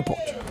around the airport.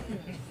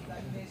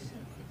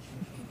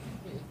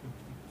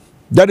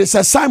 There is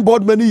a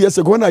signboard many years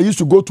ago when I used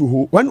to go to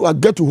Ho. When I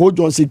get to Ho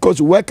Johnson,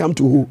 because welcome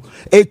to Ho.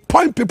 It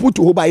point people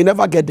to Ho, but you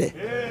never get there.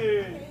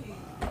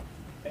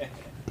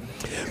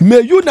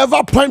 May you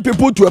never point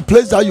people to a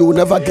place that you will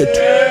never get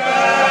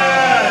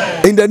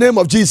to. In the name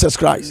of Jesus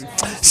Christ.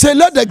 Say,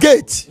 let the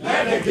gate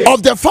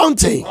of the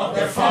fountain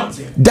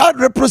that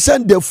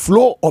represent the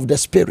flow of the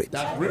Spirit.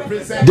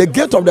 The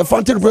gate of the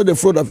fountain represent the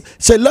flow of.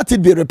 Say, let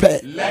it be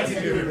repaired.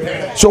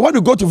 So when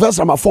you go to verse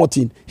number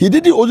 14, he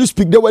didn't only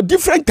speak. There were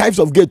different types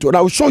of gate, and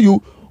I will show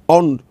you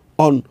on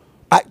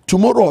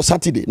tomorrow or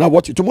Saturday. Now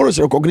what? Tomorrow is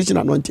recognition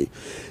anointing.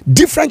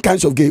 Different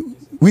kinds of gate.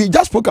 We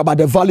just spoke about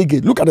the valley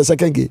gate. Look at the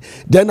second gate.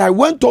 Then I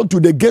went on to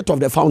the gate of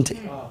the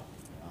fountain,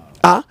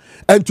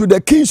 and to the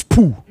king's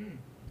pool.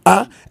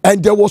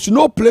 And there was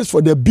no place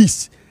for the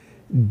beast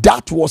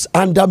that was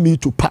under me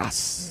to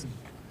pass.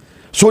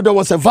 So there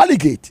was a valley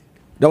gate,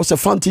 there was a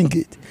fountain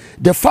gate.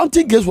 The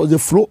fountain gate was the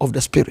flow of the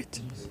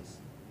Spirit.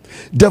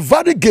 The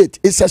valley gate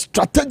is a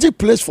strategic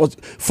place for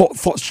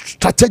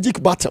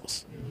strategic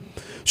battles.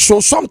 So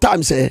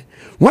sometimes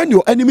when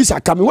your enemies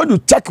are coming, when you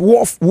check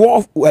war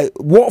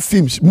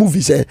films,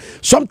 movies,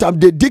 sometimes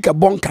they dig a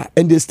bunker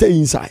and they stay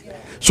inside.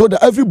 So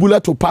that every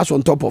bullet will pass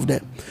on top of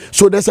them.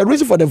 So there's a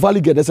reason for the valley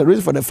gate, there's a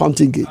reason for the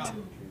fountain gate.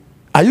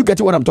 Are you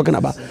getting what I'm talking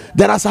about?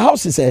 Then as a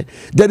house is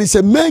there is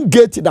a main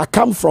gate that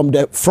comes from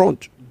the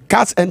front.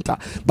 Cars enter.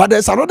 But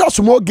there's another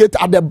small gate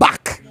at the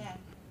back.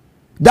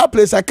 That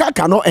place a car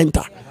cannot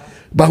enter.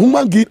 But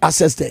human give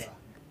access there.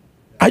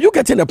 Are you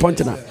getting the point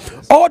now?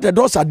 All the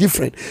doors are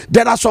different.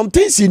 There are some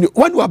things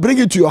when you are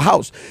bringing it to your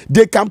house,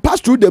 they can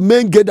pass through the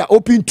main gate that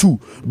open too.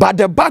 But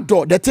the back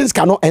door, the things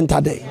cannot enter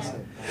there.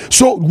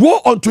 So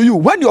woe unto you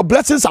when your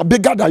blessings are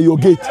bigger than your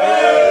gate.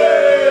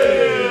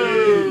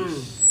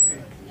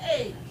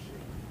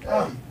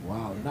 Wow.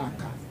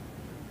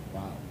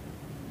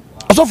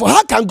 So for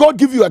how can God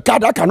give you a car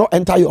that cannot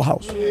enter your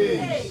house?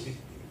 We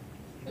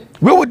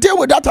will deal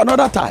with that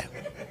another time.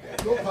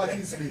 No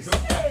parking space.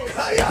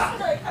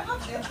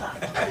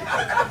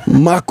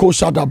 Marco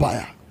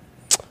Shadabaya.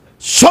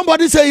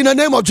 Somebody say in the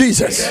name of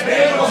Jesus. In the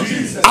name of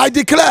Jesus. I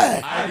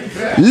declare,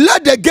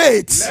 let the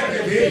gates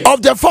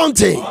of the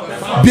fountain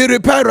be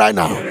repaired right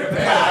now.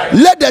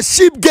 Let the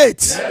sheep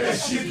gates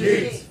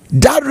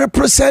that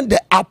represent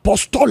the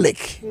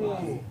apostolic,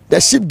 the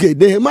sheep gate,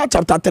 Nehemiah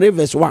chapter 3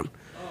 verse 1.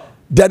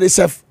 There is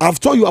I've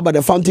told you about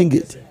the fountain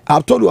gate.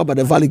 I've told you about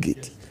the valley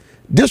gate.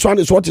 This one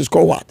is what is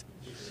called what?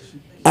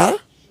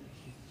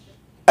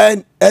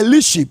 And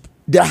Elishib,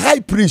 the high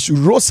priest,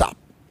 rose up,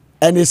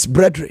 and his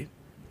brethren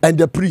and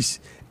the priests,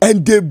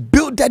 and they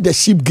builded the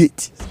sheep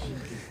gate,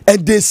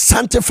 and they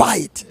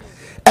sanctified it,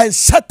 and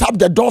set up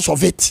the doors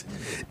of it,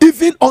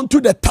 even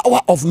unto the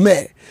tower of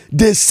Mer.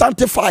 They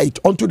sanctified it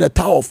unto the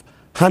tower of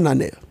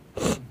Hananel.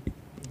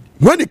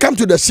 When it comes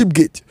to the sheep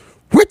gate,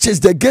 which is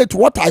the gate,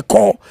 what I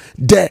call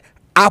the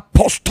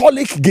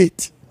apostolic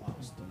gate.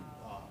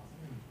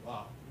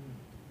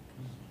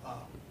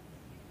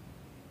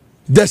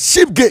 The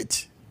sheep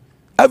gate,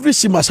 every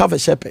sheep must have a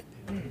shepherd.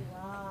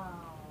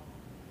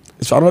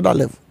 It's another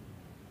level.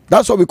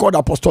 That's what we call the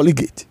apostolic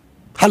gate.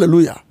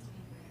 Hallelujah.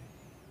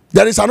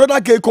 There is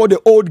another gate called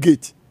the old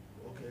gate.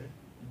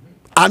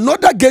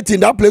 Another gate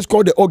in that place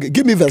called the old gate.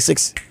 Give me verse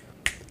 6.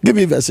 Give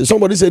me verse 6.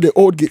 Somebody say the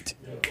old gate.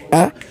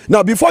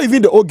 Now, before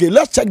even the old gate,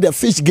 let's check the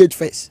fish gate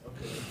first.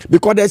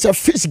 Because there's a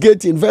fish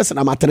gate in verse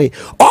number 3.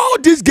 All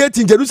these gates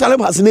in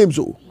Jerusalem has names.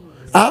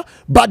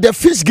 But the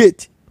fish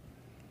gate,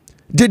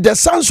 did the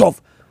sons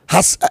of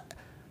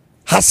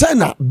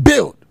Hasena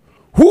build,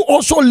 who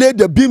also laid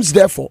the beams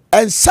therefore,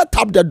 and set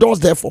up the doors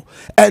therefore,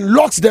 and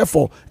locks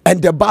therefore,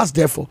 and the bars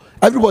therefore.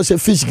 Everybody say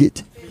fish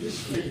gate.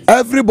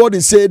 Everybody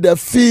say the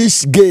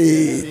fish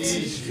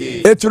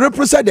gate. It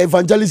represents the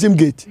evangelism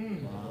gate.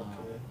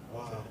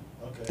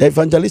 The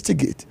evangelistic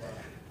gate.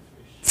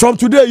 From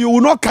today, you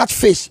will not catch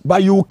fish,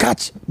 but you will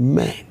catch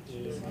men.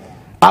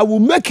 I will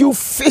make you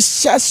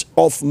fishers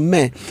of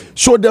men.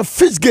 So the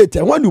fish gate,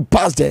 and when you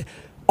pass there,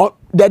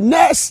 the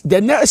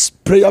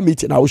next prayer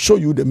meeting, I will show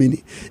you the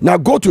meaning. Now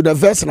go to the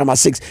verse number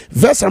 6.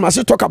 Verse number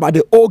 6 talk about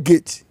the old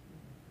gate.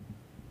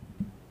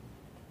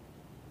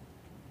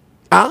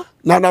 Now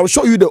I will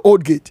show you the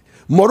old gate.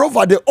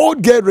 Moreover, the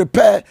old gate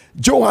repair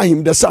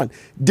Joachim the son.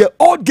 The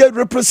old gate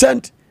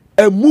represent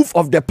a move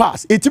of the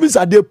past. It means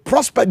that they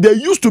prospered. They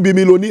used to be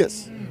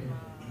millionaires.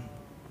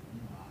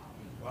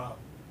 Wow.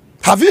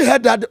 Have you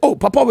heard that? Oh,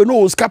 Papa we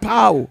know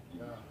Skapao.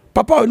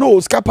 Papa we know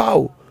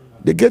Skapao.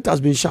 The gate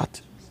has been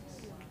shut.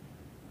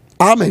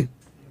 Amen.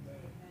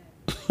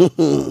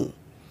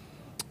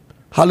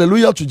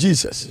 Hallelujah to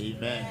Jesus.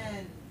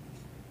 Amen.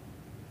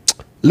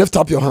 Lift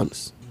up your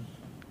hands.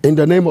 In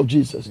the name of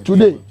Jesus.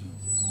 Today,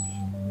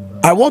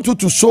 I want you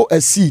to sow a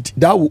seed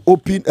that will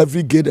open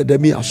every gate that the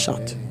enemy has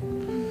shut.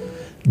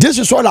 This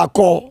is what I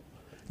call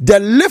the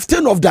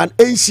lifting of an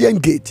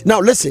ancient gate. Now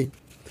listen.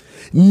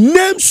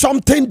 Name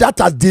something that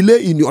has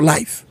delayed in your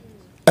life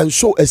and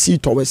sow a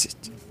seed towards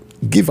it.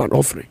 Give an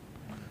offering.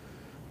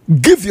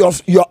 Give your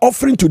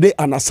offering today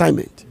an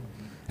assignment.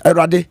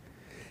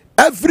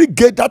 Every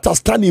gate that has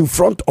stand in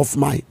front of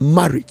my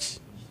marriage.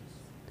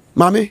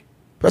 Mommy,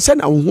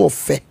 person I won't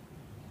fair.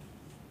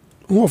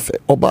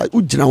 Oba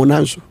ujina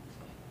onanso.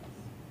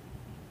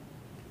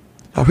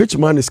 A rich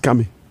man is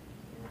coming.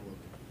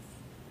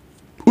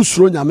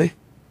 Usro nyame.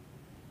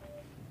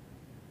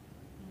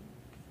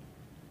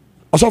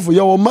 Asofo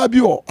your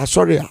mabi or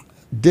asoria.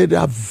 They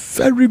are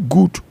very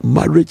good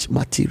marriage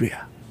material.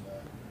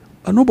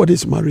 And nobody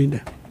is marrying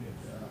them.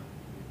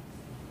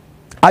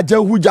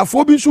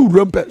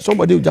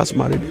 Somebody who just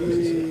married.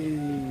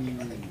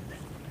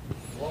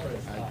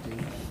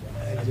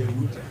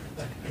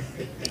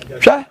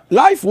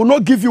 Life will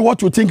not give you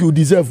what you think you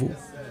deserve.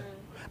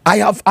 I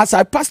have, as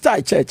I pastor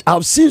a church, I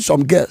have seen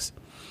some girls.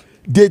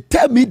 They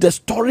tell me the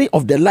story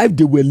of the life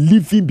they were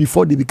living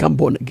before they become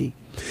born again.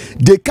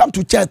 They come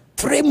to church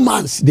 3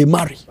 months, they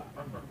marry.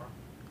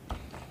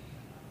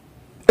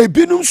 May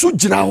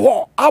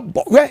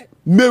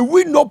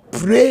we not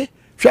pray?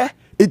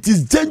 It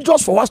is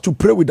dangerous for us to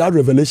pray without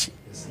revelation.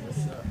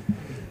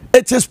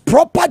 It is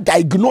proper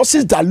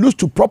diagnosis that leads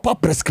to proper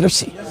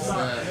prescription.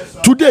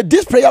 Today,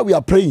 this prayer we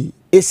are praying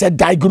is a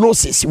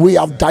diagnosis. We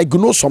have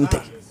diagnosed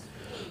something.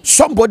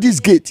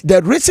 Somebody's gate.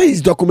 The reason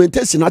his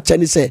documentation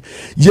actually say,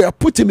 you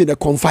put him in a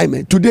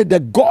confinement. Today, the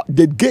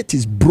gate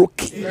is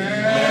broken.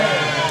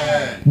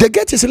 The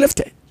gate is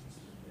lifted.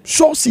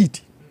 Sow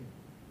seed.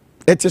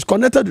 It is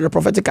connected to the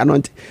prophetic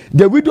anointing.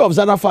 The widow of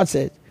Zarephath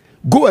said,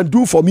 go and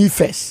do for me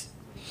first.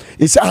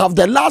 He said, I have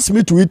the last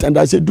meat to eat, and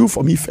I said, do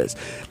for me first.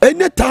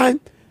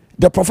 Anytime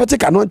the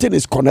prophetic anointing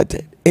is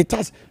connected, it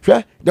has.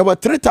 There were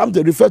 3 times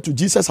they referred to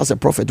Jesus as a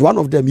prophet. One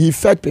of them, he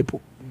fed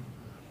people.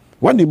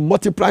 When he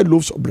multiplied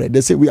loaves of bread,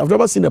 they say, we have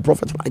never seen a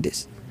prophet like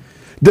this.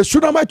 The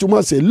SHUNAMITE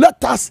woman said,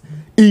 let us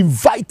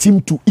invite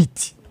him to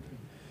eat.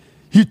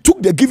 He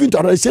took the giving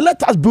to her. He said,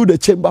 let us build a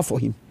chamber for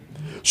him.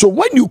 So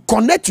when you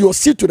connect your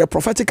seed to the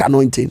prophetic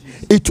anointing,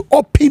 it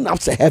opens up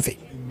the heaven.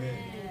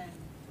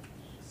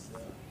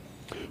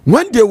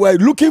 When they were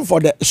looking for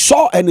the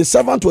Saul and the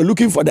servant were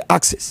looking for the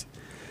axes,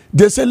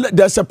 they said,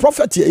 there's a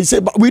prophet here. He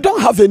said, but we don't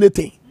have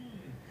anything.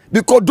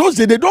 Because those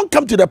days, they don't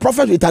come to the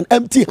prophet with an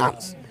empty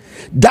hand.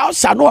 Thou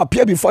shalt not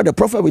appear before the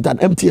prophet with an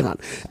empty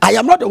hand. I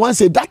am not the one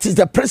saying that is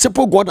the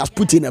principle God has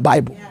put in the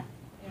Bible.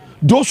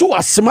 Those who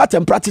are smart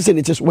and practicing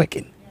it is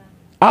working.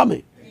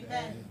 Amen.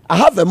 I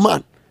have a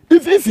man.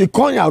 If he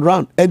comes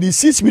around and he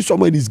sees me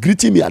somewhere and he's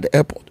greeting me at the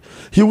airport,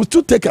 he will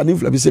still take an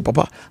envelope and say,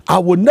 Papa, I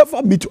will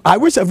never meet you. I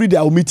wish every day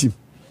I will meet him.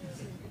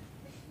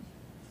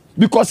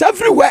 Because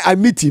everywhere I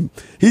meet him,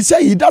 he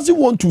said he doesn't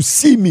want to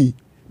see me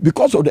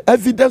because of the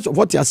evidence of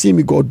what he has seen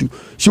me God do.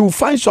 She will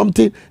find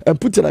something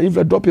and put it in an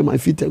envelope, drop in my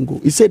feet and go.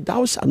 He said,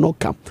 thou shalt not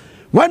come.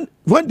 When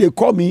they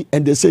call me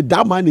and they say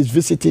that man is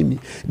visiting me,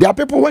 there are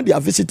people when they are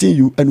visiting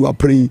you and you are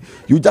praying,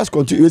 you just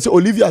continue. You say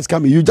Olivia is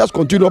coming, you just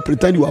continue to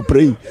pretend you are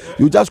praying.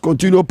 You just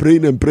continue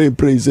praying and praying.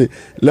 Say,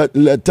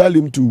 tell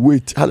him to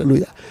wait.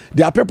 Hallelujah.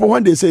 There are people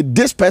when they say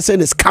this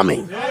person is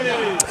coming,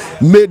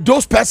 may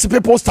those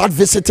people start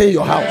visiting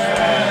your house.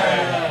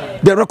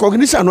 The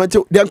recognition,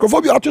 the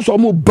uncrophobia to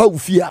some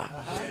bofia.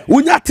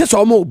 Unya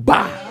some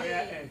ba.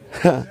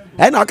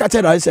 And I can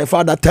tell I say,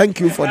 Father,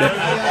 thank you for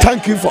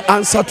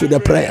answer to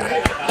the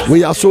prayer.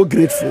 We are so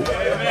grateful.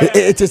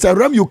 It is a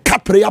realm you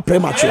cut prayer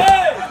premature.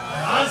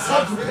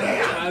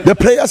 The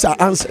prayers are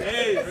answered.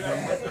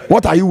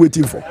 What are you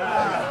waiting for?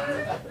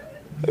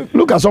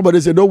 Look at somebody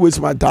and say, don't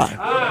waste my time.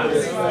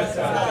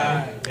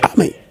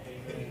 Amen.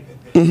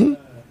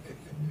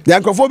 The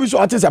uncrophobia so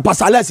artist a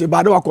passaless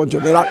but no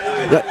control.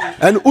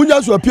 And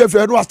unyas will appear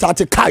for no start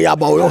to kaya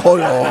about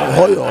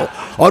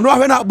or no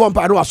when I bump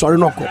I know sorry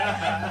no.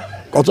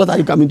 What are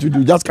you coming to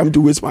do? Just come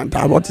to waste my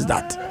time. What is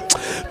that?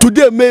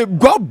 Today, may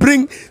God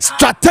bring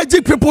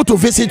strategic people to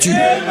visit you.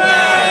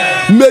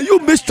 Amen. May you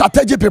meet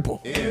strategic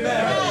people.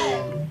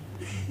 Amen.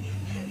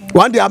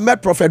 One day I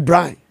met Prophet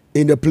Brian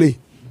in the play.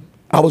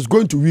 I was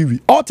going to Wiwi.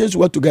 All things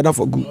work together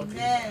for good.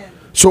 Amen.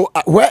 So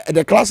where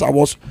the class I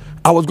was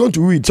going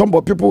to read. Some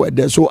people were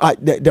there. So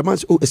the man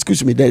said, oh,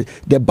 excuse me,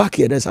 the back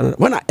here. There's another.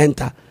 When I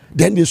enter,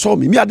 then they saw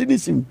me. Me, I didn't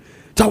see him.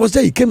 So I was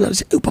there. He came and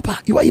said, oh,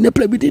 Papa, you are in a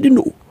play. We didn't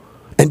know.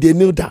 And they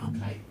kneel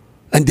down.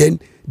 And then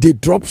they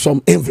drop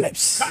some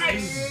envelopes.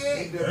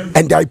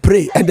 And I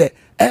pray. And the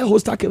air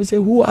host came and said,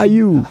 who are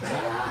you?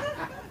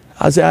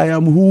 I said, I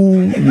am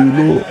who you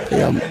know I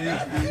am.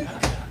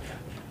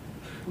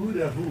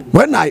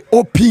 When I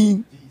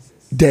open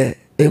the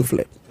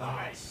envelope,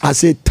 I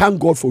say, thank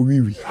God for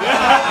Wiwi.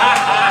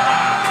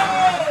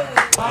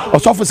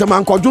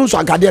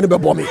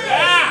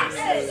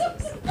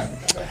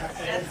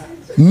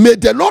 May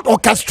the Lord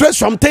orchestrate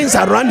some things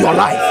around your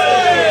life.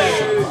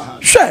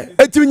 Sure,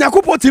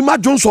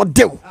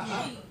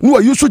 No,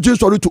 you should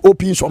just sorry to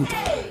open something.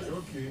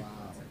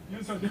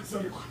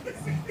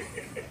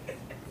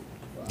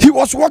 He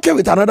was working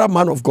with another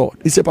man of God.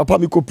 He said, Papa,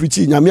 me ko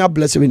preaching. Nyame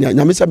bless me.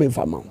 Nyame say me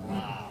fama.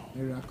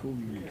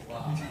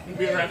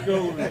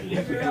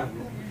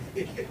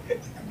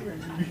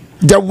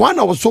 The one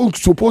I was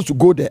supposed to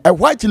go there, a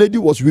white lady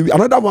was with me.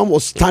 Another one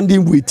was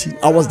standing waiting.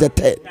 I was the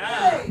third.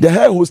 The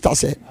hair hostess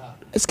said,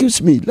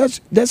 excuse me,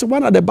 there's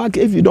one at the back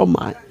if you don't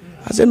mind.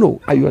 I said,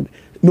 no,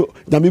 no,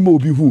 Nyame will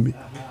be who me.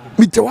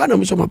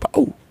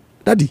 Oh,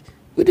 Daddy,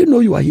 we didn't know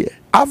you were here.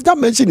 After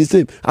mentioning his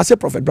name, I said,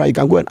 Prophet Brian, you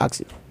can go and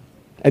ask him.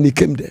 And he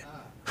came there.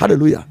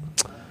 Hallelujah.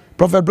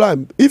 Prophet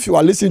Brian, if you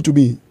are listening to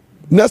me,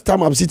 next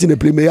time I'm sitting in a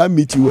place, may I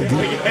meet you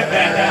again?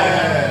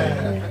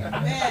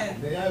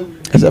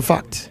 It's a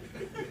fact.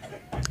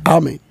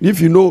 Amen.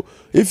 If you know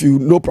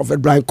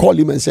Prophet Brian, call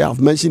him and say,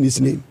 I've mentioned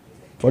his name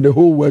for the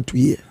whole world to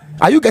hear.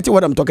 Are you getting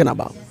what I'm talking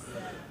about?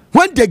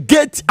 When the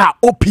gates are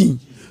open,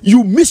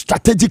 you meet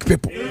strategic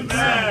people.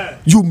 Amen.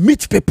 You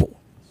meet people.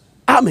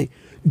 Amen.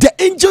 The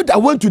angel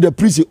that went to the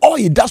prison, all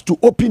he does to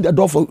open the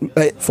door for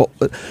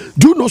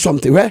do you know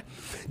something, right?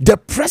 The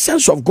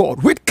presence of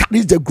God, which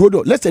carries the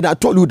glory. Let's say I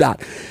told you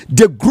that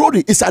the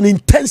glory is an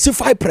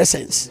intensified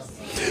presence.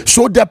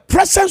 So the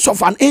presence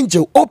of an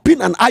angel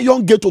open an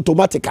iron gate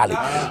automatically.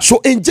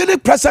 So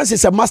angelic presence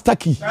is a master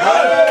key.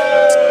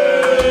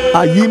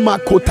 Ayima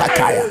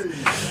kotakaya.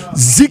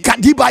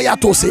 Zikadibaya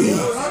to say.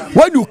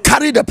 When you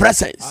carry the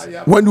presence,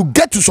 when you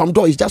get to some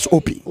door, it's just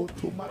open.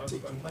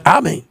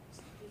 Amen.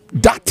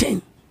 That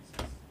thing.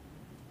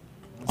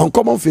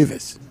 Uncommon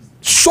favors.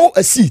 Sow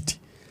a seed.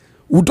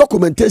 We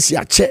documentation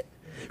a check.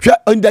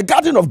 In the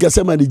Garden of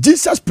Gethsemane,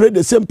 Jesus prayed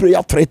the same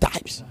prayer 3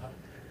 times.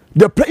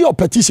 The prayer of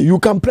petition, you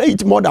can pray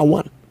it more than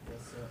one.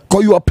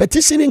 Because you are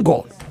petitioning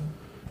God.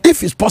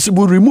 If it's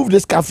possible, remove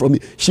this car from me.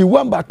 She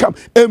went back up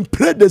and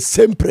prayed the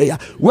same prayer.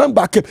 Went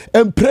back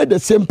and prayed the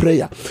same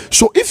prayer.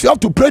 So if you have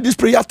to pray this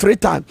prayer 3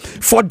 times,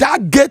 for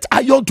that gate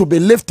iron to be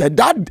lifted,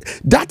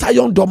 that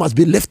iron door must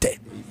be lifted.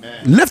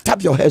 Amen. Lift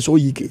up your head, O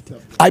ye gate.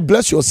 I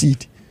bless your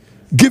seed.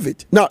 Give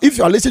it. Now, if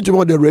you are listening to me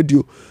on the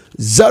radio,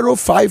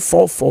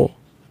 0544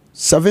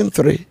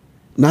 73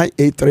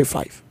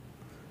 9835.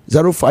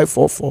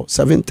 0544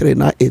 73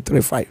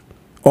 9835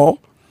 or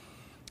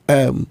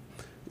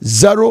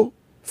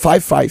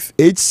 055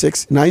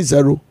 86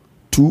 90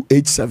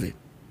 287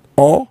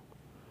 or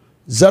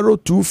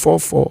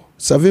 0244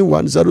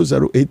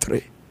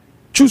 710083.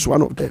 Choose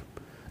one of them.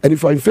 And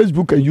if you are in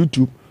Facebook and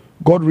YouTube,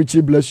 God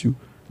richly bless you.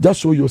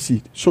 Just sow your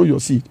seed. Sow your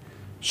seed.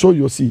 Sow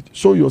your seed.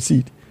 Sow your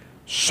seed.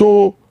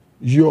 Sow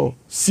your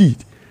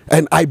seed.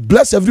 And I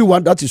bless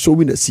everyone that is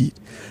sowing a seed.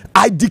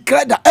 I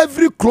declare that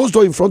every closed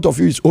door in front of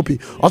you is open.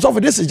 Also,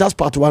 this is just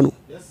part 1.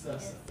 Yes,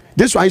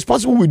 this one is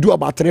possible we do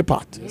about 3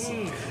 parts. Yes,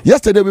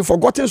 yesterday we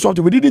forgotten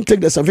something. We didn't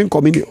take the 7th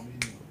communion.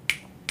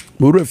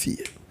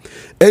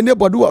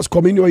 Anybody who has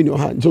communion in your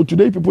hand. So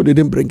today people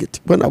didn't bring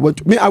it. When I went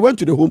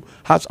to the home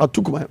house, I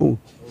took my own.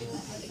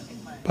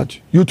 But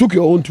you took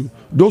your own too.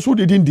 Those who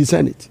didn't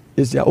discern it,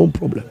 it's their own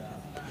problem.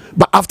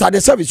 But after the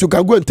service, you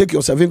can go and take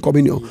your 7th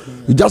communion.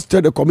 You just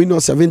take the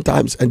communion 7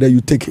 times and then you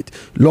take it.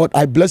 Lord,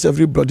 I bless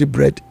everybody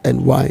bread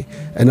and wine,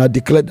 and I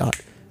declare that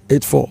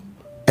it's for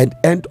an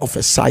end of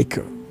a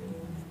cycle.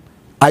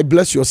 I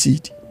bless your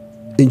seed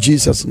in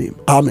Jesus' name.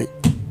 Amen.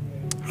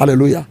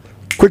 Hallelujah.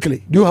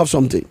 Quickly, do you have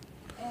something?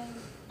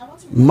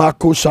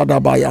 Marco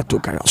Shadabaya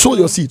Tokaya. Sow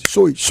your seed.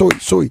 Sow it.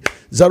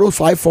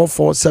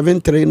 0544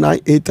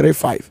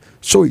 739835.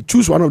 Sow it.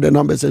 Choose one of the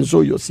numbers and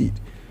sow your seed.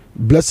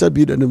 Blessed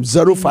be the name.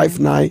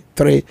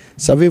 0593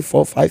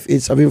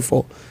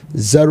 745874.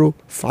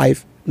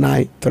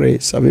 0593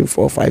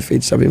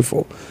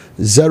 745874.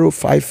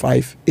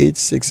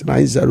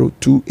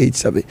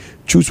 0558690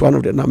 Choose one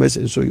of the numbers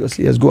and so you'll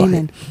see. Yes, go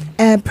Amen.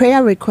 ahead.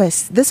 Prayer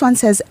request. This one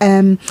says,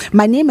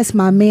 my name is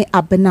Mame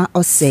Abena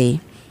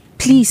Osei.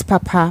 Please,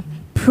 Papa,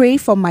 pray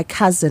for my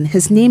cousin.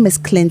 His name is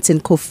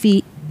Clinton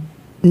Kofi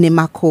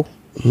Nemako.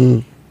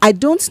 I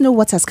don't know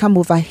what has come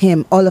over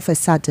him all of a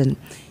sudden.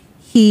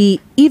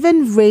 He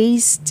even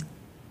raised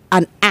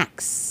an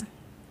axe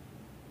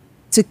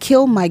to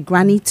kill my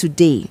granny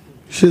today.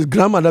 She's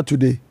grandmother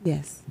today.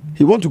 Yes.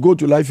 He wants to go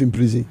to life in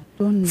prison.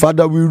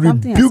 Father, we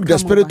rebuke the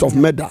spirit of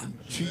murder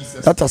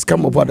that has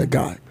come over the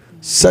guy.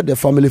 Set the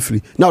family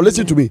free. Now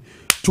listen to me.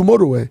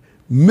 Tomorrow,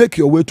 make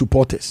your way to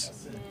Porters.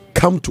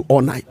 Come to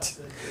all night.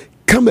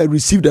 Come and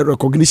receive the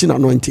recognition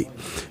anointing.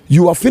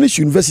 You have finished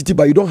university,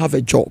 but you don't have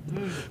a job.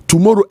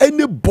 Tomorrow,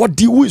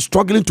 anybody who is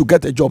struggling to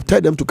get a job, tell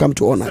them to come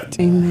to all night.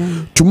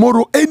 Amen.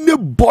 Tomorrow,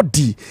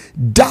 anybody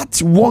that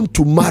want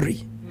to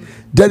marry,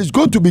 there is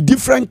going to be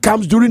different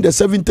camps during the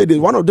 70 days.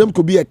 One of them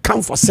could be a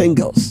camp for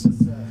singles.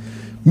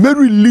 May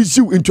release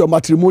you into a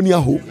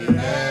matrimonial home.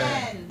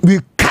 Amen.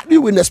 We carry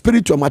you in the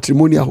spirit to a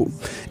matrimonial home.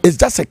 It's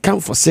just a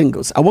camp for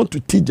singles. I want to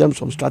teach them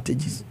some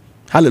strategies.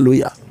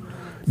 Hallelujah.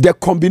 The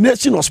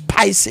combination of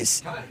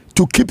spices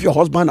to keep your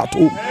husband at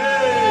home.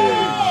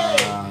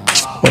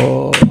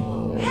 Oh.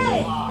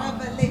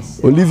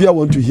 Olivia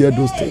want to hear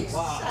those things.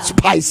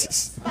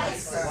 Spices.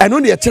 And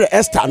only a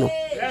Esther no.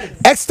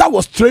 Esther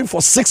was trained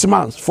for 6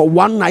 months for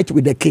one night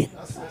with the king.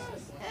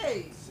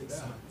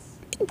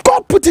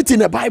 God put it in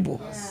the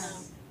Bible.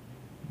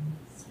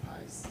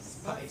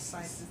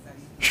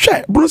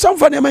 Share, bro. Some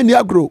funny man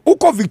grow.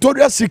 Uko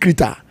Victoria's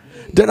Secret.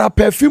 There are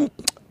perfume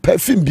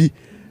be,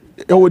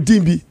 or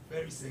dimbi,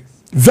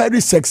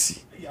 very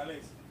sexy.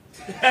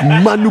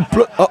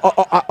 Manipulate.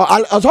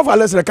 As of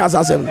Alex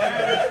Recasa 7.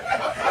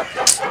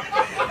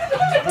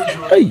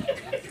 Hey.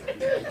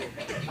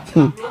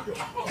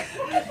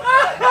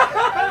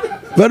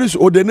 Very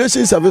soon,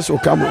 ordination service will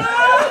come on.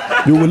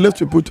 You will live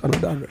to put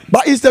another.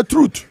 But it's the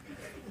truth.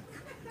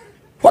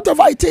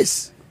 Whatever it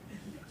is.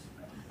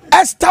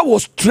 Esther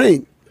was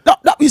trained.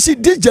 Now, you see,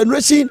 this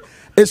generation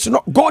is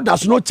not, God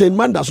does not change,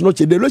 man does not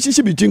change. The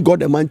relationship between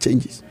God and man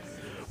changes.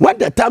 When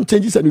the time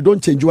changes and you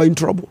don't change, you are in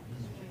trouble.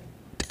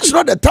 It's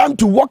not the time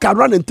to walk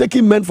around and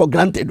taking men for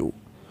granted. Though.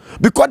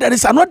 Because there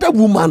is another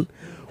woman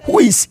who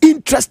is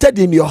interested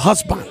in your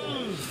husband.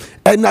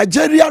 A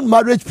Nigerian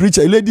marriage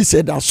preacher, a lady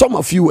said that some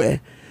of you,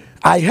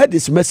 I heard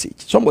this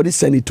message. Somebody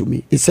sent it to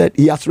me. He said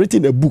he has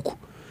written a book.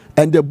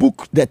 And the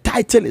book, the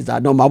title is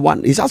that number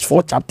 1, it has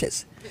 4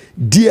 chapters.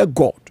 Dear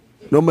God.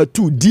 Number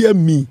 2, dear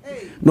me.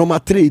 Number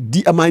 3,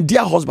 my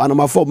dear husband.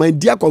 Number 4, my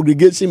dear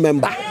congregation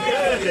member.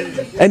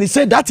 And he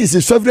said that is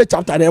his favorite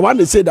chapter. And I want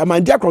to say that, my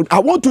dear congregation, I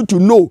want you to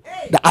know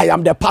that I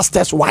am the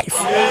pastor's wife.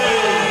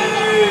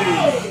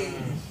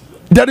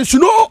 There is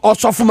no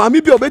also for me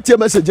be obey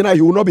message and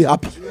you will not be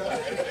happy.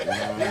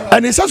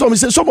 And he says,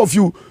 some of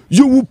you,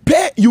 you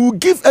will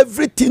give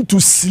everything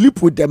to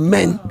sleep with the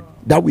men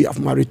that we have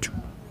married to.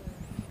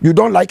 You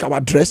don't like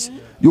our dress,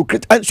 you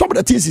create, and some of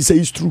the things he says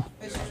is true.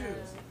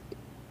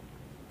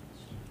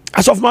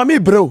 As of mommy,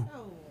 bro.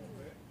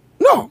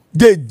 No,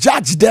 they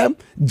judge them,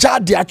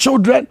 judge their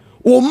children.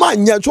 Oh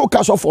man, yeah, so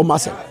cash off for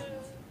myself.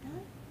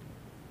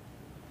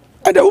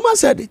 And the woman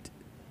said it.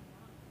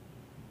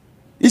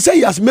 He said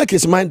he has made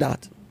his mind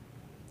that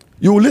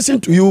you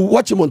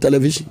watch him on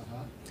television.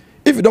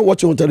 If you don't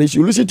watch him on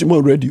television, you listen to him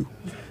on radio.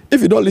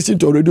 If you don't listen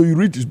to radio, you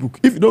read his book.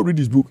 If you don't read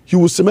his book, he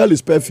will smell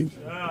his perfume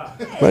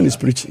when he's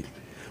preaching.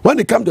 When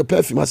it comes to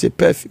perfume, I say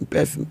perfume.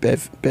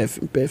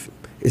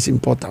 It's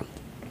important.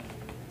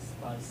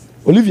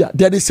 Olivia,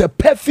 there is a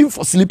perfume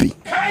for sleeping.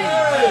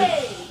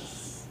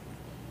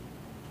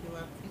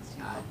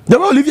 The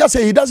way Olivia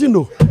said, he doesn't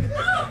know.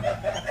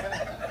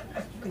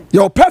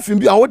 Your perfume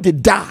be what they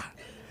die.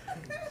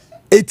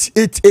 It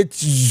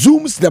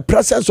zooms the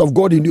presence of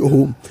God in your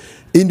home,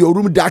 in your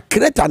room. That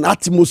create an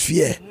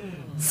atmosphere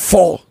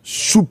for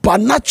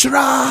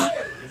supernatural,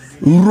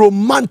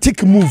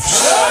 romantic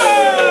moves.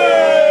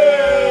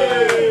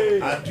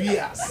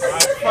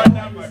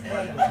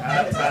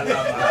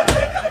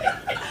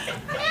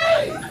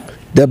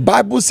 The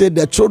Bible said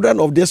the children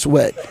of this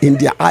world in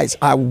their eyes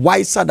are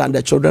wiser than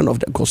the children of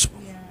the gospel.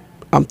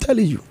 I'm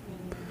telling you.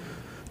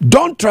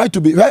 Don't try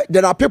to be. Right?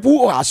 There are people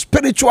who are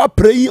spiritual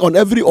praying on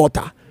every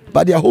altar,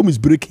 but their home is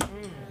breaking.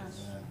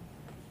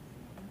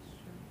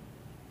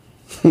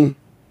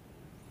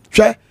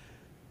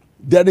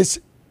 There is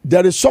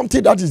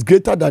something that is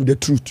greater than the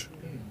truth.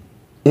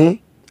 And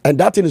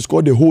that thing is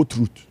called the whole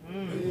truth.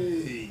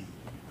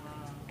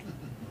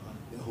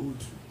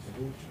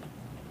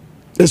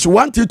 It's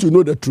one thing to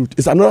know the truth.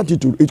 It's another thing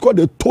to. It's called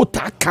the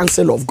total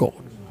counsel of God.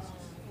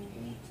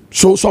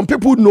 So some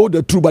people know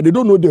the truth, but they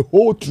don't know the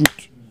whole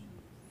truth.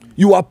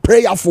 You are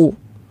prayerful,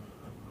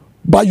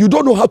 but you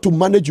don't know how to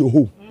manage your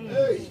home.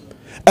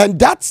 And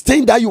that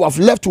thing that you have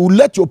left will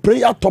let your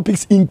prayer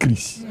topics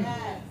increase.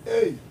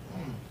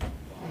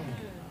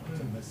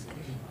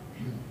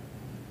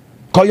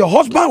 Because your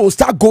husband will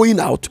start going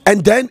out,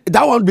 and then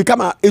that one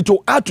it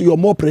will add to your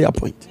more prayer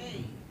point.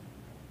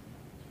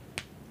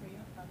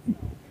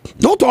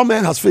 Not all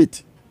men has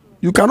faith.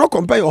 You cannot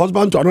compare your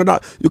husband to another.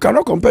 You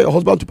cannot compare your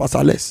husband to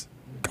Pastor Les.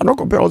 You cannot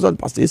compare your husband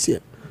to Pastor ACM.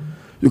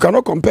 You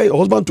cannot compare your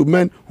husband to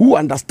men who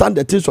understand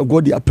the things of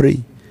God they are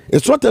praying.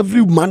 It's not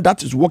every man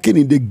that is walking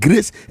in the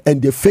grace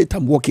and the faith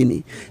I'm walking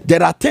in.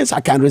 There are things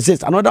I can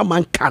resist, another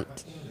man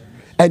can't.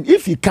 And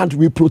if he can't,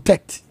 we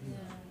protect.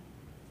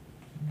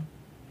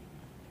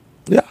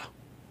 Yeah.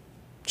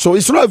 So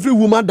it's not every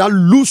woman that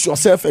lose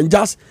yourself and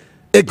just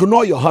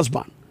ignore your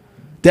husband.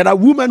 There are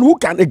women who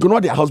can ignore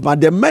their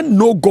husband. The men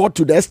know God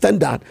to the extent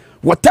that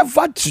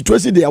whatever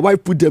situation their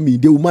wife put them in,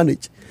 they will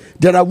manage.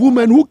 There are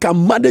women who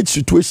can manage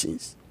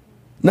situations.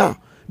 Now,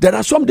 there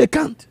are some they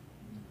can't.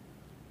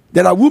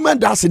 There are women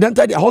that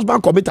accidentally their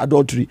husband commit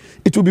adultery.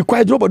 It will be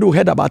quiet. Nobody will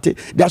hear about it.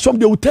 There are some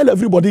they will tell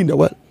everybody in the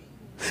world.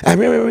 They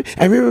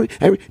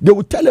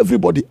will tell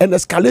everybody and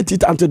escalate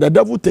it until the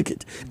devil take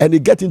it and they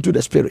get into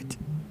the spirit.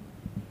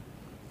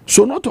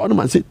 So not to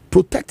man say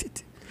protect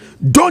it.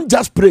 Don't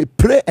just pray.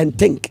 Pray and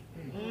think.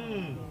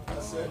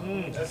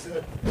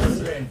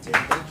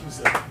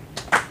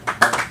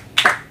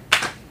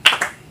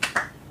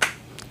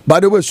 By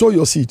the way, sow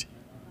your seed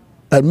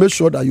and make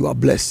sure that you are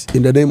blessed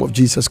in the name of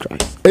Jesus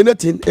Christ.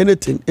 Anything. A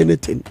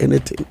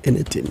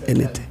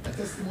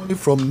testimony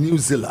from New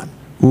Zealand.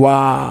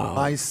 Wow.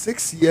 My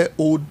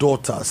 6-year-old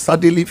daughter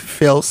suddenly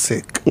fell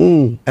sick,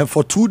 and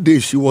for 2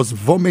 days she was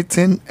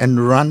vomiting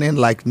and running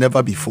like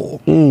never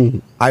before.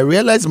 I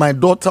realized my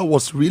daughter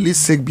was really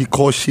sick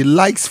because she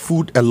likes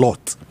food a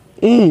lot,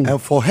 and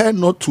for her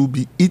not to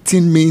be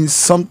eating means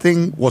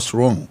something was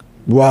wrong.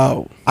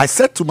 Wow. I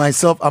said to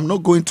myself, I'm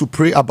not going to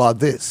pray about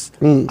this.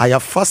 I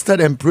have fasted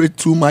and prayed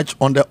too much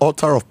on the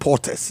altar of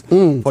porters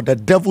for the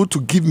devil to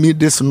give me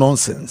this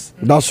nonsense.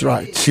 That's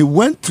right. She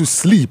went to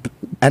sleep,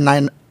 and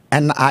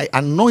I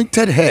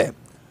anointed her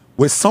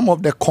with some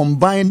of the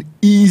combined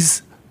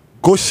ease,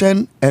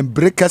 Goshen, and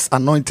Breakers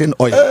anointing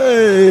oil.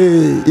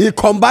 Hey, he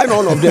combined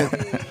all of them.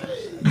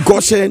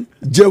 Goshen,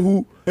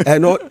 Jehu,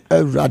 and all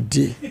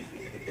Radi.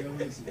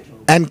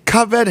 And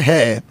covered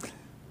her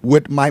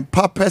with my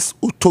papa's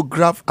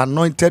autograph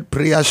anointed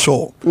prayer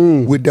shawl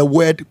with the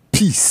word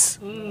peace.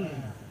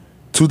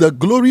 To the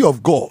glory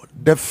of God,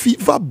 the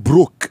fever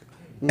broke,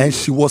 and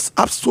she was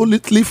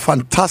absolutely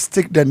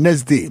fantastic the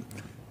next day,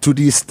 to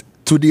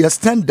the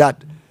extent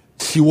that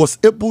she was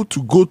able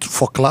to go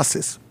for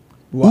classes.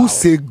 Wow. Who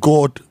say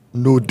God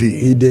no day?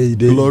 He day.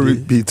 Glory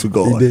be to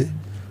God.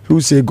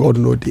 Who say God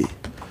no day?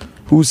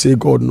 Who say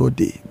God no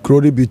day?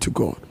 Glory be to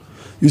God.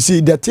 You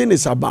see, the thing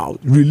is about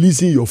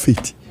releasing your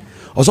faith.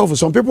 Also, for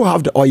some people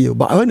have the oil,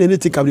 but when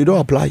anything comes, they don't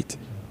apply it.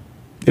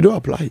 They don't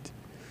apply it.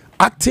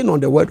 Acting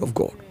on the word of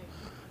God.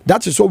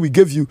 That is what we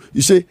gave you.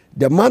 You say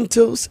the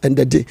mantles and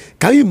the day.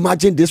 Can you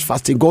imagine this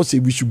fasting? God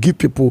said we should give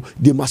people,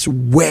 they must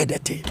wear the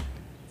thing.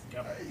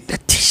 The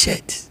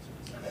t-shirt.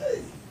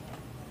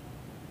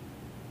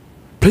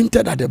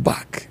 Printed at the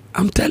back.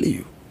 I'm telling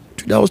you.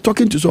 Today I was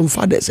talking to some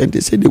fathers and they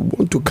said they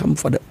want to come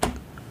for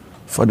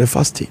the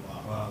fasting.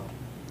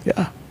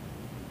 Yeah.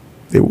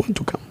 They want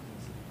to come.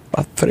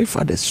 But 3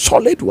 fathers,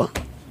 solid one.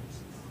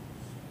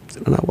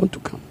 And I want to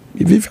come.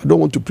 If I don't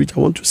want to preach,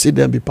 I want to sit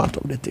there and be part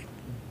of the thing.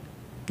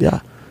 Yeah.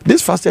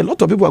 This fasting, a lot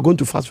of people are going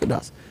to fast with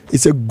us.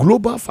 It's a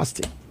global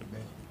fasting.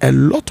 A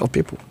lot of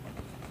people.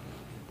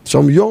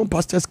 Some young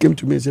pastors came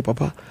to me and said,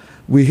 Papa,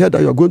 we heard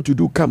that you are going to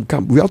do camp.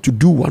 We have to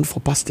do one for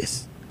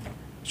pastors.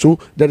 So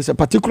there is a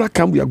particular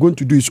camp we are going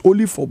to do. It's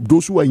only for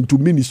those who are into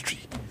ministry.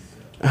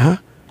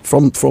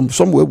 From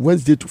somewhere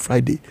Wednesday to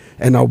Friday.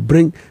 And I'll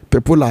bring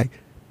people like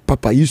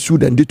Papa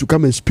Yisud and they to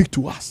come and speak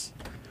to us.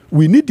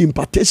 We need the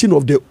impartation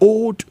of the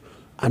old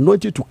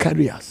anointing to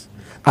carry us.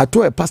 I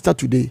told a pastor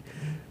today,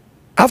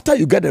 after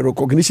you get the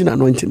recognition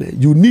anointing,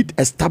 you need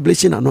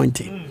establishing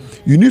anointing.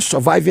 You need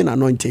surviving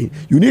anointing.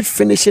 You need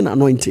finishing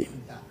anointing.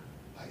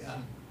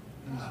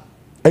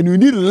 And you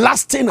need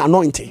lasting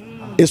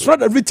anointing. It's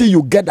not everything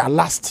you get that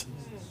lasts.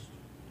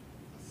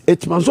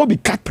 It must not be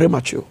cut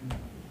premature.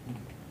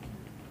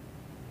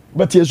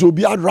 But yes, will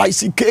be out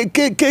rising,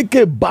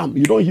 bam,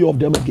 you don't hear of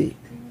them again.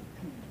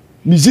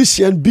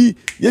 Musician B,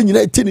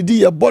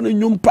 born in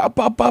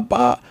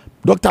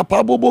Dr.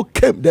 Pabobo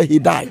came, then he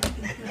died.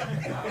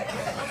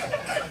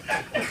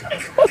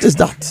 What is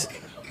that?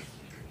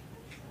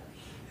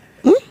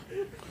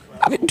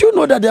 I mean, do you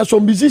know that there are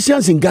some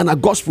musicians in Ghana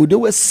gospel, they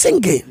were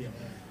singing.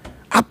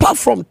 Apart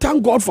from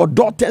thank God for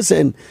daughters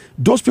and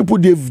those people,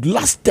 they've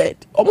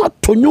lasted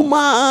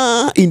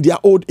in their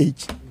old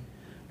age.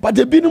 But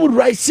they've been able to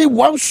write, say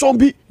one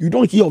song, you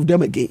don't hear of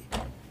them again.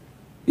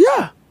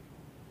 Yeah.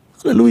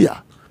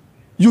 Hallelujah.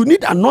 You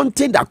need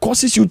anointing that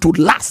causes you to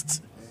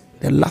last.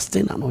 The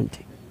lasting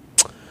anointing.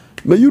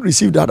 May you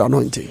receive that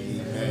anointing.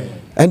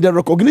 Amen. And the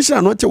recognition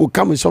anointing will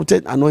come in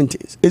certain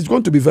anointings. It's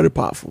going to be very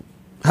powerful.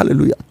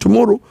 Hallelujah.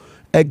 Tomorrow,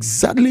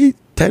 exactly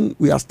 10,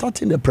 we are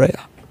starting the prayer.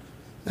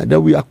 And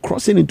then we are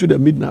crossing into the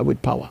midnight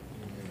with power.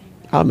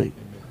 Amen.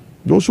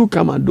 Those who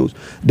come and those.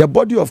 The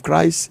body of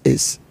Christ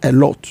is a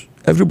lot.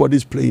 Everybody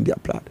is playing their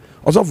part.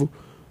 Also,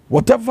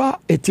 whatever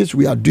it is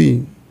we are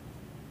doing,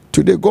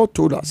 today God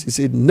told us, he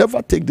said,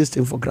 never take this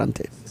thing for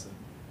granted.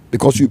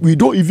 Because we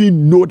don't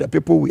even know the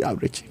people we are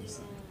reaching.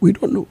 We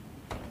don't know.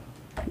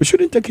 We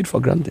shouldn't take it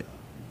for granted.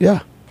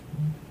 Yeah.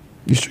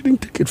 You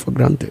shouldn't take it for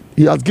granted.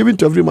 He has given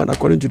to every man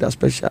according to their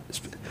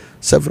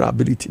several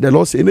ability. The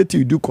Lord says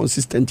anything you do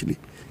consistently,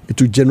 it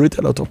will generate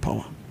a lot of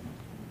power.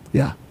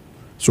 Yeah.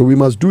 So we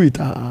must do it.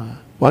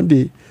 One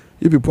day,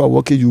 if people are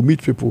working, you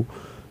meet people.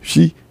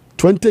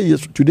 20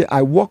 years today,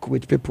 I work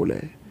with people,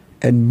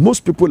 and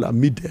most people I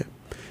meet them,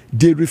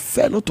 they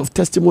refer a lot of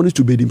testimonies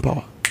to Bathing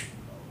Power.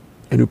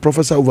 And you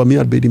prophesy over me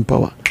at Bathing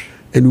Power.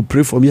 And you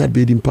pray for me at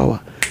Bathing Power.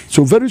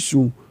 So very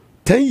soon,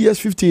 10 years,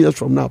 15 years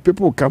from now,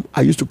 people will come.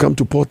 I used to come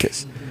to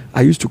Porters.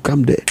 I used to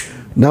come there.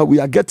 Now we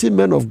are getting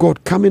men of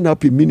God coming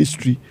up in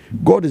ministry.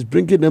 God is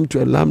bringing them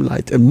to a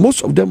limelight. And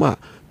most of them are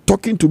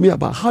talking to me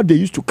about how they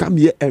used to come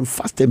here and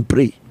fast and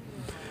pray.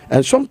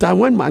 And sometimes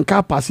when my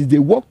car passes, they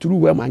walk through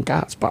where my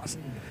car has passed.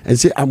 And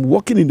say, I'm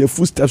walking in the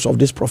footsteps of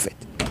this prophet.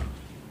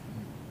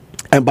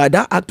 And by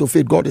that act of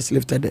faith, God has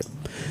lifted them.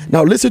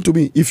 Now listen to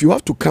me. If you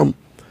have to come,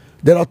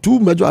 there are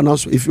 2 major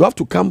announcements. If you have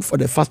to come for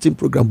the fasting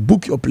program,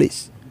 book your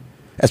place.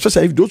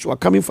 Especially if those who are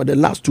coming for the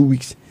last 2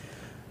 weeks.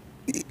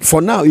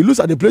 For now, it looks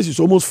like the place is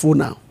almost full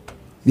now.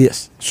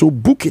 Yes. So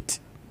book it.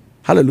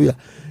 Hallelujah.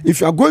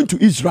 If you are going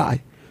to Israel,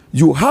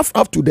 You have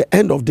up to the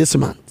end of this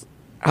month.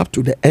 Up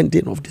to the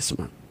ending of this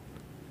month.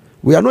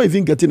 We are not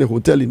even getting a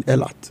hotel in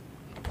Elat.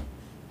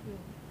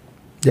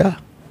 Yeah.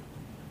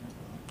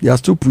 They are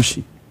still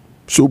pushing.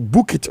 So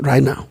book it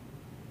right now.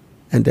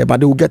 And but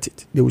they will get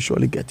it. They will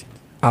surely get it.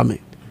 Amen.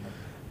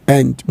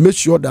 And make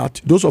sure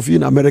that those of you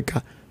in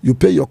America, you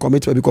pay your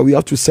commitment, because we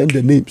have to send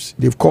the names.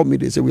 They've called me.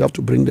 They say we have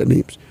to bring the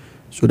names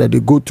so that they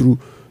go through.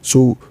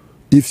 So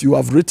if you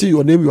have written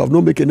your name, you have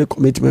not made any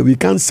commitment, we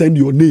can't send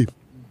your name.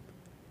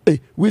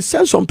 Hey, we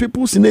sent some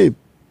people's name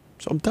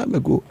some time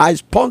ago. I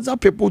sponsor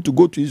people to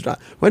go to Israel.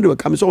 When they were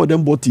coming, some of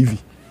them bought TV.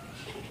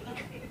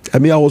 I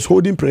mean, I was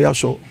holding prayer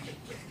show.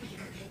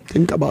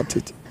 Think about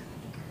it.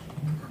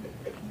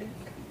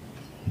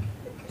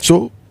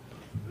 So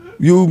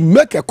you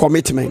make a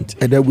commitment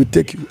and then we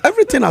take you.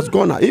 Everything has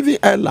gone out, even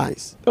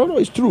airlines. No,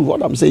 it's true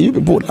what I'm saying. You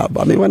people laugh.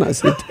 I mean, when I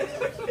say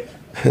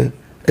it,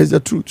 it's the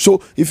truth.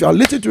 So if you are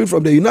listening to me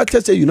from the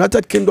United States,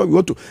 United Kingdom, we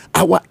want to.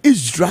 Our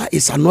Israel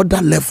is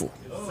another level.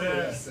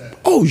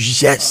 Oh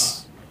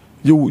yes,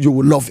 you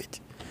will love it.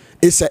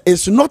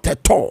 It's not a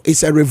tour.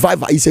 It's a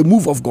revival. It's a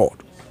move of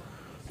God.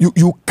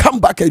 You come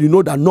back and you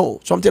know that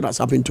no, something has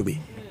happened to me.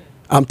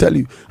 I'm telling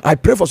you. I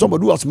pray for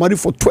somebody who has married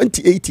for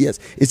 28 years.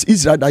 It's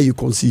Israel that you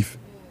conceive.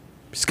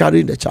 He's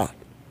carrying the child.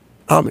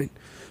 Amen.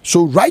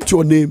 So write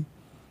your name.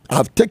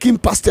 I've taken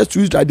pastors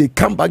to Israel. They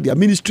come back. Their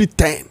ministry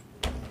 10.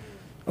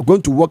 I'm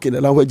going to work in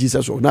the land where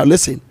Jesus was. Now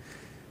listen.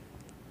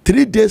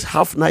 3 days,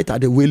 half night at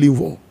the Wailing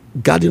Wall.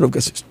 Garden of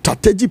God.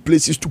 Strategic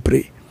places to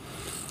pray.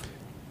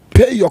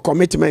 Pay your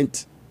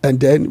commitment. And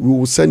then we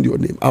will send your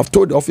name. I've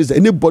told the office,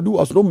 anybody who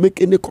has not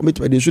made any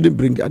commitment, they shouldn't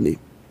bring their name.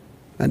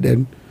 And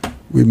then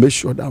we make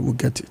sure that we'll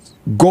get it.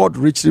 God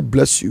richly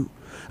bless you.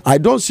 I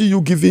don't see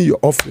you giving your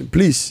offering.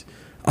 Please,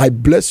 I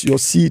bless your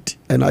seed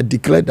and I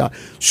declare that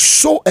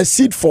sow a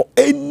seed for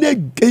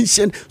any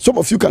ancient. Some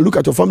of you can look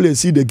at your family and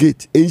see the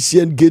gate.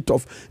 Ancient gate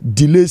of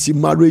delays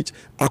in marriage,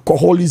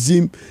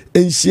 alcoholism,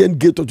 ancient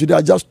gate of today.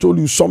 I just told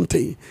you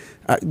something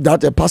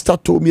that a pastor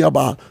told me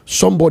about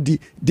somebody.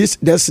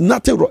 There's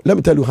nothing wrong. Let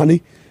me tell you,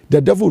 honey. The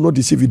devil will not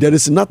deceive you. There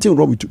is nothing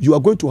wrong with you. You are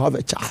going to have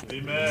a child.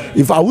 Amen.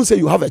 If I would say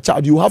you have a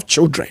child, you have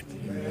children.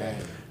 Amen.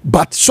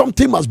 But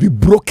something must be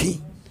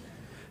broken.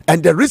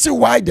 And the reason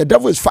why the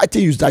devil is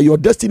fighting you is that your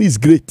destiny is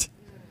great.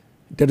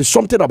 There is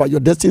something about your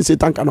destiny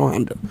Satan cannot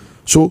handle.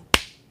 So,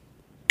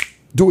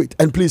 do it.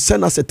 And please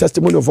send us a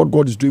testimony of what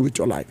God is doing with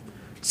your life.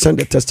 Send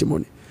a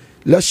testimony.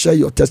 Let's share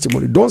your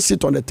testimony. Don't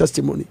sit on the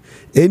testimony.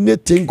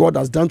 Anything God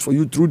has done for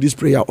you through this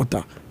prayer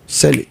altar,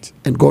 send it.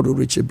 And God will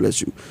richly bless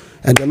you.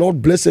 And the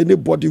Lord bless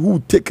anybody who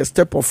will take a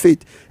step of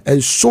faith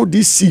and sow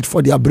this seed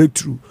for their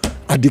breakthrough.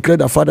 I declare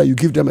that, Father, you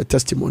give them a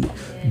testimony.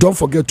 Don't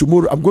forget,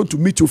 tomorrow I'm going to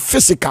meet you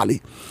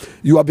physically.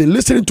 You have been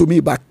listening to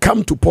me, but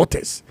come to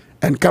Porters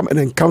and come and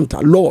encounter.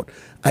 Lord,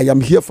 I am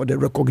here for the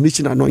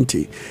recognition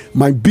anointing.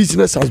 My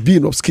business has been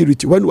in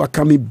obscurity. When you are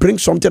coming, bring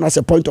something as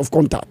a point of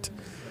contact.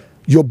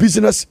 Your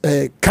business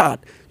card,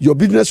 your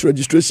business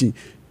registration,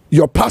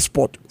 your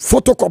passport,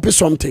 photocopy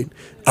something.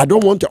 I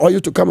don't want all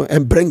you to come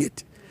and bring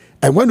it.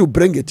 And when you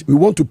bring it, we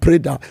want to pray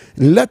that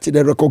let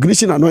the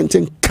recognition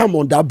anointing come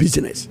on that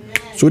business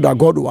so that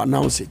God will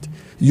announce it.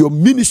 Your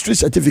ministry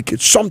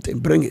certificate, something,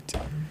 bring it.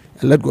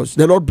 And let God,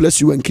 the Lord bless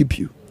you and keep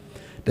you.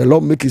 The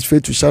Lord make his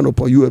face to shine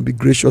upon you and be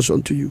gracious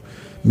unto you.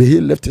 May he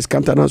lift his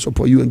countenance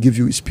upon you and give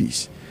you his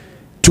peace.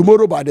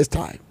 Tomorrow by this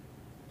time,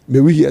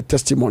 may we hear a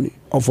testimony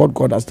of what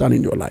God has done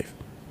in your life.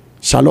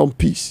 Shalom,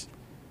 peace.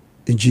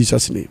 In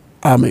Jesus' name.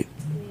 Amen.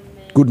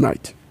 Good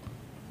night.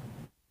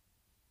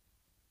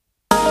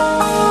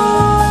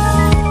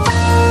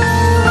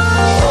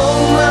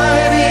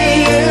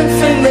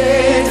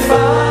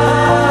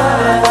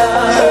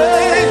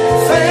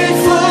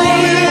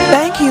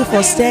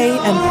 For staying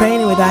and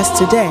praying with us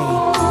today.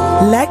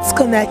 Let's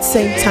connect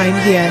same time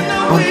here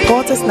on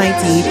Porters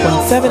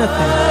 98.7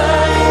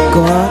 FM.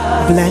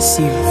 God bless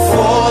you.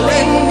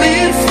 Falling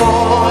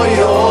before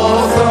your